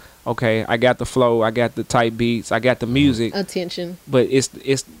 you know, okay, I got the flow, I got the tight beats, I got the music, attention, but it's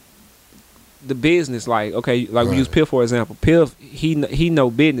the business. Like, okay, like we use Piff for example. Piff, he know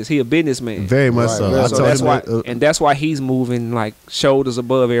business. He a businessman. Very much so. So that's why, and that's why he's moving like shoulders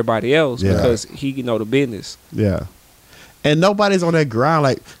above everybody else because he know the business. Yeah. And nobody's on that grind.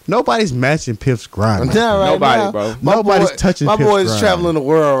 Like nobody's matching Piff's grind. Nobody, bro. Nobody's touching. My Piff's boy's grind. traveling the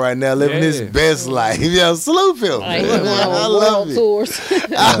world right now, living his best life. Yeah, salute Piff. I love it. Tours.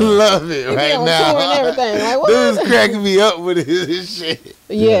 I love it right now. Tour and everything. Like, dude's cracking me up with his shit.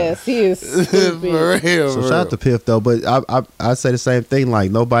 Yes, he is. For real. So shout out to Piff though, but I say the same thing. Like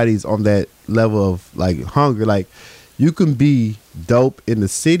nobody's on that level of like hunger. Like you can be dope in the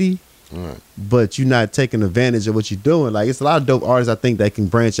city. Right. But you're not taking advantage of what you're doing. Like it's a lot of dope artists I think that can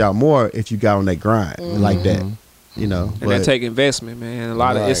branch out more if you got on that grind like that. You know, and that take investment, man. A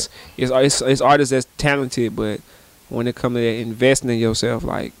lot of it's artists that's talented, but when it comes to investing in yourself,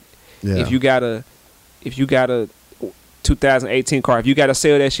 like if you got a 2018 car, if you gotta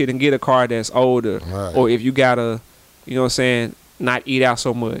sell that shit and get a car that's older, or if you gotta, you know what I'm saying, not eat out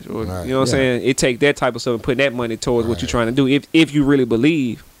so much, or you know what I'm saying, it take that type of stuff and put that money towards what you're trying to do. If you really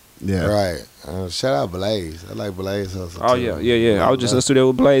believe. Yeah. Right. Shout out Blaze. I like Blaze hustle. Oh, yeah. I was just in the studio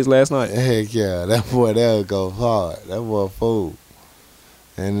with Blaze last night. Heck yeah. That boy there go hard. That boy fool.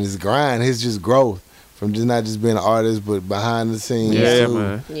 And his grind, his just growth from just not just being an artist, but behind the scenes too.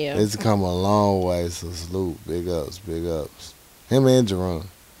 Man. Yeah. It's come a long way. So salute. Big ups. Him and Jerome.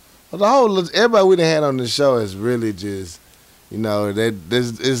 Well, everybody we done had on the show is really just, you know,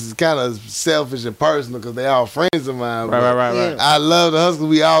 it's kind of selfish and personal because they all friends of mine. Right. I love the hustle.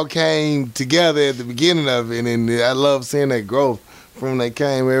 We all came together at the beginning of it, and I love seeing that growth from when they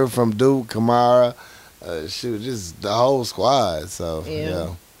came here, from Duke, Kamara, just the whole squad. So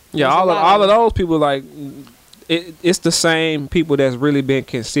all of those people, like it's the same people that's really been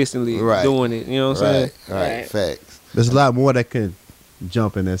consistently doing it. You know what I'm saying? Right. Facts. There's a lot more that can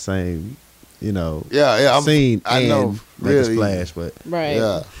jump in that same. You know, scene I know, and really, make a splash,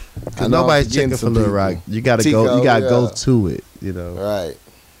 but nobody's checking for Lil Rock. You gotta go. You gotta go to it. You know, right?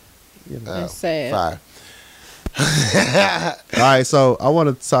 You know. That's sad. All right, so I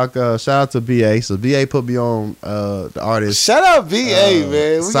want to talk. Shout out to BA. So BA put me on the artist. Shout out BA,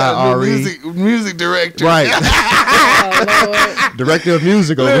 man. We got a new music director, right? Director of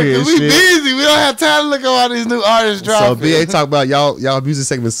music over here. We busy. We don't have time to look at all these new artists dropping. So BA talk about y'all music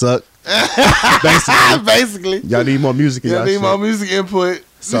segment suck. Basically, y'all need more music. Y'all need more music input.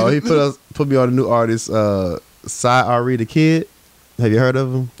 So he put me on a new artist, Cy the Kid. Have you heard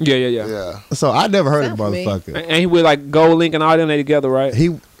of him? Yeah. So I never heard of the motherfucker. And he with like Gold Link and all them they together, right? I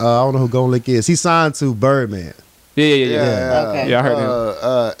don't know who Gold Link is. He signed to Birdman. Yeah. Okay. Yeah, I heard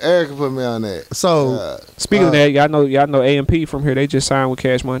him. Erica put me on that. So speaking of that, y'all know AMP from here. They just signed with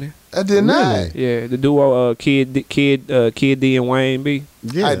Cash Money. I did not. Yeah, the duo Kid D and Wayne B.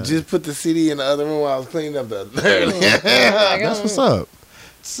 Yeah. I just put the CD in the other room while I was cleaning up the other. That's what's up.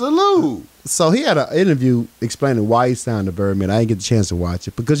 Salute. So he had an interview explaining why he signed to Birdman. I didn't get the chance to watch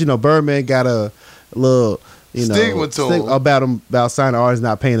it because Birdman got a little stigma to him about signing artists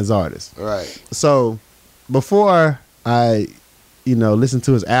not paying his artists. Right. So before I listened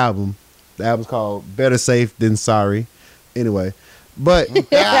to his album, the album's called Better Safe Than Sorry. Anyway, but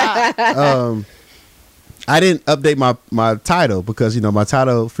I didn't update my title because my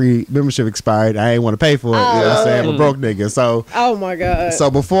title free membership expired. I ain't want to pay for it. You know what I'm saying? I'm a broke nigga. So oh my god. So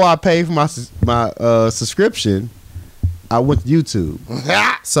before I paid for my subscription, I went to YouTube.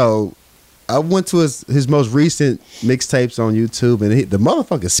 So I went to his most recent mixtapes on YouTube, and the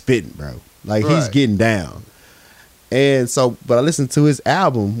motherfucker's spitting, bro. Like he's getting down. And so, but I listened to his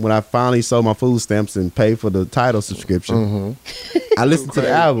album when I finally sold my food stamps and paid for the title subscription. Mm-hmm. I listened to the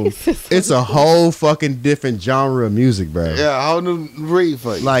album. It's a whole fucking different genre of music, bro. Yeah, a whole new read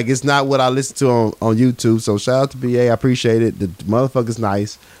for you. Like, it's not what I listen to on YouTube. So shout out to BA. I appreciate it. The motherfucker's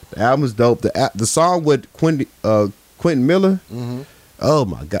nice. The album's dope. The song with Quentin Miller. Mm-hmm. Oh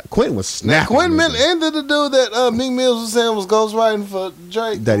my God, Quentin was snapping. Quentin Miller ended the dude that Meek Mills was saying was ghostwriting for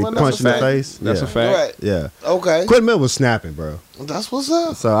Drake. That he punched in the face. That's a fact. Right. Yeah. Okay. Quentin Miller was snapping, bro. That's what's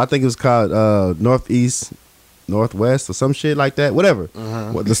up. So I think it was called Northeast, Northwest, or some shit like that. Whatever.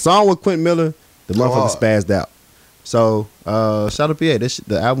 Mm-hmm. Well, the song with Quentin Miller, the motherfucker spazzed out. So shout out to PA.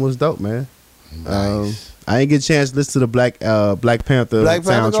 The album was dope, man. Nice. I ain't get a chance to listen to the Black Panther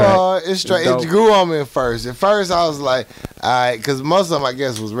soundtrack. Go hard. It's straight. It grew on me at first. At first, I was like, all right, because most of them, I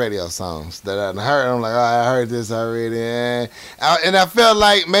guess, was radio songs that I heard. I'm like, I heard this already. And I felt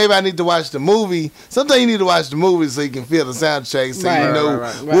like maybe I need to watch the movie. Sometimes you need to watch the movie so you can feel the soundtrack, so you know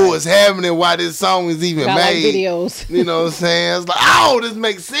what was happening, why this song was even made. Like videos. You know what I'm saying? It's like, oh, this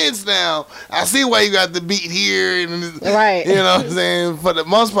makes sense now. I see why you got the beat here. Right. You know what I'm saying? For the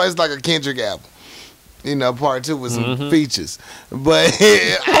most part, it's like a Kendrick album. Part 2 with some features. But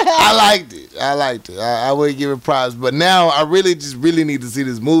I liked it. I would give it props. But now I really need to see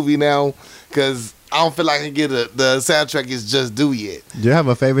this movie now because I don't feel like I can get the soundtrack is just due yet. Do you have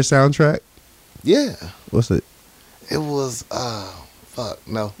a favorite soundtrack? Yeah. What's it? It was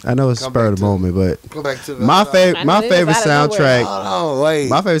no. I know it's spur of the moment, but go back to my favorite soundtrack. Hold on, wait.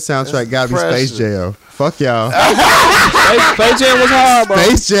 My favorite soundtrack got to be Space Jam. Fuck y'all. Space Jam was hard, bro.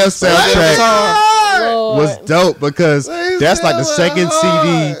 Space Jam soundtrack was dope because that's like the second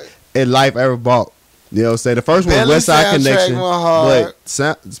CD in life ever bought. You know what I'm saying? The first one was West Side Connection, but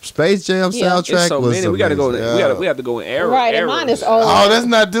Space Jam soundtrack so was many. We gotta go. We have to go in era. Right, and mine is old. Oh, let's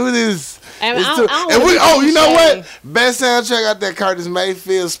not do this. And you know what? Best soundtrack out there, Curtis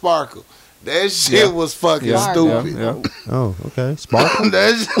Mayfield, Sparkle. That shit was fucking stupid. Yeah. Oh, okay. Sparkle.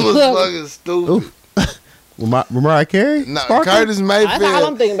 That shit was fucking stupid. Mariah Carey? No, Curtis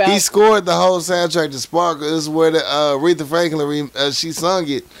Mayfield. He scored the whole soundtrack to Sparkle. This is where the Aretha Franklin she sung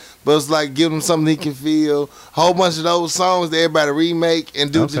it. But it's like give him something he can feel. A whole bunch of those songs that everybody remake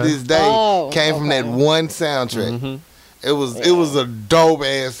and do to this day came from that one soundtrack. Mm-hmm. It was a dope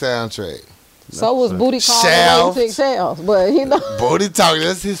ass soundtrack. So was Booty Call. But Booty Talk,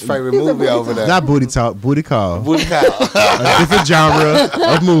 that's his favorite movie over there. Not Booty Talk, Booty Call. Booty Call. A different genre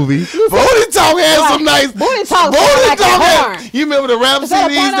of movie. Booty Talk had some nice. Booty Talk. You remember the rap CDs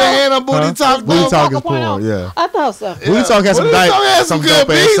they had on Booty Talk? Booty Talk is porn, yeah. I thought so. Booty Talk has some good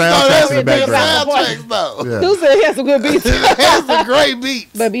beats. Soundtracks in the background. Who said he had some good beats? He had some great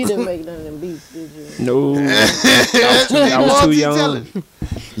beats. But you didn't make none of them beats, did you? No. I was too young.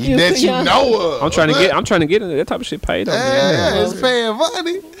 That you know of. I'm trying to get into that type of shit paid up. Yeah, it's paying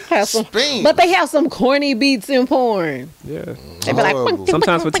money. But they have some corny beats in porn. Yeah. They be like,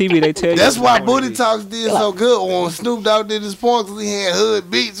 sometimes for TV they tell you. That's why Booty Talks did so good when Snoop Dogg did his porn because he had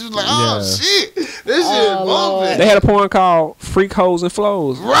hood beats. He was like, shit, this shit bumping. They had a porn called Freak Hoes and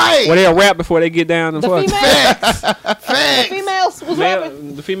Flows. Right. Where they'll rap before they get down and fuck. Facts. The females was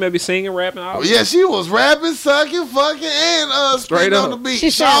rapping. The female be singing, rapping. All yeah, she was rapping, sucking, fucking, and straight on the beat. She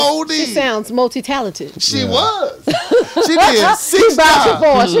sounds multi-talented. She was. She did 6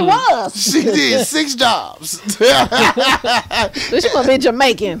 jobs. She was. She did 6 jobs. She must be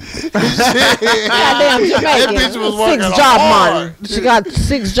Jamaican. Goddamn Jamaican. That bitch was working 6 job hard. money. She got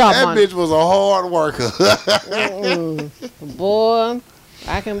 6 job money. That bitch was a hard worker. Boy,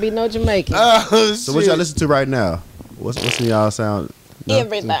 I can be no Jamaican. So what y'all listen to right now? What's in y'all sound? No?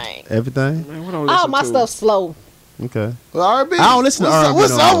 Everything. Everything? Man, all my stuff's slow. Okay. Well, R&B. I don't listen to R&B.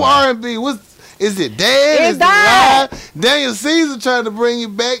 What's up R&B? Is it dead? Is it live? Daniel Caesar trying to bring you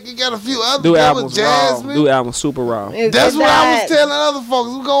back. You got a few other new albums Jasmine. New album super raw. That's what I was telling other folks.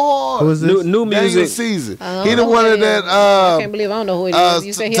 We go hard. Who is this? New music. Daniel Caesar. He the one of that. I can't believe I don't know who it is.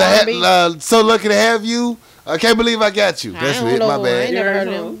 You say he R&B? So lucky to have you. I can't believe I got you. That's it. My bad. I ain't never heard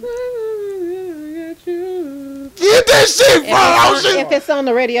of him. Get that shit from If it's on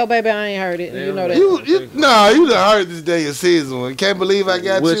the radio, baby, I ain't heard it. You know that. You done heard this Daniel Caesar one. Can't believe I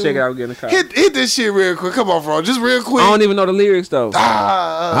got we'll you. Check it out. Get in the car. Hit this shit real quick. Come on, bro. Just real quick. I don't even know the lyrics though.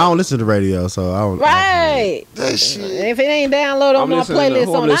 I don't listen to the radio, so I don't. Right. That shit. If it ain't downloaded on my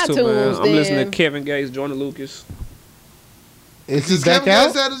playlist on iTunes, I'm listening to Kevin Gates, Jordan Lucas. Is he back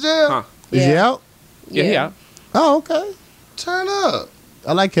out? Out of jail? Huh. Is he out? Yeah, he out. Oh, okay. Turn up.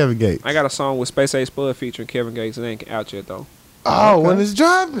 I like Kevin Gates. I got a song with Space Age Spud featuring Kevin Gates. It ain't out yet though. Oh, okay. When it's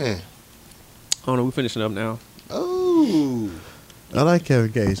dropping? Oh no, we finishing up now. Oh. I like Kevin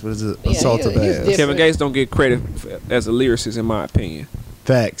Gates, but it's assault of ass. Kevin Gates don't get credit as a lyricist, in my opinion.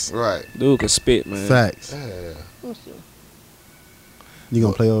 Facts. Right. Dude can spit, man. Facts. Yeah. You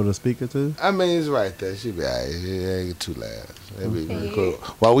gonna play over the speaker too? I mean, it's right there. She be alright. It ain't too loud. That'd be really cool.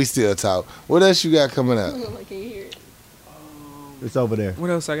 While we still talk, what else you got coming up? I can't hear it. It's over there.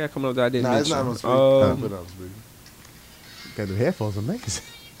 What else I got coming up that I didn't mention? It's not on speaker. Put on speaker. Got the headphones amazing.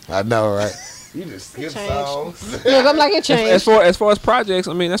 I know, right? You just skip songs. Look, I'm like it changed. As far as projects,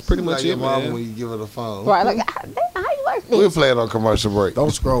 I mean that's pretty much like it, your mama man. when you give her the phone. Right, like how you work this? We'll play it on commercial break.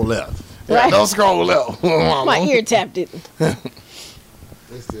 Don't scroll left. Right. Don't scroll left. My ear tapped it.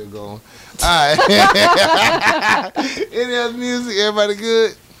 They still going. All right. Any other music? Everybody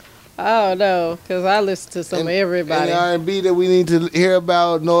good? Oh no, because I listen to some of everybody. Any R&B that we need to hear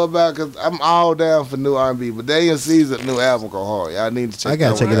about, know about, because I'm all down for new R&B. But Daniel Caesar's new album go hard. Y'all need to check. I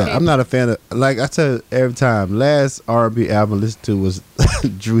gotta check it out. I'm not a fan of, like I tell you every time. Last R&B album I listened to was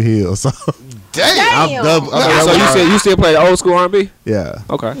Drew Hill. So damn. So you still play the old school R&B? Yeah.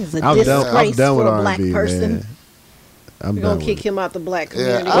 Okay. I'm done with R&B, man. We're gonna kick him out the black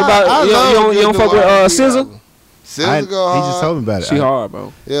community. Yeah, what about you don't fuck with SZA? SZA go hard. He just told me about it. She hard,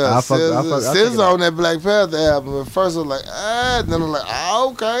 bro. Yeah, SZA on that Black Panther album. At first I was like, then I'm like,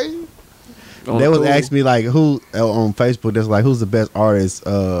 okay. They was asking me like who on Facebook. That's like who's the best artist,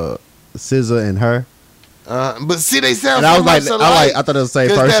 SZA and her. But see, they sound. And I was like, I thought it was the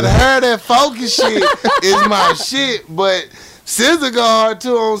same person. That focus shit is my shit, but SZA go hard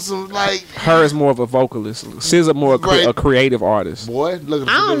too on some like. Her is more of a vocalist. SZA more a creative artist. Boy, look at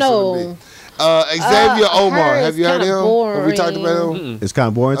the I don't know. Xavier Omar, have you heard of him? Boring. Have we talked about him? It's kind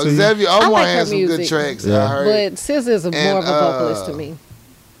of boring to you. Xavier Omar like has some music. good tracks. Yeah. I heard. But SZA is more of a vocalist to me.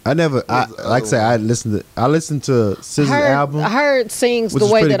 I never, like I say, I listened to SZA's album. Her sings the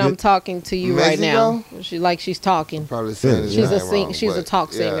way that I'm talking to you right now. She's talking. Probably saying she's a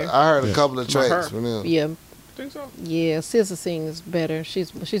talk singer. I heard a couple of tracks from him. Yeah. Think so? Yeah, SZA sings better.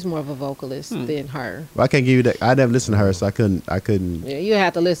 She's more of a vocalist than her. Well, I can't give you that. I never listened to her, so I couldn't. Yeah, you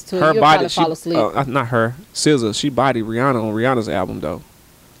have to listen to it. Her You'll body, fall asleep. not her. SZA, she bodied Rihanna on Rihanna's album though.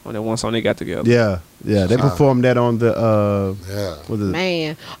 On that one song they got together. Yeah, they performed that on the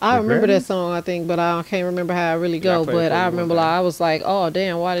Man, I remember that song, I think, but I can't remember how it really go. But I remember I was like, oh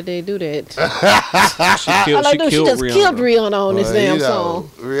damn, why did they do that? She just killed Rihanna on this damn song.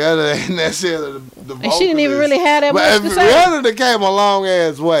 Rihanna ain't necessarily the and she didn't even really have that much to say. Rihanna came a long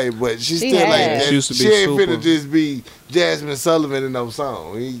ass way, but she still like that. She ain't finna just be Jasmine Sullivan in no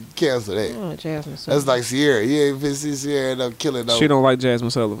song. He cancel that. Oh, Jasmine Sullivan. That's like Sierra. You ain't finna see Sierra end up killing no. She don't like Jasmine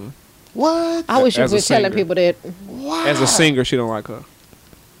Sullivan. What? I wish you quit telling people that. Why? As a singer, she don't like her.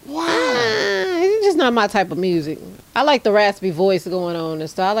 Why? It's just not my type of music. I like the raspy voice going on and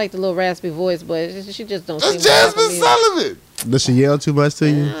stuff. I like the little raspy voice, but she just don't sing. That's Jasmine Sullivan. Does she yell too much to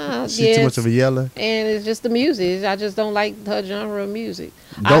you? She's too much of a yeller. And it's just the music. I just don't like her genre of music.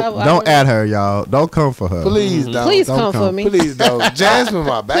 Don't add her, y'all. Don't come for her. Please don't. Please come for me. Please don't. Jasmine,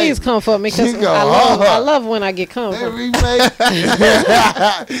 my baby. Please come for me because I love when I get come for.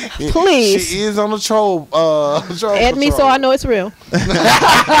 Please. She is on the troll. Add me so I know it's real.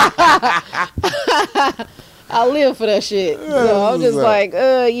 I live for that shit. So I'm just like,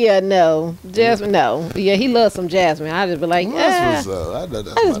 no. Jasmine, no. Yeah, he loves some Jasmine. I just be like, I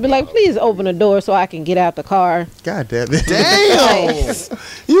just be like, please open the door so I can get out the car. God damn it. Damn.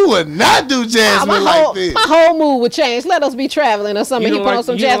 You would not do Jasmine like this. My whole mood would change. Let us be traveling or something. He put on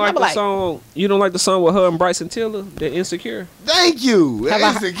some Jasmine. You don't like the song with her and Bryson Tiller, that Insecure? Thank you. Have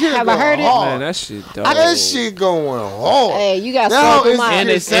I heard it? Man, that shit dope. That shit going hard. Hey, you got something.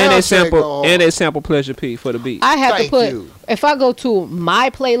 And they sample Pleasure P for the beat. I have to put, if I go to my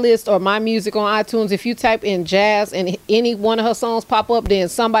playlist or my music on iTunes, if you type in jazz and any one of her songs pop up, then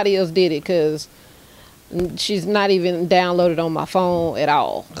somebody else did it because she's not even downloaded on my phone at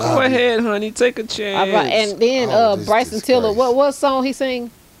all. Go ahead, honey. Take a chance. And then Bryson Tiller, what song he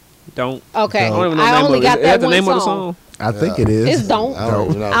sing? Don't. Okay. Don't. I only got that one song. I think it is. It's Don't.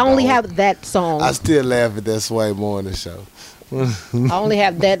 I only have that song. I still laugh at that Sway Morning show. I only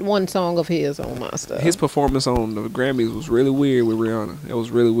have that one song of his on my stuff. His performance on the Grammys was really weird with Rihanna. It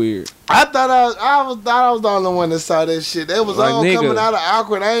was really weird. I thought I was the only one that saw that shit. It was like, all coming out of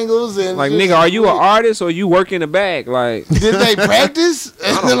awkward angles and like, nigga, are you an artist or you work in the back? Like, did they practice?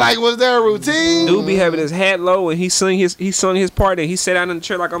 Like, was there a routine? Dude be having his hat low and he sung his part and he sat down in the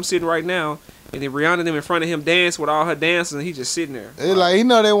chair like I'm sitting right now. And then Rihanna them in front of him dance with all her dancers and he just sitting there. It's like he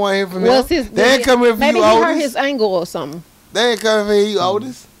know they want to hear from him. They ain't come here for maybe you, he Otis. heard his angle or something. They ain't coming for you,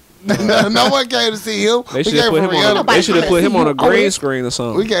 Otis. No one came to see him. They should have put him on a green screen or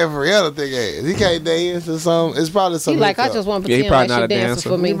something. We came for Rihanna thick ass. He can't dance or something. It's probably something. He like, I just want to pretend like she dancing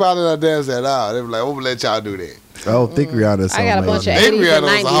for me. He probably not dancing at all. They be like, we'll let y'all do that. Oh, Thick Rihanna. I got a bunch of 80s Thick Rihanna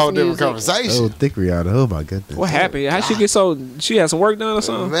was a whole different conversation. Oh, Thick Rihanna. Oh my goodness. What happened? How'd she get so? She had some work done or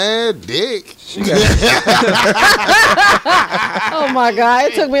something? Man, dick. She got oh my God!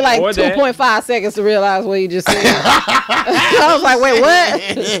 It took me like 2.5 seconds to realize what you just said. I was like, wait,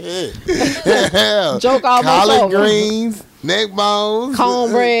 what? Joke almost collard over. greens, neck bones,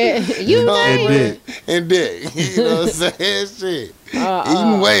 cornbread, you know, and dick. You know what I'm saying? Shit.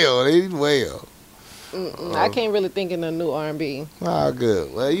 Eating well. I can't really think of the new R&B. Oh,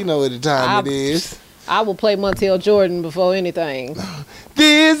 good. Well, you know what the time it is. I will play Montel Jordan before anything.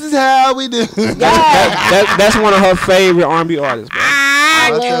 This is how we do. That's one of her favorite R&B artists, bro.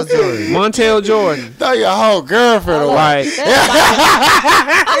 I love Montel Jordan. Throw your whole girlfriend away.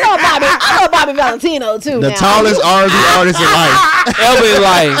 I know Bobby Valentino too. The tallest R&B artist in life. Ever in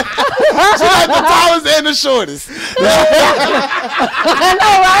life. She's like the tallest and the shortest. I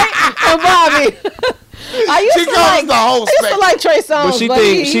know, right? And Bobby. I used to like Trey Songz, but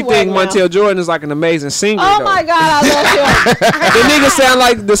she think Montel Jordan is like an amazing singer. Oh my God, I love him. The nigga sound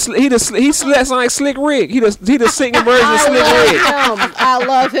like he sound like Slick Rick. He the singing version of Slick Rick. I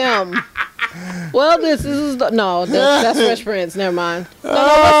love him. Well, that's Fresh Prince. Never mind. No,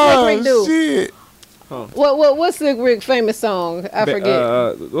 what Slick Rick do? Shit. Huh. What's Slick Rick's famous song? I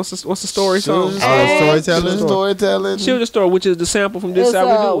forget. What's the story song? Storytelling. Shoot the Story, which is the sample from This How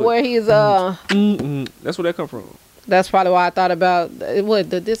We Do It. Where he's That's where that come from. That's probably why I thought about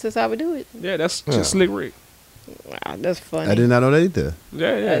This Is How We Do It. Yeah, that's just Slick Rick. Wow, that's funny. I did not know that either. Yeah.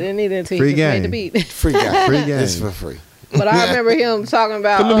 I didn't either until he just made the beat. Free game. It's for free. But I remember him talking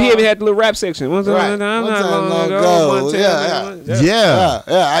about. Remember, he even had the little rap section. One time long ago. Yeah,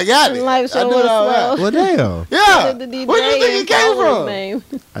 I got it. Live show with a Well, damn. Yeah. Where do you think it came from?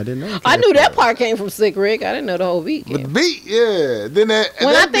 I didn't know. I knew that part came from Slick Rick. I didn't know the whole beat. The beat, yeah. Then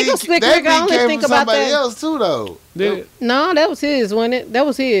when I think of Slick Rick, I only think about somebody else too, though. No, that was his, wasn't it? That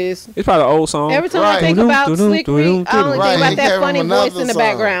was his. It's probably an old song. Every time I think about Slick Rick, I only think about that funny voice in the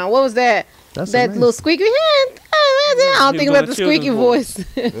background. What was that? That little squeaky hand. I don't think about the squeaky voice.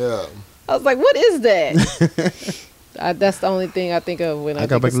 Yeah. I was like, what is that? That's the only thing I think of when I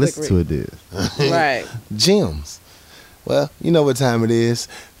got back to listen to it. Then. Right. Gems. Well, you know what time it is.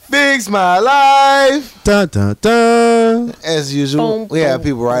 Fix My Life. Dun, dun, dun. As usual, we have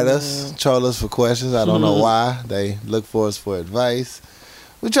people write us, troll us for questions. I don't know why. They look for us for advice.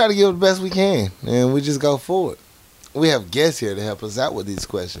 We try to give it the best we can, and we just go forward. We have guests here to help us out with these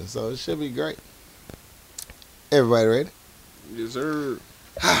questions, so it should be great. Everybody ready? Yes, sir.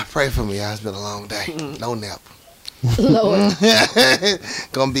 Pray for me, y'all. It's been a long day. No nap. Lord.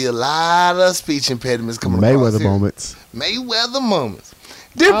 Gonna be a lot of speech impediments coming Mayweather moments. Mayweather moments.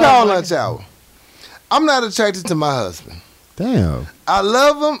 Dear Power Lunch Hour, I'm not attracted to my husband. Damn. I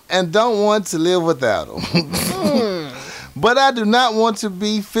love him and don't want to live without him. But I do not want to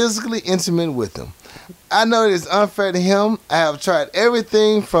be physically intimate with him. I know it is unfair to him. I have tried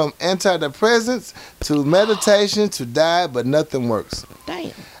everything from antidepressants to meditation to diet, but nothing works.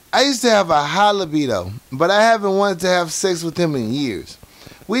 Damn. I used to have a high libido, but I haven't wanted to have sex with him in years.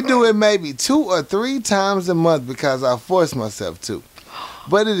 We do it maybe 2 or 3 times a month because I force myself to.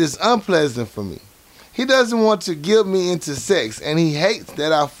 But it is unpleasant for me. He doesn't want to guilt me into sex, and he hates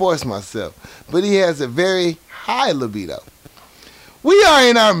that I force myself, but he has a very high libido. We are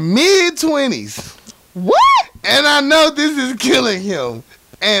in our mid-20s. What? And I know this is killing him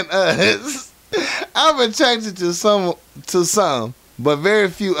and us. I'm attracted to some, but very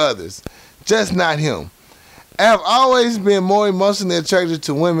few others. Just not him. I have always been more emotionally attracted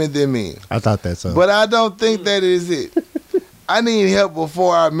to women than men. I thought that so. But I don't think that is it. I need help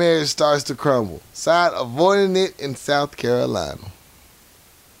before our marriage starts to crumble. Side avoiding it in South Carolina.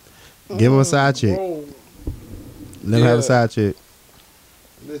 Give him a side chick. Let him have a side chick.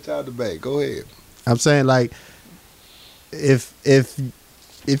 Let y'all debate. Go ahead. I'm saying like, if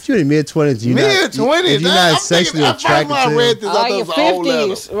you're in mid-20s, you're not sexually attracted to him. Like your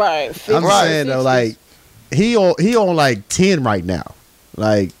 50s, right? I'm saying though, like he on like 10 right now,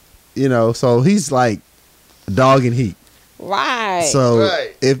 like so he's like dog in heat, right? So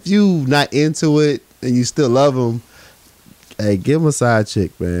if you not into it and you still love him, hey, give him a side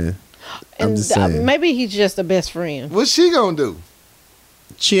chick, man. I'm just saying. Maybe he's just a best friend. What's she gonna do?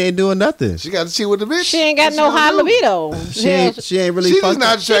 She ain't doing nothing. She got to cheat with the bitch. She ain't got no high libido. She ain't really. She's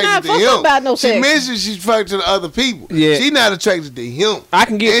not attracted to him. About no sex. She mentioned she's attracted to other people. Yeah. She not attracted to him.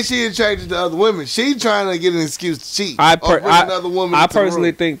 And she attracted to other women. She trying to get an excuse to cheat. Another woman. I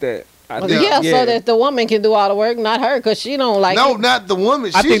personally think that. So that the woman can do all the work, not her, because she don't like. No, not the woman.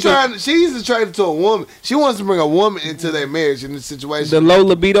 She's attracted to a woman. She wants to bring a woman into their marriage in this situation. The low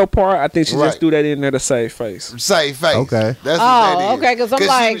libido part, I think she just threw that in there to save face. Save face. Okay. That's what that is. Okay, because I'm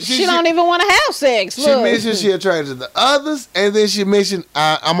like, she don't even want to have sex. She mentioned she attracted to the others, and then she mentioned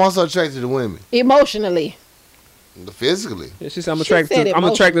I'm also attracted to women emotionally. Physically. Yeah, she said I'm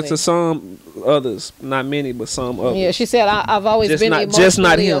attracted to some others, not many, but some others. Yeah, she said I've always been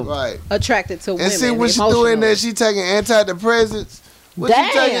emotionally attracted to women. And see what she doing there? She taking antidepressants. What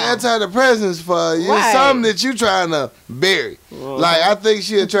you taking antidepressants for? It's something that you trying to bury. Like I think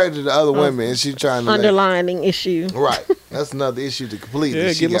she attracted to other women, and she trying to underlining issue. Right, that's another issue to complete.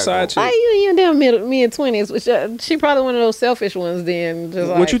 Yeah, give her side chick. Why you in them mid-20s? Which she probably one of those selfish ones. Then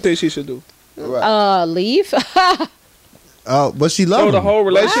what you think she should do? Right. Leave. But she loved him. The whole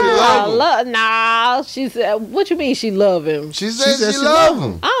relationship. Nah, she said. What you mean she love him? She said she love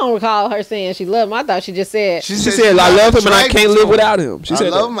him. I don't recall her saying she loved him. I thought she just said. She said I love him and I can't live without him. She said I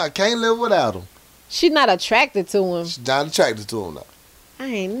love him. I can't live without him. She's not attracted to him. She's not attracted to him though. I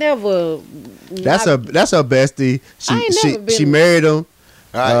ain't never. That's her bestie. She married him.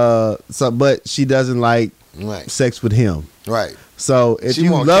 Right. But she doesn't like sex with him. Right. So if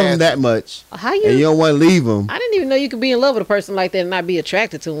you love him that much and you don't want to leave him, I didn't even know you could be in love with a person like that and not be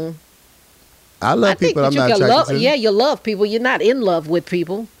attracted to him. I love people I'm not attracted to. Yeah, you love people. You're not in love with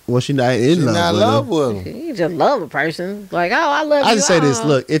people. Well, she's not in love with him. You just love a person. Like, I love you. I just say this.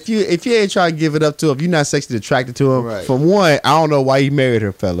 Look, if you ain't trying to give it up to him, if you're not sexually attracted to him, from one, I don't know why you married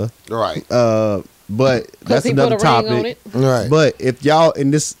her, fella. Right. But that's another topic. Right. But if y'all in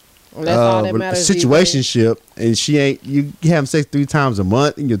this situationship and she ain't, you having sex 3 times a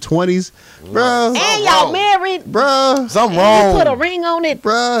month in your 20s, bro, and y'all married, bro, something wrong. You put a ring on it,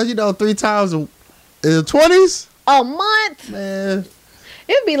 bro. 3 times in the 20s a month, man.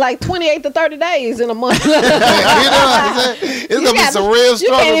 It'd be like 28 to 30 days in a month. You know what I'm saying? It's gonna be some real struggles.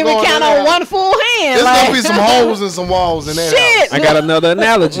 You can't even count on one full hand. There's gonna be some holes and some walls in that house. I got another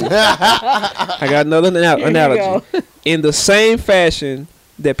analogy. In the same fashion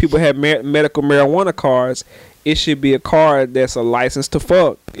that people have medical marijuana cards, it should be a card that's a license to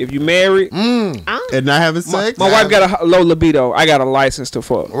fuck. If you married and not having sex, my wife got a low libido. I got a license to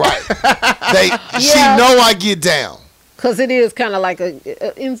fuck. Right. She know I get down. Because it is kind of like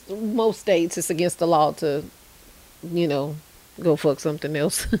in most states, it's against the law to, go fuck something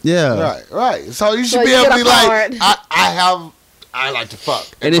else. Yeah. Right. So you should be able to be like, I like to fuck.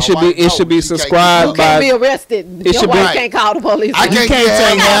 And it should be subscribed by. You can't be arrested. Your wife can't call the police. You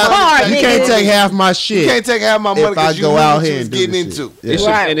can't take half my shit. You can't take half my money because you go out here and getting into.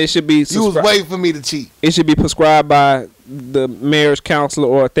 And it should be. You was waiting for me to cheat. It should be prescribed by the marriage counselor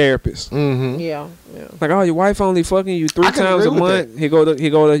or a therapist. Mm-hmm. Yeah. Like, oh, your wife only fucking you 3 times a month. Here go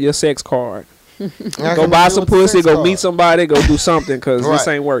to your sex card. Go buy some pussy, go meet somebody, go do something, because this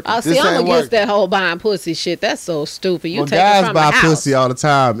ain't working. I'm against that whole buying pussy shit. That's so stupid. You take guys it from buy the house. pussy all the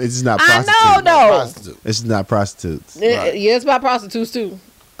time. It's just not prostitutes. I know, though. It's just not prostitutes. Yeah, it's by prostitutes, too.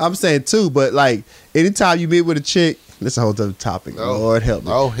 I'm saying, too, but, like, anytime you meet with a chick, that's a whole other topic. Lord help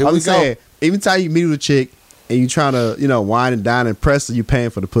me. Oh, here we go. Anytime you meet with a chick and you trying to, wine and dine and press her, you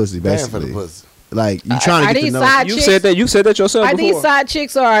paying for the pussy, basically. Paying for the pussy. Like, you trying to get to know. You said that yourself before. Are these side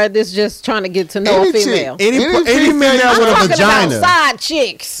chicks or are this just trying to get to know a female? Any female with a vagina. About side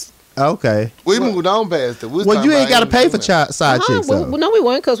chicks. Okay. We moved on past it. Well, you ain't got to pay for side chicks, though. Well, no, we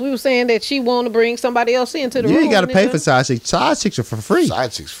weren't, because we were saying that she wanted to bring somebody else into the room. You ain't got to pay for side chicks. Side chicks are for free.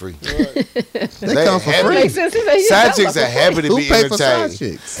 Side chicks free. They come for free. Side chicks are happy to be entertained. For side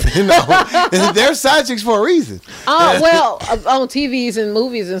chicks? They're side chicks for a reason. Well, on TVs and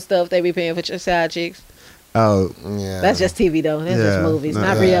movies and stuff, they be paying for side chicks. Oh, yeah. That's just TV though. That's just movies,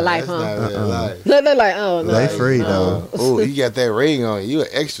 not real life, huh? Not real life. They're like, oh no. They free though. Oh, you got that ring on you. An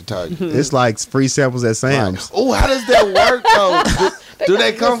extra target. It's like free samples at Sam's. Right. Oh, how does that work though? Do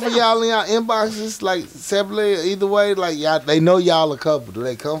they come for y'all in y'all inboxes like separately? Either way, like y'all, they know y'all a couple. Do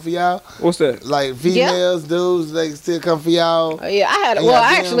they come for y'all? What's that? Like females, dudes, they still come for y'all. Yeah,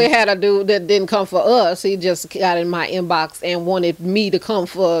 I actually had a dude that didn't come for us. He just got in my inbox and wanted me to come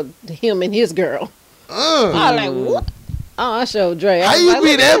for him and his girl. I was like, what? Oh, I showed Dre. How you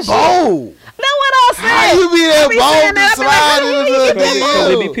be that bold? That's what I said. How you be that bold to slide into the Because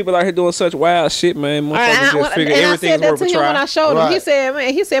there be DM? people out here doing such wild shit, man. Motherfuckers just figure everything's worth a try. When I showed him,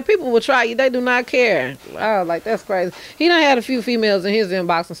 he said people will try you. They do not care. I was like, that's crazy. He done had a few females in his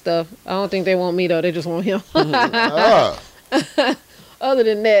inbox and stuff. I don't think they want me though. They just want him. Other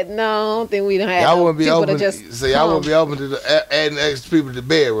than that, no, I don't think we done had Y'all wouldn't be open. So y'all wouldn't be open to adding extra people to the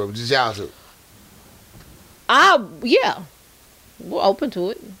bedroom. Just y'all two. Yeah, we're open to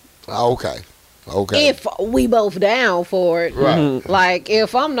it. Okay. If we both down for it, right? Like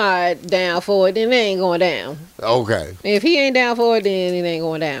if I'm not down for it, then it ain't going down. Okay. If he ain't down for it, then it ain't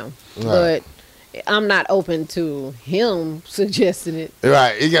going down. Right. But I'm not open to him suggesting it.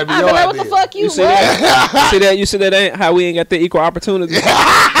 Right. You gotta be your like, idea. what the fuck you see that? You see that ain't how we ain't got the equal opportunity.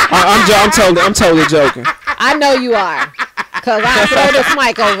 I'm totally joking. I know you are. Cause I throw this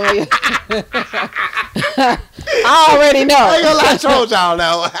mic over you. I already know. I ain't gonna lie, I told y'all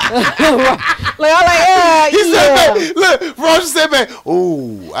now. Like I'm like, he said back, look, Roger said back,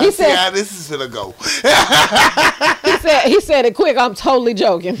 ooh, I see how this is gonna go. he said it quick, I'm totally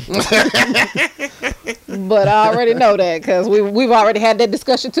joking. But I already know that because we've already had that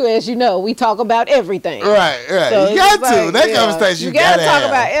discussion too, as you know. We talk about everything. Right. So you got to. That conversation you gotta talk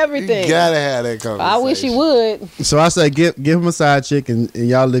about everything. You gotta have that conversation. I wish he would. So I say give him a side chick and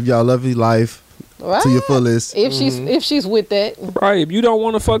y'all live y'all lovely life to your fullest. If she's with that. Right. If you don't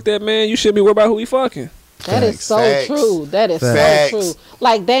want to fuck that man, you shouldn't be worried about who he fucking. That is so true. That is so true.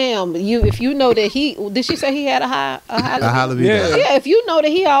 Like, damn, if you know that did she say he had a high libido? Yeah, if you know that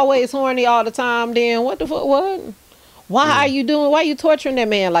he always horny all the time, then what the fuck, what? Why are you torturing that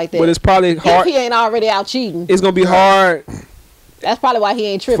man like that? But it's probably hard. If he ain't already out cheating. It's going to be hard. That's probably why he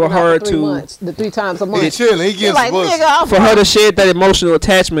ain't tripping for her 3 months, the 3 times a month. He chilling. He gets like, for her to shed that emotional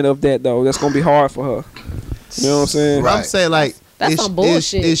attachment of that, though, that's going to be hard for her. You know what I'm saying? Right. I'm saying, like, that's some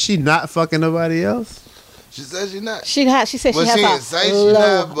bullshit. Is she not fucking nobody else? She said she's not. She said she has a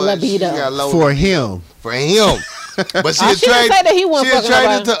low libido. For him. For him. But she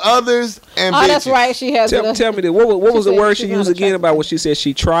attracted to others and bitches. Oh, that's right. She has. Tell me that. What was the word she used again about what she said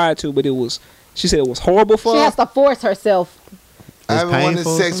she tried to, but she said it was horrible for her? She has to force herself. I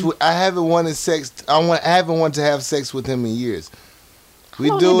haven't wanted to have sex with him in years. We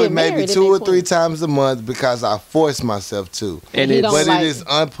do it maybe 2 or 3 times a month because I force myself to. But it is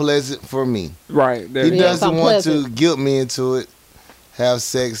unpleasant for me. Right. He doesn't want to guilt me into it. Have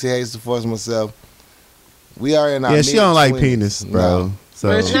sex. He hates to force myself. We are in our she don't like penis, bro. No.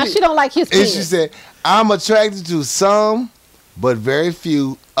 So now she don't like his penis. And she said, I'm attracted to some, but very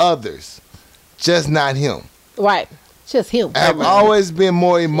few others. Just not him. Right. Just him. I've always been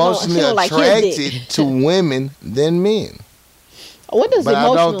more emotionally attracted to women than men. What does but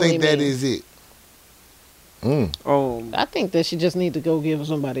emotionally I don't think mean? that is it. I think that she just need to go give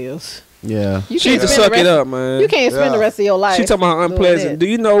somebody else. Yeah. She need to suck it up, man. You can't spend the rest of your life. She talking about unpleasant. Do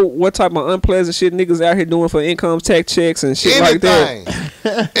you know what type of unpleasant shit niggas out here doing for income tax checks and shit like that?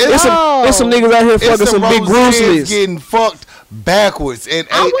 It's some niggas out here fucking some big Bruce getting fucked backwards and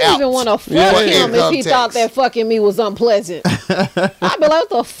I wouldn't even want to fuck him if he thought that fucking me was unpleasant. I'd be like, what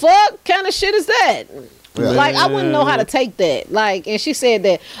the fuck kind of shit is that? Yeah. Like, I wouldn't know how to take that. Like, and she said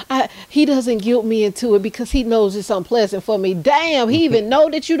that he doesn't guilt me into it because he knows it's unpleasant for me. Damn, he even know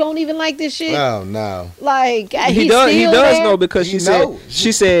that you don't even like this shit. Oh no. Like he does know because she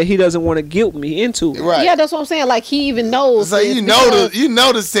said he doesn't want to guilt me into it. Right. Yeah, that's what I'm saying. Like he even knows. So you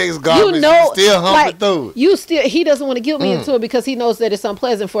know the sex garbage. You know, still humping through. He doesn't want to guilt me into it because he knows that it's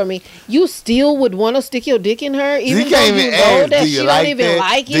unpleasant for me. You still would want to stick your dick in her even though you know that she don't even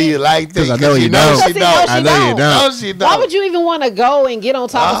like it. Do you like that? Because I know you don't. I know you don't. No, why would you even want to go and get on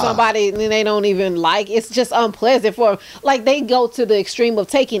top of somebody and they don't even like? It's just unpleasant for them. Like they go to the extreme of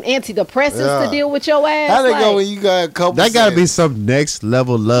taking antidepressants to deal with your ass. How they go when you got a couple? That got to be some next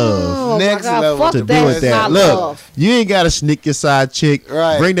level love. Next level to do with that. Look, you ain't got to sneak your side chick.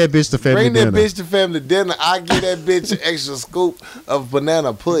 Right. Bring that bitch to family dinner. Bring that bitch to family dinner. I give that bitch an extra scoop of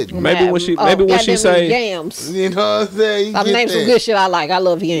banana pudding. Maybe when she say yams. You know what I'm saying? I'm naming some good shit I like. I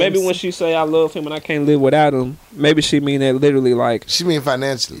love yams. Maybe when she say I love him and I can't live live without him, maybe she mean that literally like. She mean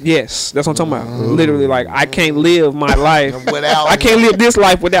financially. Yes, that's what I'm talking about. Literally, like I can't live my life without. I can't live this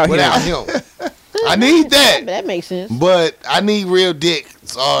life without him. I need that. That makes sense. But I need real dick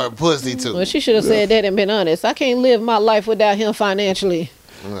or pussy too. Well, she should have said that and been honest. I can't live my life without him financially.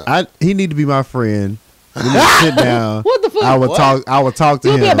 He need to be my friend. We need to sit down. What the fuck? I would talk to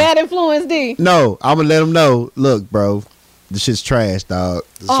him. You'll be a bad influence, D. No, I'm gonna let him know. Look, bro, this shit's trash, dog.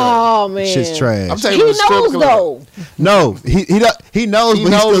 Oh man, this shit's trash. I'm telling he you, knows though. No, he knows, but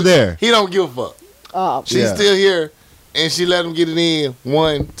he's still there. He don't give a fuck. Oh, she's still here, and she let him get it in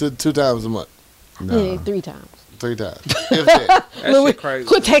 1 to 2 times a month. No. 3 times. 3 times. If that. Shit crazy.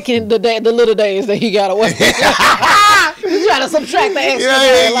 Quit taking the little days that he got away. You trying to subtract the extra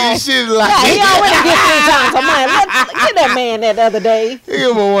shit he already get 3 times a month. Get that man that other day.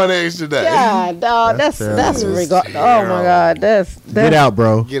 Give him 1 extra day. God, dog, that's regard. Oh my God, that's get out,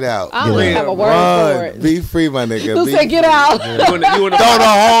 bro. Get out. I don't even have a word for it. Be free, my nigga. Who said get out? You in the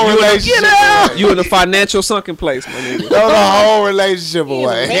whole relationship. Get out. You in a financial sunken place, my nigga. Throw the whole relationship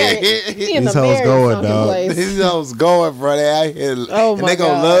away. These hoes going, dog. These hoes going, bro. They out here, and they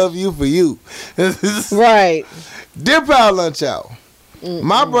gonna love you for you. Right. Dear Power Lunch Hour,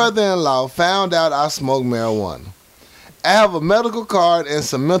 my brother-in-law found out I smoke marijuana. I have a medical card and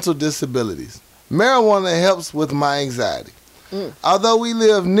some mental disabilities. Marijuana helps with my anxiety. Although we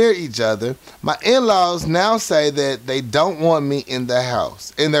live near each other, my in-laws now say that they don't want me in their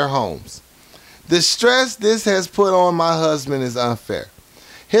homes. The stress this has put on my husband is unfair.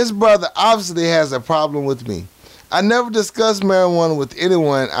 His brother obviously has a problem with me. I never discuss marijuana with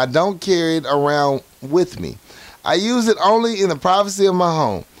anyone. I don't carry it around with me. I use it only in the privacy of my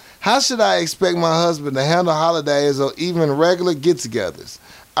home. How should I expect my husband to handle holidays or even regular get-togethers?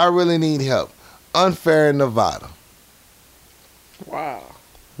 I really need help. Unfair in Nevada. Wow.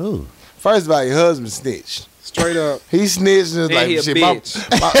 Ooh. First of all, your husband snitched. Straight up. He snitched and like, shit.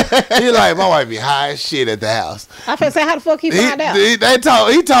 He like, my wife be high as shit at the house. I finna say, how the fuck he found out?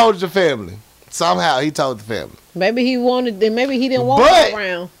 He told the family. Somehow he told the family. Maybe he didn't want it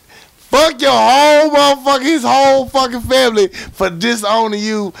around. Fuck your whole motherfucker, his whole fucking family for disowning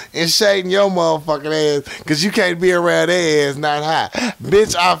you and shading your motherfucking ass because you can't be around their ass not high.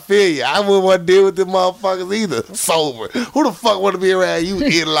 Bitch, I feel you. I wouldn't want to deal with them motherfuckers either. Sober. Who the fuck want to be around you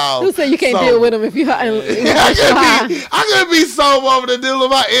in-laws? Who said you can't deal with them if you high? I couldn't be sober over to deal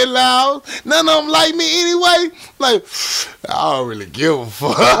with my in-laws. None of them like me anyway. Like, I don't really give a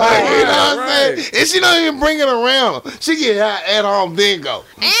fuck. Right, you know what I'm saying? And she don't even bring it around. She get high at home, then go.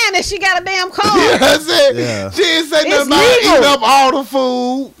 And if she got a damn car. You know what I'm saying? Yeah. She ain't say nothing about eating up all the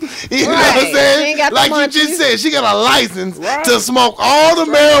food. You know what I'm saying? Like you just said, she got a license to smoke all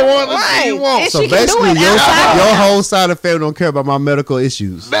the marijuana she wants. So basically, your whole side of the family don't care about my medical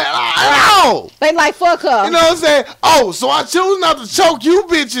issues. No. They like, fuck her. You know what I'm saying? Oh, so I choose not to choke you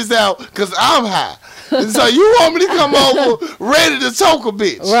bitches out because I'm high. And so you want me to come over ready to choke a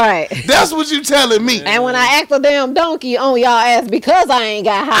bitch. Right. That's what you telling me. And when I act a damn donkey on y'all ass because I ain't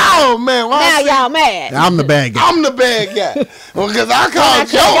got high. Oh, man. Now y'all mad. I'm the bad guy. I'm the bad guy. Because I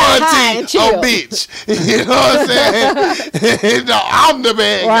called your auntie a bitch. You know what I'm saying? No, I'm the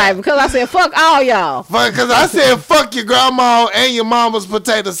bad guy. Right, because I said, fuck all y'all. Because I said, fuck your grandma and your mama's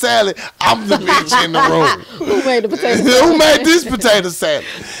potato salad. I'm the bitch in the room. Who made the potato salad? Who made this potato salad?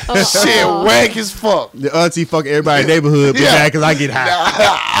 Shit, whack as fuck. The auntie fuck everybody in the neighborhood because I get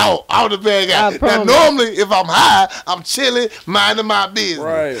high. I'm the bad guy. Now, normally, if I'm high, I'm chilling, minding my business.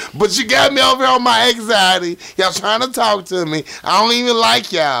 Right. But you got me over here on my anxiety. Y'all trying to talk to me. I don't even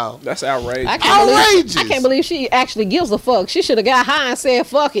like y'all. That's outrageous. I can't believe she actually gives a fuck. She should have got high and said,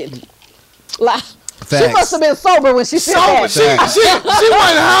 fuck it. Like, she must have been sober when she said that. She wasn't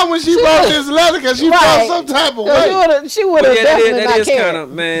high when she wrote this letter because she felt some type of way. She would have definitely not cared. Kind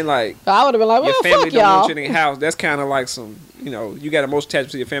of, man, like, I would have been like, well, your family fuck y'all. don't want you in their house. That's kind of like some, you know, you got emotional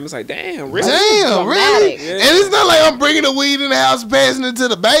attachment to your family. It's like, damn, really? Damn, really? Yeah. And it's not like I'm bringing the weed in the house, passing it to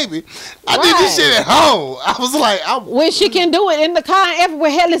the baby. I did this shit at home. I was like, when she can do it in the car and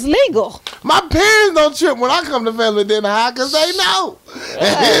everywhere, hell, it's legal. My parents don't trip when I come to family dinner high because they know.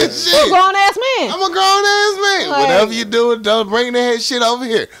 Shit. You a grown ass man. I'm a grown ass man. Like, whatever you do, don't bring that shit over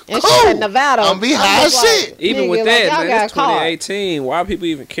here. And cool. Shit in Nevada. I'm be high as shit. Even with that, man, it's 2018. Why people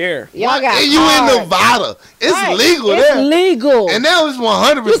even care? Y'all got you in Nevada. It's legal there. It's legal. And that was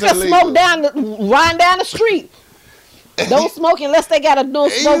 100% legal. You can smoke riding down the street. Don't smoke unless they got a no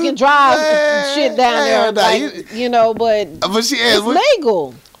smoking drive shit down there. Like, you know, but she asked, it's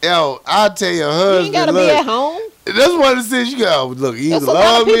legal. Yo, I'll tell your husband. You ain't gotta be at home. That's one of the things you go, look, you either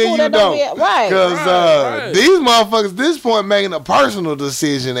love me or you don't. Right. Because these motherfuckers at this point making a personal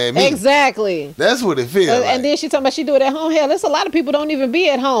decision at me. Exactly. That's what it feels like. And then she talking about she do it at home. Hell, there's a lot of people don't even be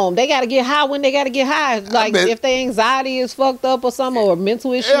at home. They got to get high when they got to get high. Like if their anxiety is fucked up or something or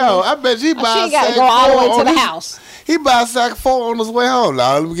mental issues. Yo, I bet she got to go all the way to the house. He buy a sack of 4 on his way home.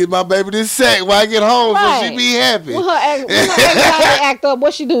 Now let me get my baby this sack when I get home so she be happy. When her anxiety act up,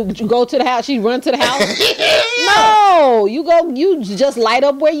 what she do? Go to the house? She run to the house? No, you just light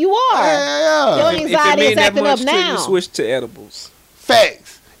up where you are. Yeah. Your anxiety is acting up now. You switch to edibles. Facts.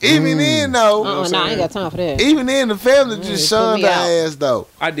 Even then, though. I ain't got time for that. Even then, the family just shunned her ass, though.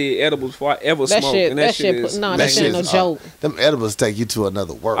 I did edibles before I ever smoked. And that shit is no joke. Them edibles take you to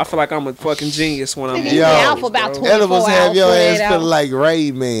another world. I feel like I'm a fucking genius when I'm out for about 24 edibles have your ass feeling like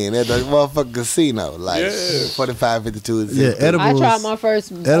Raid Man at the motherfucking casino. Like 45, 52. Yeah, edibles. I tried my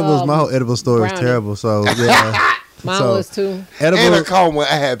first. Edibles, my whole edible story is terrible. So, yeah. Mine was too. Edibles, and a coma what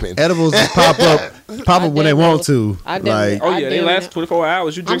happened. Edibles pop up when they want to. They last 24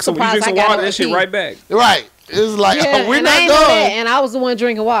 hours. You drink some water, that shit right back. Right. It's like we're not done. And I was the one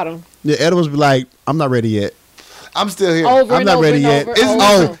drinking water. Yeah, edibles be like, I'm not ready yet. I'm still here. I'm not ready yet.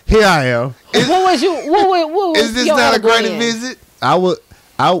 Here I am. What was you? What is this not a great visit?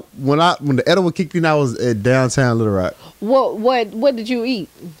 When the edible kicked in, I was at downtown Little Rock. What did you eat?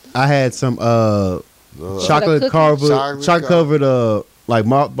 I had some chocolate covered like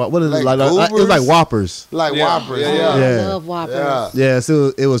what is it like? It was like Whoppers. Like Whoppers, I love Whoppers. Yeah,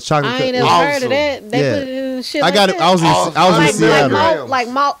 so it was chocolate. I ain't never heard of that. They put it in shit. I got it. I was in Seattle. Like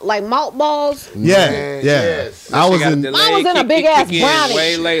malt balls. Yeah. Yes. I was in a big ass brownie.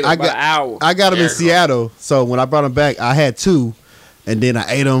 Way later, I got them in Seattle. So when I brought them back, I had 2, and then I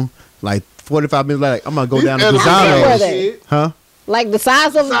ate them like 45 minutes later. I'm gonna go down to Pisano. Huh? Like the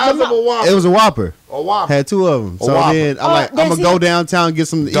size of a Whopper. It was a Whopper. A Whopper. Had 2 of them. So then I'm gonna go downtown and get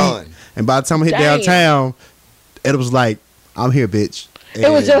some to eat. And by the time I hit downtown, it was like, I'm here, bitch. And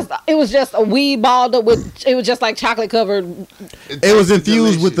it was just a weed balled up with. It was just like chocolate covered. It was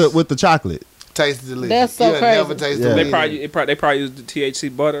infused with the chocolate. Tastes delicious. That's so crazy. Never tasted They probably used the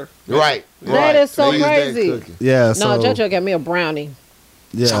THC butter. Right. That is so crazy. Yeah. No, JoJo got me a brownie.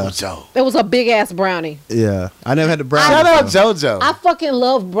 Yeah. JoJo. It was a big ass brownie. Yeah. I never had the brownie. Shout out JoJo. I fucking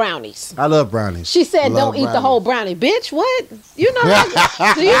love brownies. I love brownies. She said, "Don't eat the whole brownie, bitch." What? You know? Do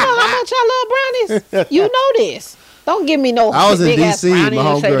you know how much I love brownies? You know this. Don't give me no. I was in DC. My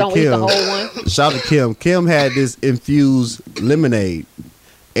homegirl don't Kim. Eat the whole one. Shout out to Kim. Kim had this infused lemonade,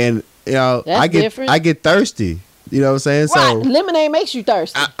 and I get thirsty. You know what I'm saying? Right. So lemonade makes you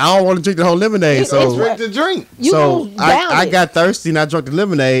thirsty. I don't want to drink the whole lemonade. So drink the drink. I got thirsty and I drank the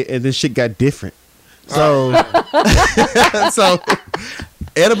lemonade, and this shit got different. So so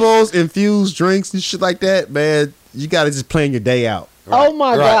edibles, infused drinks, and shit like that, man. You got to just plan your day out. Right. Oh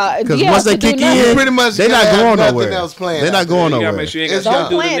my God! Because once they kick in, pretty much they're not going nowhere. They're not going nowhere.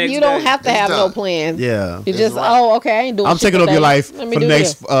 You don't have to have no plan. Yeah, you just okay. I ain't doing. I'm taking over your life for the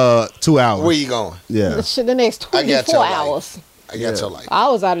next 2 hours. Where you going? Yeah, the next 24 hours. I got your life. I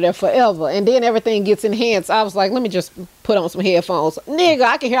was out of there forever, and then everything gets enhanced. I was like, let me just put on some headphones, nigga.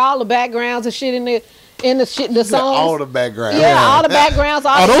 I can hear all the backgrounds and shit the songs. All the backgrounds. Yeah, all the backgrounds.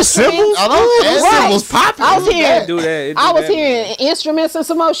 All those symbols? Are those symbols popping? I was hearing instruments and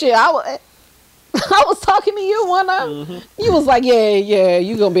some more shit. I was talking to you one night. Mm-hmm. You was like, yeah,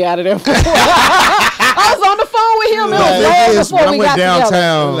 you gonna be out of there for a while. I was on the phone with him. It was long before we got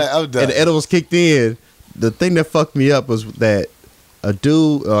downtown together. and the edibles kicked in. The thing that fucked me up was that a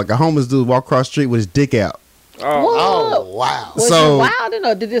dude, like a homeless dude, walked across the street with his dick out. Oh wow! Was you wild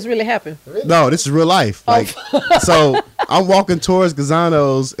or did this really happen? No, this is real life. Like, so I'm walking towards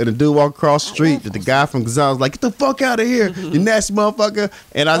Gazano's, and the dude walked across the street. The guy from Gazano's like, "Get the fuck out of here, you nasty motherfucker!"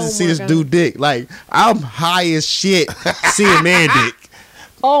 And I just see this dude dick. Like, I'm high as shit seeing man dick.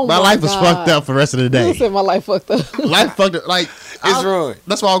 Oh my life was fucked up for the rest of the day. You said my life fucked up. Life fucked up. Like, it's ruined.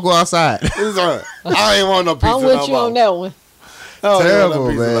 That's why I'll go outside. It's ruined. I ain't want no pizza. I'm with you on that one.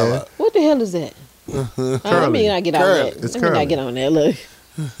 Terrible, man. What the hell is that? Let me not get on that. It's Let me not get on that. Look.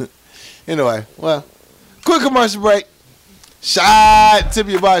 Anyway, well, quick commercial break. Shot tip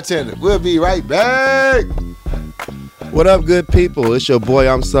your bartender. We'll be right back. What up, good people? It's your boy,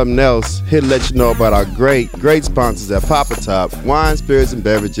 I'm Something Else, here to let you know about our great sponsors at Papa Top, wine, spirits, and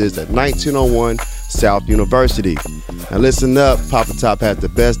beverages at 1901 South University. Now listen up, Papa Top has the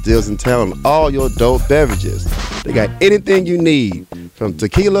best deals in town on all your adult beverages. They got anything you need, from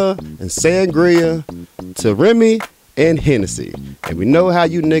tequila and sangria to Remy and Hennessy. And we know how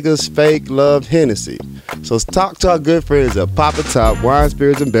you niggas fake love Hennessy. So talk to our good friends at Papa Top Wine,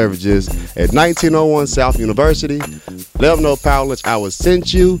 Spirits, and Beverages at 1901 South University. Let them know Power Lunch Hour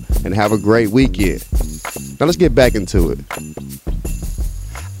sent you, and have a great weekend. Now let's get back into it.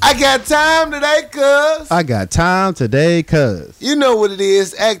 I got time today, cuz. I got time today, cuz. You know what it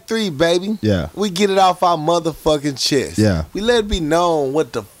is. Act 3, baby. Yeah. We get it off our motherfucking chest. Yeah. We let it be known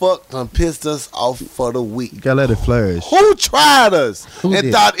what the fuck done pissed us off for the week. You gotta let it flourish. Who tried us Who and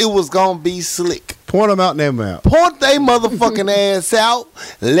did? thought it was gonna be slick? Point them out in their mouth. Point they motherfucking ass out.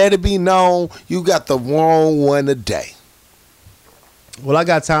 Let it be known you got the wrong one today. Well, I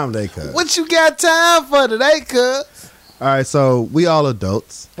got time today, cuz. What you got time for today, cuz? All right, so we all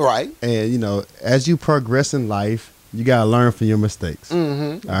adults. Right. And, you know, as you progress in life, you got to learn from your mistakes.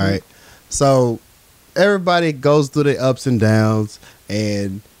 Mm-hmm. All right. So everybody goes through their ups and downs,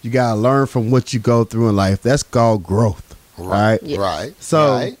 and you got to learn from what you go through in life. That's called growth. All right. Yes. Right.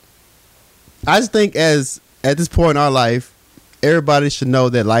 So right. I just think at this point in our life, everybody should know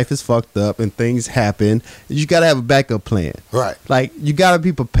that life is fucked up and things happen. You got to have a backup plan. Right. Like, you got to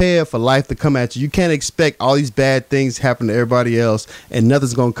be prepared for life to come at you. You can't expect all these bad things to happen to everybody else and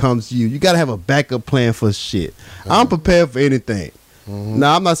nothing's going to come to you. You got to have a backup plan for shit. I'm prepared for anything.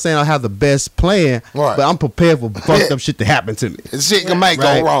 Now, I'm not saying I have the best plan, Right. but I'm prepared for fucked up shit to happen to me. And shit can make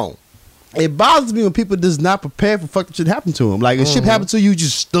Right. go wrong. It bothers me when people does not prepare for fucked up shit to happen to them. Like, if shit happen to you, you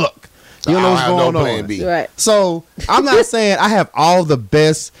just stuck. You don't know what's I have going no on. plan B. Right. So I'm not saying I have all the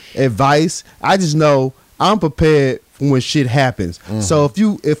best advice. I just know I'm prepared for when shit happens. So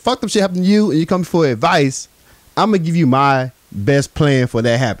if fucked up shit happen to you and you come for advice, I'm gonna give you my best plan for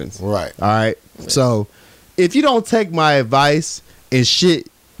that happens. Right. All right. So if you don't take my advice and shit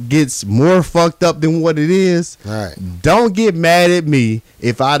gets more fucked up than what it is, Right. don't get mad at me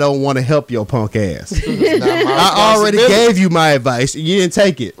if I don't want to help your punk ass. It's not my I already responsibility. gave you my advice and you didn't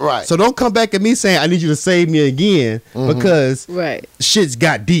take it. Right. So don't come back at me saying I need you to save me again because Right. shit's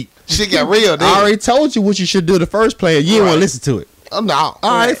got deep. Shit got real, dude. I already told you what you should do the first play. You didn't want Right. to listen to it. Oh, no.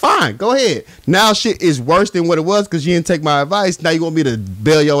 All right, fine. Go ahead. Now shit is worse than what it was because you didn't take my advice. Now you want me to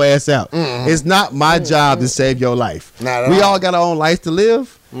bail your ass out. It's not my job to save your life. Not at We all. all got our own life to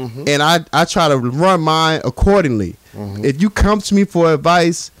live. And I try to run mine accordingly. If you come to me for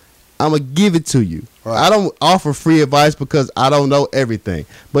advice, I'm going to give it to you. Right. I don't offer free advice because I don't know everything.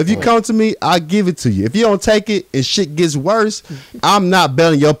 But if you come to me, I'll give it to you. If you don't take it and shit gets worse, I'm not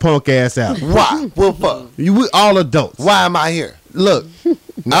bailing your punk ass out. Why? Well, fuck. We all adults. Why am I here? Look,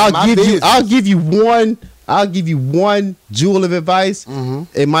 Not my business. I'll give you one jewel of advice.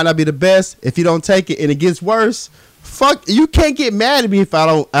 It might not be the best. If you don't take it and it gets worse, fuck, you can't get mad at me if I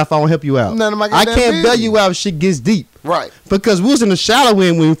don't help you out. None of my I goddamn can't bail business. you out if shit gets deep. Right. Because we was in the shallow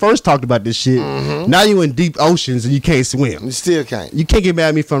end when we first talked about this shit. Now you in deep oceans and you can't swim. You still can't. You can't get mad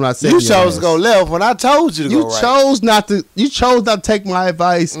at me for not saying You chose to go left when I told you to You go right. chose not to. You chose not to take my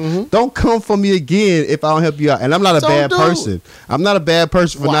advice. Don't come for me again if I don't help you out. And I'm not a Don't bad do person. I'm not a bad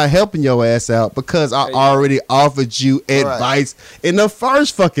person for Why? not helping your ass out because I already offered you advice in the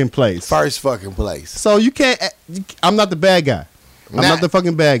first fucking place. First fucking place. So you can't. I'm not the bad guy. I'm Nah. not the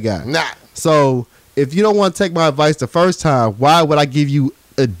fucking bad guy. Nah. So if you don't want to take my advice the first time, why would I give you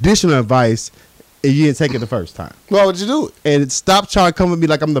additional advice if you didn't take it the first time? Why would you do it? And stop trying to come with me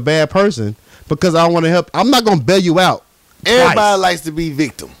like I'm the bad person because I don't want to help. I'm not gonna bail you out. Everybody twice. likes to be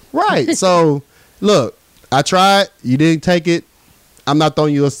victim. Right. So look, I tried. You didn't take it. I'm not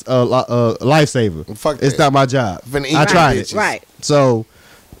throwing you a lifesaver. Fuck It's that. not my job. Finna eat I tried bitches. it. Right. So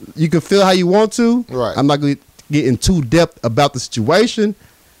you can feel how you want to. Right. I'm not going to get in too depth about the situation.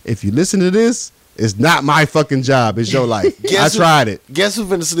 If you listen to this, it's not my fucking job. It's your life. I Guess who- tried it. Guess who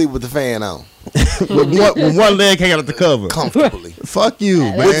finna sleep with the fan on? with one leg hanging out the cover. Comfortably. Fuck you,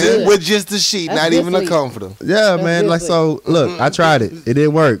 man. With just the sheet, That's not good even a sleep. comforter. Yeah, That's man. good Like, sleep. so look, I tried it. It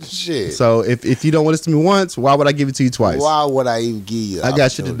didn't work. Shit. So if you don't want to listen to me once, why would I give it to you twice? Why would I even give you? the I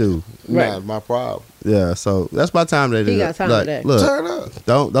got shit to opportunity? do. Right. Not my problem. Yeah, so that's my time today. He got time Look, today. Look, Turn up.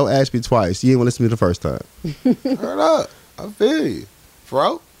 don't ask me twice. You ain't want to listen to me the first time. Turn up. I feel you.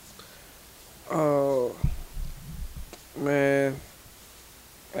 Bro. Oh, man.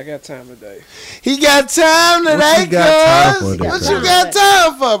 I got time today. He got time today, What you got time cuz. for today, What cuz? you got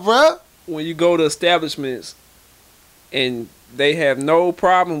time for, bro? When you go to establishments and they have no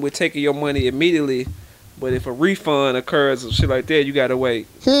problem with taking your money immediately, but if a refund occurs or shit like that, you gotta wait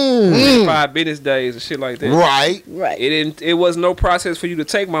 5 business days and shit like that. Right. Right. It was no process for you to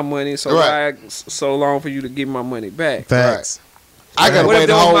take my money, so Right. why so long for you to give my money back? Facts. I gotta What if wait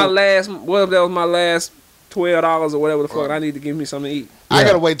that a was my whole. last? What if that was my last $12 or whatever the fuck. I need to give me something to eat. I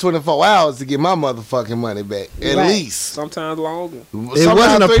gotta wait 24 hours to get my motherfucking money back, at least. Sometimes longer. It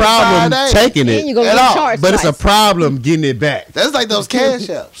wasn't a problem taking it at all, but it's a problem getting it back. That's like those cash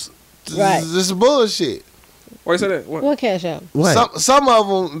apps. Right. This is bullshit. Why you say that? What cash app? Some of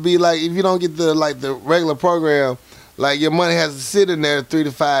them be like, if you don't get the regular program, like your money has to sit in there 3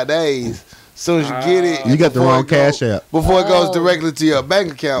 to 5 days. As soon as you get it, you got the wrong cash app before it goes directly to your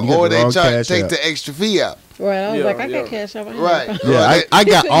bank account, or they take the extra fee out. Right, I was I got cash app. Right, yeah, I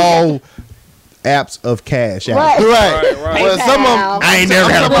got all apps of cash app. Right. Well, some of them, I ain't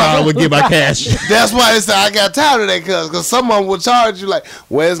never had a problem with getting my cash. That's why they say I got tired of that, because some of them will charge you like,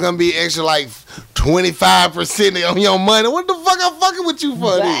 well, it's gonna be extra like 25% on your money. What the fuck I'm fucking with you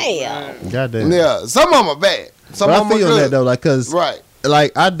for? Damn. Goddamn. Yeah, some of them are bad. Some but of them I feel are good. that though, like, cause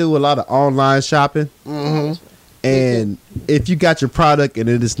like I do a lot of online shopping, and if you got your product and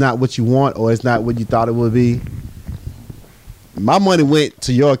it is not what you want or it's not what you thought it would be, my money went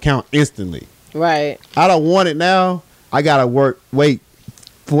to your account instantly. Right. I don't want it now. I gotta wait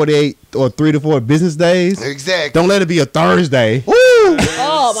 48 or 3 to 4 business days. Exactly. Don't let it be a Thursday. Woo!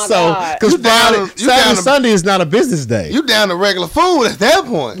 Oh my God. Because Saturday, Sunday is not a business day. You down to regular food at that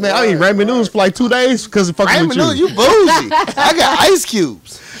point. Man, I eat ramen noodles for like 2 days because of fucking with you. You bougie. I got ice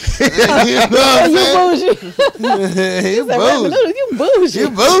cubes. You know what I'm saying? You bougie. You bougie. You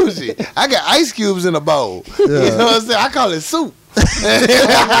bougie. I got ice cubes in a bowl. You know what I'm saying? I call it soup. Oh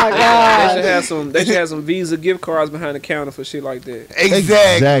my God. They should have some Visa gift cards behind the counter for shit like that.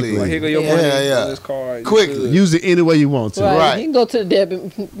 Exactly. Like, here go your money on this card. Quickly. Use it any way you want to. Right. You can go to the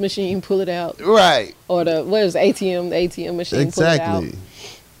debit machine, pull it out. Right. Or the ATM machine, exactly.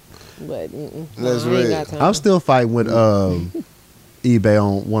 Pull it out. But that's real. I'm still fighting with eBay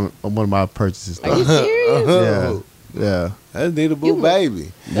on one of my purchases. Are you serious? Yeah. I just need a boo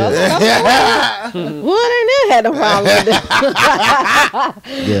baby. Well, they never had a problem with that.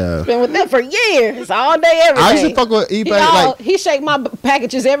 Yeah. Been with them for years, all day, every day. I used to fuck with eBay. He shake my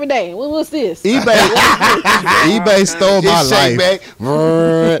packages every day. What's this? eBay stole my life. Back.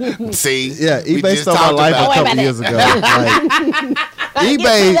 See? Yeah, eBay stole my life a couple years ago.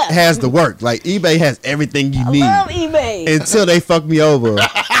 eBay has the work. Like, eBay has everything you need. I love eBay. Until they fuck me over.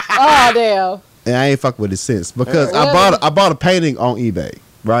 Oh, damn. And I ain't fuck with it since because I bought a painting on eBay,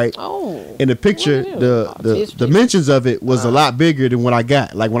 right? Oh. In the picture, the dimensions of it was a lot bigger than what I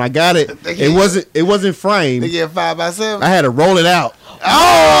got. Like when I got it, it wasn't framed. They get 5x7. I had to roll it out.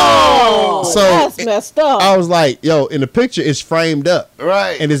 Oh, so that's messed up. I was like, yo, in the picture it's framed up,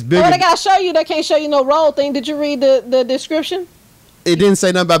 right? And it's bigger. Oh, they gotta show you. They can't show you no roll thing. Did you read the description? It didn't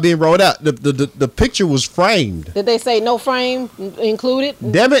say nothing about being rolled out. The picture was framed. Did they say no frame included?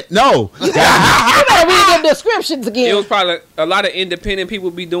 Damn it, no. You better read the descriptions again. It was probably a lot of independent people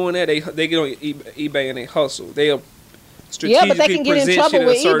be doing that. They get on eBay and they hustle. They'll strategically but they can get in present trouble shit in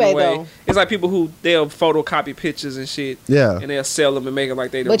with a certain eBay, way. though. It's like people who they'll photocopy pictures and shit. Yeah. And they'll sell them and make them like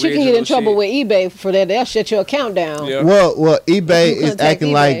they the But original you can get in trouble shit. with eBay for that. They'll shut your account down. Yeah. Well, eBay is acting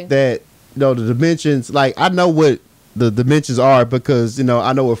eBay. like that. The dimensions. Like I know what the dimensions are because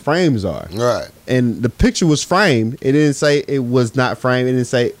I know what frames are. Right. And the picture was framed. It didn't say it was not framed. It didn't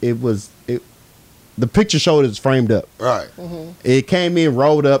say it was. The picture showed it's framed up. Right. Mm-hmm. It came in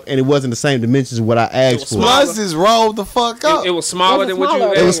rolled up, and it wasn't the same dimensions as what I asked for. Plus, it's rolled the fuck up. It was smaller than what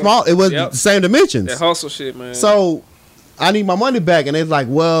you. It was small. It was the same dimensions. That hustle shit, man. So I need my money back, and it's like,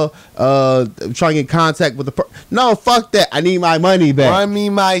 well, I'm trying to get in contact with the. No, fuck that. I need my money back. Run me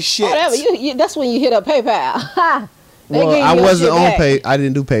my shit. Whatever. That's when you hit up PayPal. Well, I wasn't on I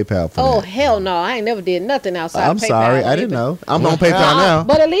didn't do PayPal for that. Oh hell no! I ain't never did nothing outside. I'm PayPal sorry, I didn't know. I'm on PayPal now.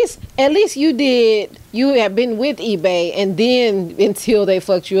 But at least you did. You have been with eBay, and then until they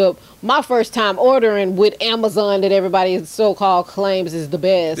fucked you up. My first time ordering with Amazon, that everybody so-called claims is the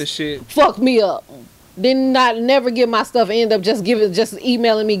best. This shit fucked me up. Did not never get my stuff. End up just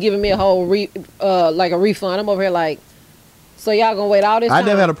emailing me, giving me a whole like a refund. I'm over here like. So y'all gonna wait all this time? I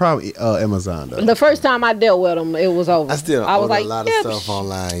never had a problem with Amazon though. The first time I dealt with them, it was over. I still don't order a lot of stuff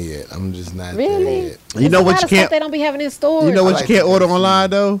online yet. I'm just not there yet. You know what you can't? They don't be having in stores. You know what you can't order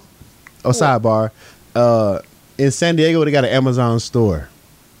online though? Oh, sidebar. In San Diego, they got an Amazon store.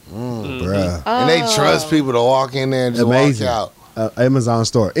 Bruh. And they trust people to walk in there and just walk out. Amazon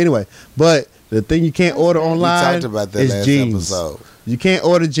store. Anyway, but the thing you can't order online we talked about that is last jeans. episode. You can't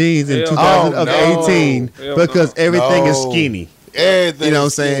order jeans in 2018 because everything is skinny. Everything. You know what I'm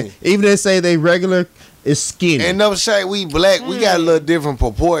saying? Even if they say they regular, it's skinny. And no shade, we black. We got a little different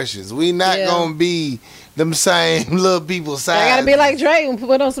proportions. We not gonna be them same little people size. I gotta be like Drake and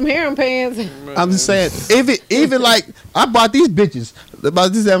put on some harem pants. I'm just saying, even like I bought these bitches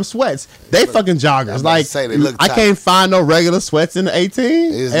about these damn sweats. They fucking joggers. Like they look I can't find no regular sweats in the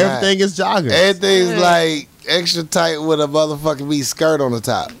 18. Everything is joggers. Everything's like extra tight with a motherfucking V skirt on the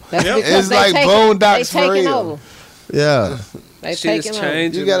top. It's like Boondocks for real. Over. Yeah. They taking over.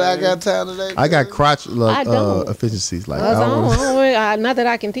 I got time today. I got crotch efficiencies like not that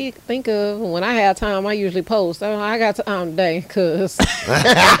I can think of. When I have time, I usually post. I got time today because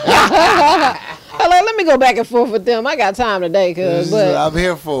let me go back and forth with them. I got time today because I'm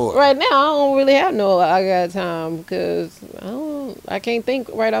here for it. Right now, I don't really have I got time because I can't think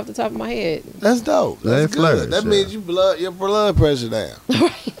right off the top of my head. That's dope. That's good. That means your blood pressure down.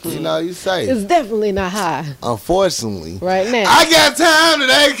 You know, you say it's definitely not high. Unfortunately, right now I got time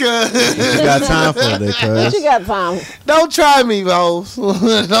today, cuz. You got time for it, cuz. What you got time? Don't try me, hoes.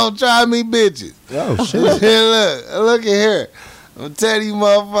 Don't try me, bitches. Oh shit! Look at here. I'm telling you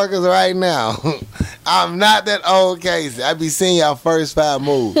motherfuckers right now, I'm not that old Casey. I be seeing y'all first 5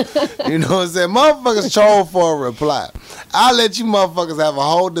 moves. You know what I'm saying? Motherfuckers troll for a reply. I'll let you motherfuckers have a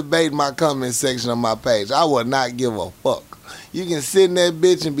whole debate in my comment section on my page. I will not give a fuck. You can sit in that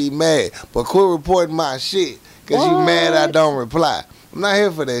bitch and be mad, but quit reporting my shit because you mad I don't reply. I'm not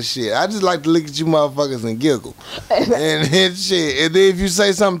here for that shit. I just like to look at you motherfuckers and giggle. and shit. And then if you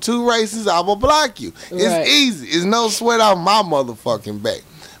say something too racist, I will block you. It's easy. It's no sweat off my motherfucking back.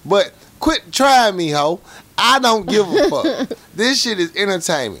 But quit trying me, ho. I don't give a fuck. This shit is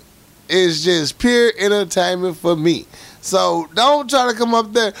entertainment. It's just pure entertainment for me. So don't try to come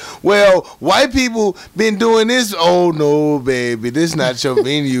up there. Well, white people been doing this. Oh no, baby, this not your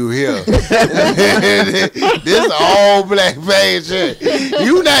venue here. This all black page here.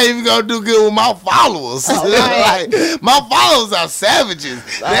 You not even gonna do good with my followers. Like, my followers are savages.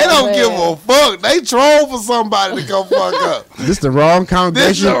 They don't give a fuck. They troll for somebody to go fuck up. This the wrong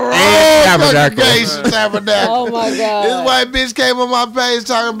congregation. This the wrong congregation tabernacle. Oh my god. This white bitch came on my page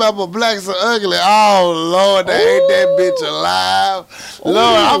talking about but blacks are ugly. Oh Lord, they hate that bitch alive. Lord,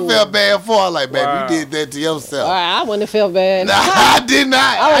 I felt bad for her. Like, baby, you did that to yourself. I wouldn't have felt bad. Nah, I did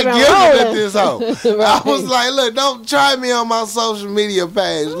not. I giggled at this hoe. I was like, look, don't try me on my social media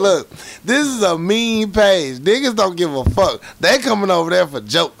page. Look, this is a mean page. Niggas don't give a fuck. They coming over there for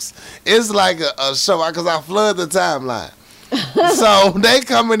jokes. It's like a show because I flood the timeline. So they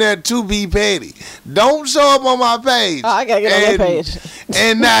coming there to be petty. Don't show up on my page. I gotta get on that page.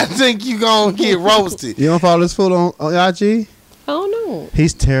 And not think you gonna get roasted. You don't follow this fool on IG? I don't know.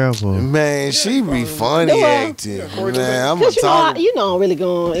 He's terrible. Man, she be funny acting. Man, I'm gonna talk. You know, I'm really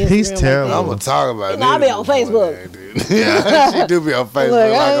going on Instagram. He's terrible. I'm gonna talk about it. I'll be on Facebook. Yeah, she do be on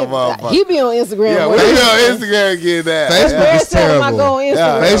Facebook like a motherfucker. He be on Instagram. Yeah, we be on Instagram and get that. Facebook is terrible.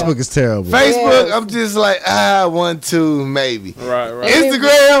 Facebook is terrible. Facebook, I'm just like, 1, 2, maybe. Right.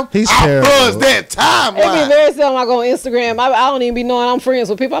 Instagram, he's I terrible. buzz that timeline. It be very seldom I go on Instagram. I don't even be knowing I'm friends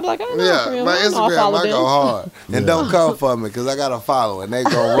with people. I be like, I know friends. My Instagram, I go hard. And don't come for me because I got a follow and they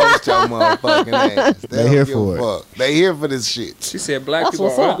gonna roast your motherfucking ass. They here for it. They here for this shit. She said black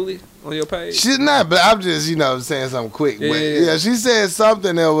people are ugly on your page. She's not, but I'm just, saying something quick. But yeah, she said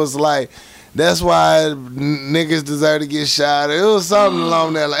something that was like, that's why niggas deserve to get shot. It was something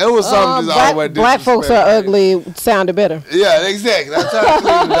along that line. It was something just always black folks are ugly sounded better. Yeah, exactly. I'm trying to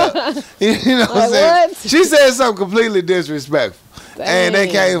clean it up. You know what I'm saying? What? She said something completely disrespectful. Dang. And they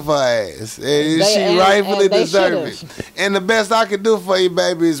came for her ass. And she rightfully deserved it. And the best I can do for you,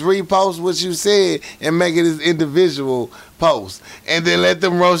 baby, is repost what you said and make it as individual post. And then let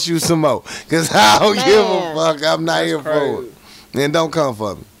them roast you some more. Because I don't give a fuck. I'm not here for it. And don't come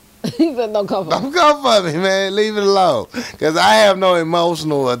for me. Don't come for me. Don't come for me, man. Leave it alone. Because I have no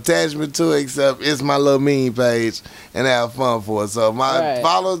emotional attachment to it except it's my little meme page and I have fun for it. So if my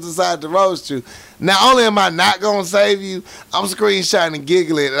followers decide to roast you, not only am I not going to save you, I'm screenshotting and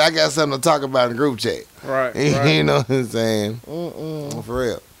giggling and I got something to talk about in the group chat. Right. You know what I'm saying? For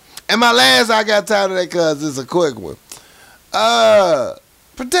real. And my last I got time today because it's a quick one.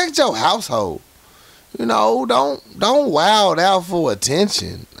 Protect your household. Don't wild out for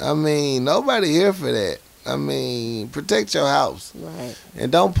attention. I mean, nobody here for that. I mean, protect your house. Right.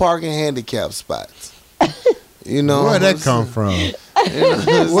 And don't park in handicap spots. Where'd that come from?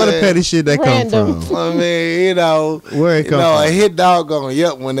 What a petty shit that come from. I mean, where it come from? A hit dog gonna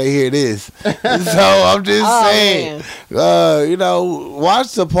yelp when they hear this. So I'm just saying,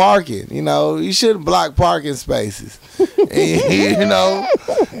 watch the parking. You shouldn't block parking spaces.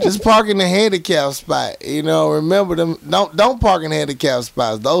 Just park in the handicap spot. Remember them. Don't park in handicap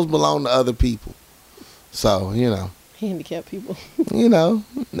spots. Those belong to other people. So Handicapped people. You know,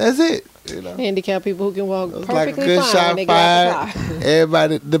 that's it. You know, handicapped people who can walk perfectly like a good fine shot when they get out the car.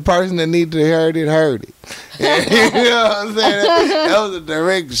 Everybody, the person that needed to heard it, heard it. You know what I'm saying? That was a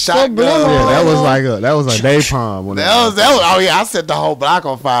direct shotgun. Yeah, that was a napalm. That was. Oh yeah, I set the whole block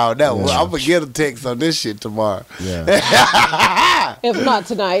on fire on that one. I'm gonna get a text on this shit tomorrow. Yeah. If not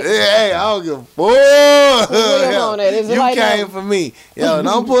tonight. Hey, I don't give a fuck. You like came for me. Yo,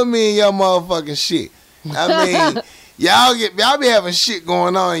 don't put me in your motherfucking shit. I mean, y'all be having shit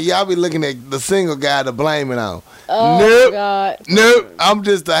going on, and y'all be looking at the single guy to blame it on. Oh, nope, God. Nope. I'm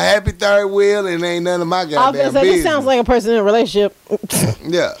just a happy third wheel, and ain't none of my goddamn business. This sounds like a person in a relationship.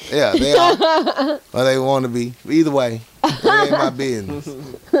 Yeah, they are. Or they want to be. Either way, it ain't my business.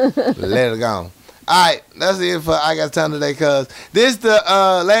 Let it go. All right, that's it for I Got Time Today, cuz. This the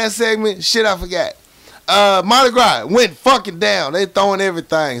last segment. Shit, I forgot. Mardi Gras went fucking down. They throwing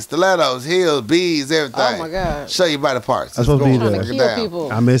everything. Stilettos, heels, beads, everything. Oh, my God. Show you by the parts. I'm supposed to be there. Kill people.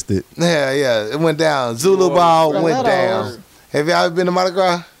 I missed it. Yeah. It went down. Zulu Ball went down. Have y'all ever been to Mardi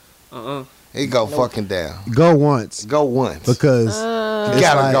Gras? It go fucking down. Go once. Because you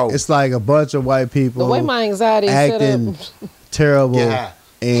gotta go. It's like a bunch of white people. The way my anxiety is acting terrible. Yeah.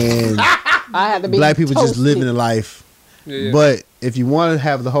 And I had to be black people just toasted. living a life. Yeah. But if you want to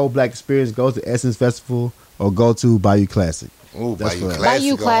have the whole black experience, go to Essence Festival or go to Bayou Classic. Ooh,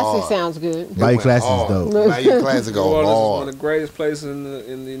 Bayou Classic sounds good. Bayou Classic is dope. Bayou Classic go hard. New Orleans is one of the greatest places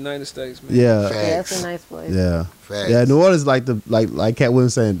in the United States, man. Yeah. That's a nice place. Yeah. Facts. Yeah, New Orleans is like Cat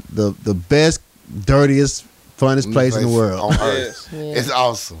Williams saying, the best, dirtiest, funnest place in the world. On earth. Yeah. It's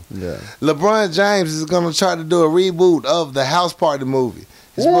awesome. Yeah. LeBron James is gonna try to do a reboot of the House Party movie.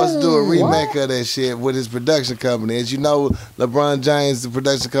 He's supposed to do a remake of that shit with his production company. As you know, LeBron James, the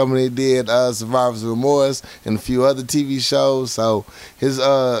production company, did Survivor's Remorse and a few other TV shows. So his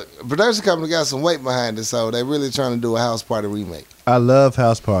production company got some weight behind it. So they're really trying to do a House Party remake. I love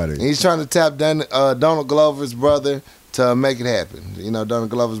House Party. And he's trying to tap Donald Glover's brother to make it happen. You know, Donald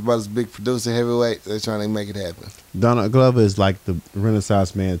Glover's brother's a big producer, heavyweight. They're trying to make it happen. Donald Glover is like the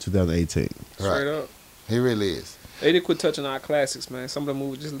Renaissance man of 2018. Straight up. He really is. They did quit touching our classics, man. Some of the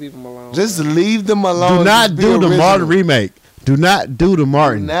movies, just leave them alone. Just leave them alone. Do not do the Martin remake. Do not do the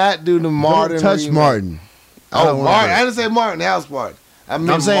Martin. Do not do the Martin Don't touch remake. Martin. Oh, Martin. I didn't say Martin House Party. I'm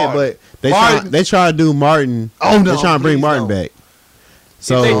saying, Martin. but they try to do Martin. Oh, no. They're trying to bring Martin back.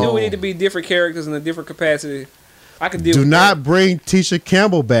 So if they do, we need to be different characters in a different capacity. I can deal. Do with not that. bring Tisha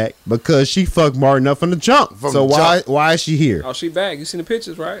Campbell back because she fucked Martin up from the jump. Why is she here? Oh, she back. You seen the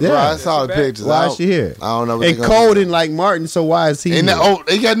pictures, right? Yeah, bro, I saw the pictures. Why is she here? I don't know. What and Cole didn't like Martin, so why is he here?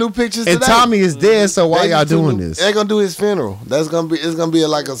 They got new pictures and today. Tommy is dead, so why y'all doing this? They're gonna do his funeral. It's gonna be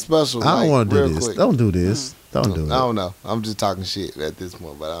like a special. I don't want to do this. Quick. Don't do this. Don't do it. I don't know. I'm just talking shit at this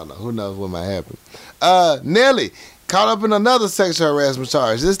point, but I don't know. Who knows what might happen? Nelly caught up in another sexual harassment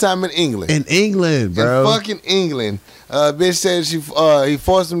charge. This time in England. In England, bro. In fucking England. Bitch said he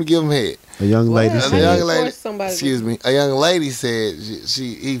forced him to give him head. A young lady said. A young lady said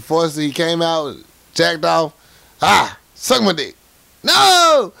he came out, jacked off. Suck my dick.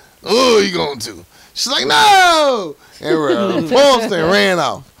 No. Oh, you going to? She's like, no. And forced and ran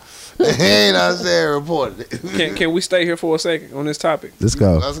off. And I said, reported it. Can we stay here for a second on this topic? Let's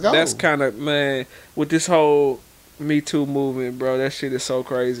go. That's kind of, man, with this whole Me Too movement, bro, that shit is so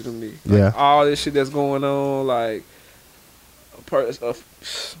crazy to me. Yeah. All this shit that's going on, like,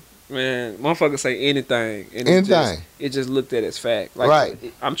 man, motherfuckers say anything. And it just looked at as fact. Like,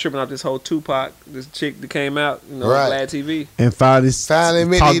 right. I'm tripping off this whole Tupac, this chick that came out, on Glad TV. And finally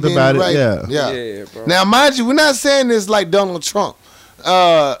talked about it. Yeah, bro. Now, mind you, we're not saying this like Donald Trump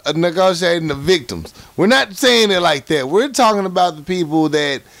negotiating the victims. We're not saying it like that. We're talking about the people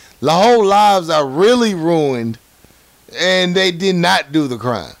that the whole lives are really ruined and they did not do the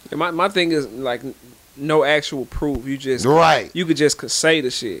crime. And my thing is, like, no actual proof. You just you could just say the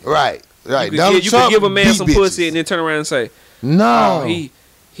shit. Right. You could give a man some pussy and then turn around and say, no,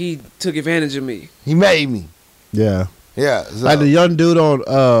 he took advantage of me. He made me. Yeah. Yeah. So. Like the young dude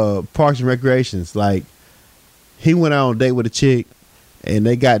on Parks and Recreations, like he went out on a date with a chick and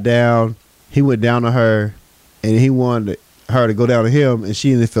they got down. He went down to her and he wanted her to go down to him and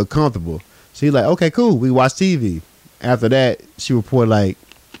she didn't feel comfortable. So he's like, okay, cool. We watched TV. After that, she reported like,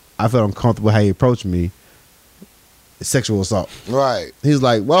 I felt uncomfortable how he approached me. Sexual assault. Right. He's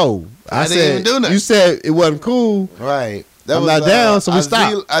like, whoa. I didn't even do nothing. You said it wasn't cool. Right. I'm not down, so we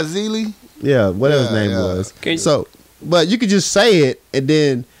stopped. Azili? Yeah, whatever his name was. But you could just say it and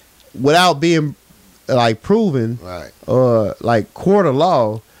then without being like proven or like court of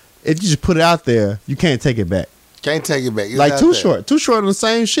law, if you just put it out there, you can't take it back. Can't take it back. It's like Too Short on the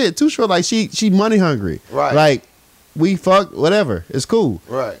same shit. Too Short, like she money hungry. Right. Like we fuck, whatever. It's cool.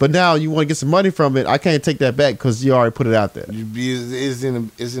 Right. But now you want to get some money from it. I can't take that back because you already put it out there. It's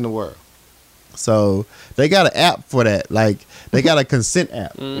in the world. So they got an app for that. Like they got a consent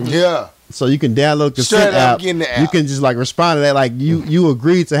app. Mm-hmm. Yeah. So you can download the consent app. You can just like respond to that. Like you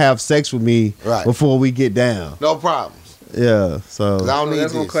agreed to have sex with me before we get down. No problems. Yeah. So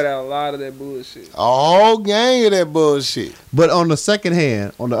that's gonna cut out a lot of that bullshit. A whole gang of that bullshit. But on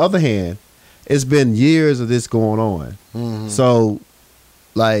the other hand, it's been years of this going on. Mm-hmm. So,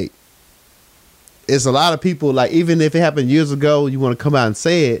 like, it's a lot of people, like, even if it happened years ago, you want to come out and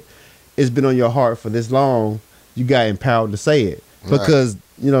say it, it's been on your heart for this long, you got empowered to say it. Because,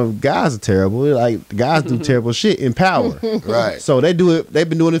 guys are terrible. Like, guys do terrible shit in power. Right. So they've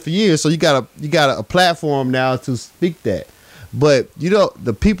been doing it for years. So you got a platform now to speak that. But,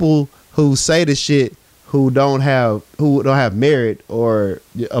 the people who say the shit who don't have merit or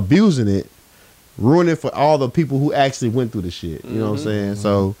abusing it, ruining for all the people who actually went through the shit. You know what I'm saying?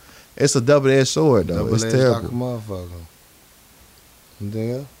 So it's a double-edged sword, though. It's terrible. Like a motherfucker.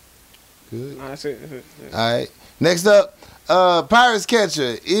 Anything else? Good. No, that's it. All right. Next up, Pirates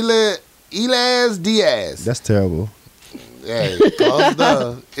catcher Elias Diaz. That's terrible. Hey, close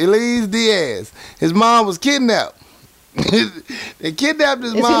enough. Elias Diaz. His mom was kidnapped. They kidnapped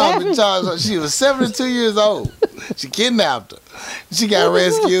his mom and charged her. She was 72 years old. She kidnapped her. She got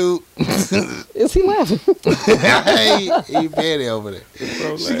rescued. Is he laughing? He petty over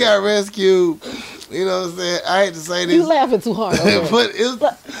there. She got rescued. You know what I'm saying? I hate to say this. You laughing too hard. But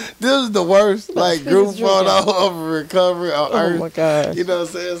this is the worst. Like group photo of recovery on Earth. Oh my God. You know what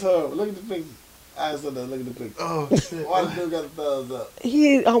I'm saying? It's horrible. Look at the picture. I saw that. Look at the picture. Oh shit. Why the dude got the thumbs up?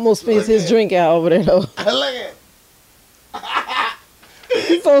 He almost spits his drink out over there though. Look at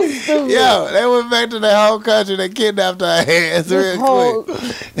He's so stupid. Yo, they went back to the whole country. They kidnapped her ass real quick.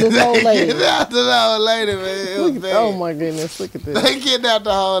 This whole lady. They kidnapped the whole lady, man. It was bad. Oh my goodness, look at this. They kidnapped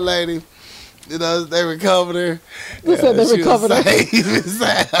the whole lady. They recovered her. Who said they recovered her? She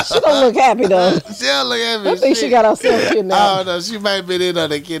don't look happy though. She don't look happy. I think she got herself kidnapped. I don't know. She might have been in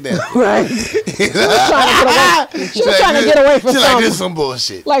on the kidnapping. Right. She was trying to get away. She was trying to get away from something. Like, this some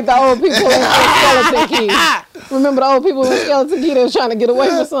bullshit. Like the old people in Skeleton Key. Remember the old people in Skeleton Key that was trying to get away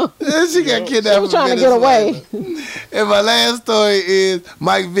from something? She got kidnapped. She was trying to get away. And my last story is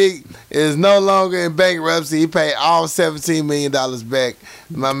Mike Vick is no longer in bankruptcy. He paid all $17 million back.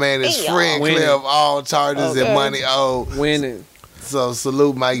 My man is free and clear of all charges and money owed. Winning. So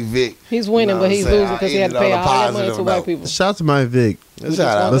salute Mike Vick. He's winning, but he's losing because he had to pay all that money to white people. Shout out to Mike Vick.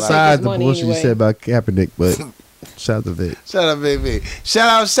 Besides the bullshit you said about Kaepernick, but shout out to Vick. Shout out Big Vick. Shout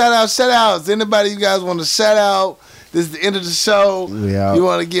outs. Anybody you guys want to shout out? This is the end of the show. Yeah. You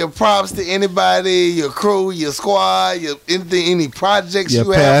want to give props to anybody, your crew, your squad, any projects your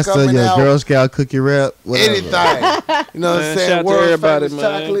you pastor, have coming your out. Girl Scout cookie rep, whatever. Anything. You know what I'm saying? Shout out to everybody,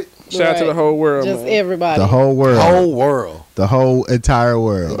 man. Chocolate. Shout out to the whole world, Just man. everybody. The whole world. The whole entire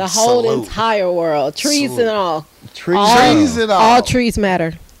world. The whole entire world. Trees and all. Trees and all. All trees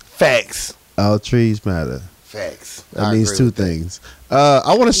matter. Facts. All trees matter. Facts. That means two things.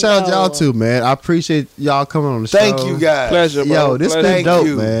 I want to shout out y'all too, man. I appreciate y'all coming on the show. Thank you, guys. Pleasure, bro. Yo, this been dope,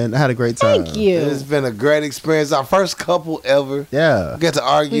 man. I had a great time. Thank you. It's been a great experience. Our first couple ever. Yeah. We get to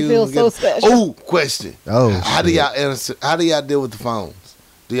argue. We feel so special. Oh, question. Oh, how do y'all answer? How do y'all deal with the phones?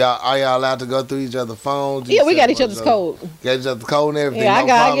 Are y'all allowed to go through each other's phones? Yeah, we got each other's code. Got each other's code and everything. Yeah, I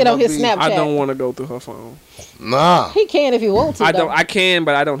gotta get on his Snapchat. I don't want to go through her phone. Nah. He can if he wants to. I can,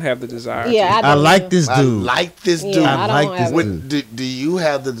 but I don't have the desire. Yeah, I like this dude. I like this dude. Yeah, I like this dude. Do you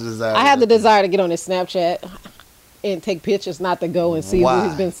have the desire? I have the desire to get on his Snapchat and take pictures, not to go and see Why? who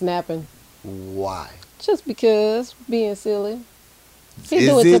he's been snapping. Why? Just because being silly. He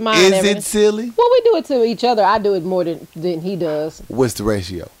do it to mine. Is it silly? Well, we do it to each other. I do it more than he does. What's the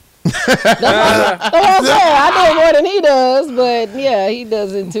ratio? That's what I'm saying. I do it more than he does, but yeah, he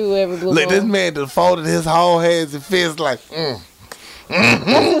does it too every blue Look, this moon. man just folded his whole hands and fists like, That's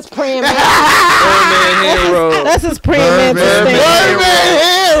his praying man. Birdman hero. That's his praying man. Birdman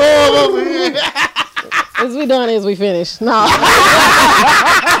hero. As we done as we finish. No. All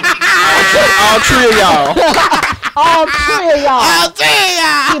three of y'all. All three of y'all. I'll tell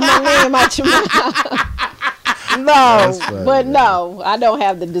y'all. Keep my name out your mouth. No, but no, I don't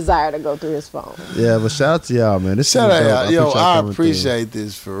have the desire to go through his phone. Yeah, but shout out to y'all, man. This Shout out, dope. yo! I coming appreciate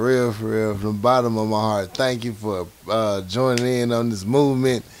this for real, from the bottom of my heart. Thank you for joining in on this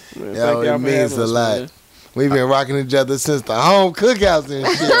movement. Man, Yo, it means a lot. Man. We've been rocking each other since the home cookouts and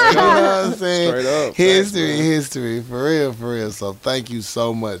shit. You know what I'm saying? Straight up. History, for real. So thank you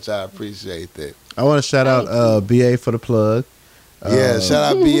so much. I appreciate that. I want to shout out BA for the plug. Shout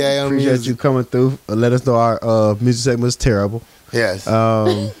out BA on appreciate music. you coming through. Let us know our music segment is terrible. Yes.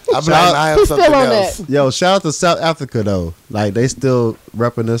 I am something else. Yo, shout out to South Africa though. Like they still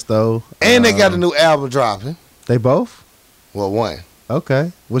repping us though. And they got a new album dropping. They both? Well, one.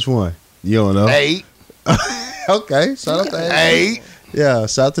 Okay. Which one? You don't know. 8. Okay. Shout out to 8. Yeah.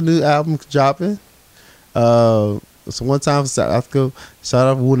 Shout out to new album dropping. So one time for South Africa, shout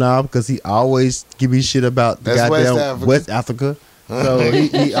out to Wunab because he always give me shit about the goddamn West Africa. So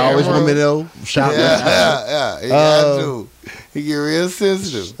he always want me to shout out. Yeah. He get real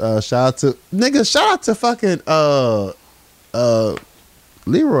sensitive. Shout out to fucking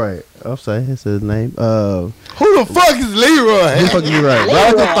Leroy. I'm sorry, that's his name. Who the fuck is Leroy? Who the fuck is Leroy?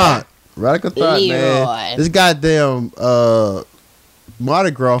 Radical Thought, man. This goddamn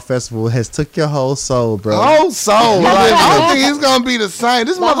Mardi Gras festival has took your whole soul, bro. Whole soul. I don't think he's gonna be the same.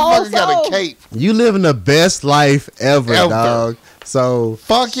 This motherfucker got a cape. You living the best life ever. Dog. So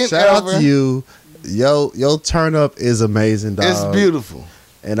fucking shout out to you. Your turn up is amazing, dog. It's beautiful.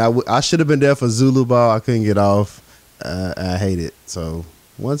 And I should have been there for Zulu Ball. I couldn't get off. I hate it. So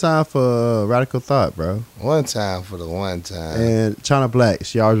one time for Radical Thought, bro. One time for the one time. And China Black.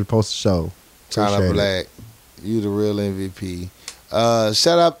 She always reposts the show. China Black. You the real MVP.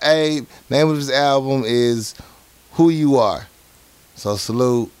 Shut Up Abe. Name of his album is Who You Are. So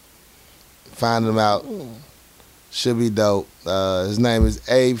salute. Find him out. Should be dope. His name is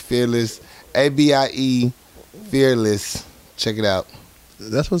Abe Fearless. ABIE Fearless. Check it out.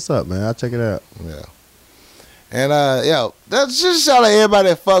 That's what's up, man. I'll check it out. Yeah. And that's just shout out to everybody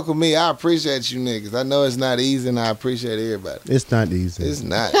that fuck with me. I appreciate you niggas. I know it's not easy, and I appreciate everybody. It's not easy. It's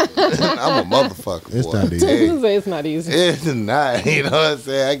not. I'm a motherfucker. It's boy. not easy. It's not easy. It's not. You know what I'm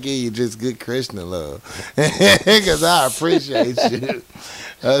saying? I give you just good Christian love because I appreciate you.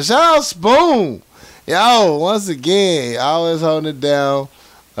 Shout out Spoon. Yo, once again, always holding it down.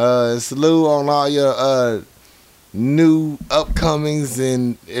 Salute on all your new upcomings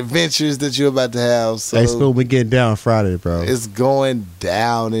and adventures that you're about to have. So hey, Spoon, we getting down Friday, bro. It's going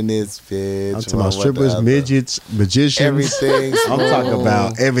down in this bitch. I'm talking about strippers, midgets, magicians. Everything. I'm talking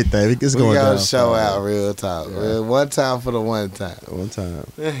about everything. It's going down. We gotta show out real talk. Yeah. One time for the one time. One time.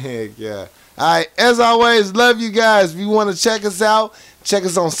 Heck yeah. All right. As always, love you guys. If you want to check us out, check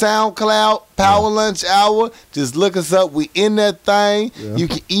us on SoundCloud, Power Lunch Hour. Just look us up. We in that thing. Yeah. You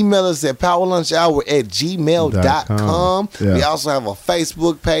can email us at powerlunchhour@gmail.com. Yeah. We also have a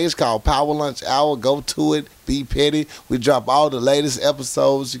Facebook page called Power Lunch Hour. Go to it. Be petty. We drop all the latest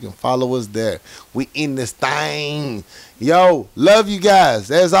episodes. You can follow us there. We in this thing. Yo, love you guys.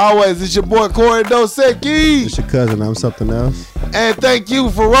 As always, it's your boy Corey Dosecki. It's your cousin. I'm something else. And thank you,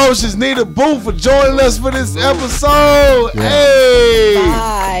 Ferocious Nita Boo, for joining us for this episode. Yeah. Hey.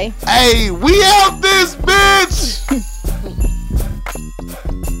 Bye. Hey, we out this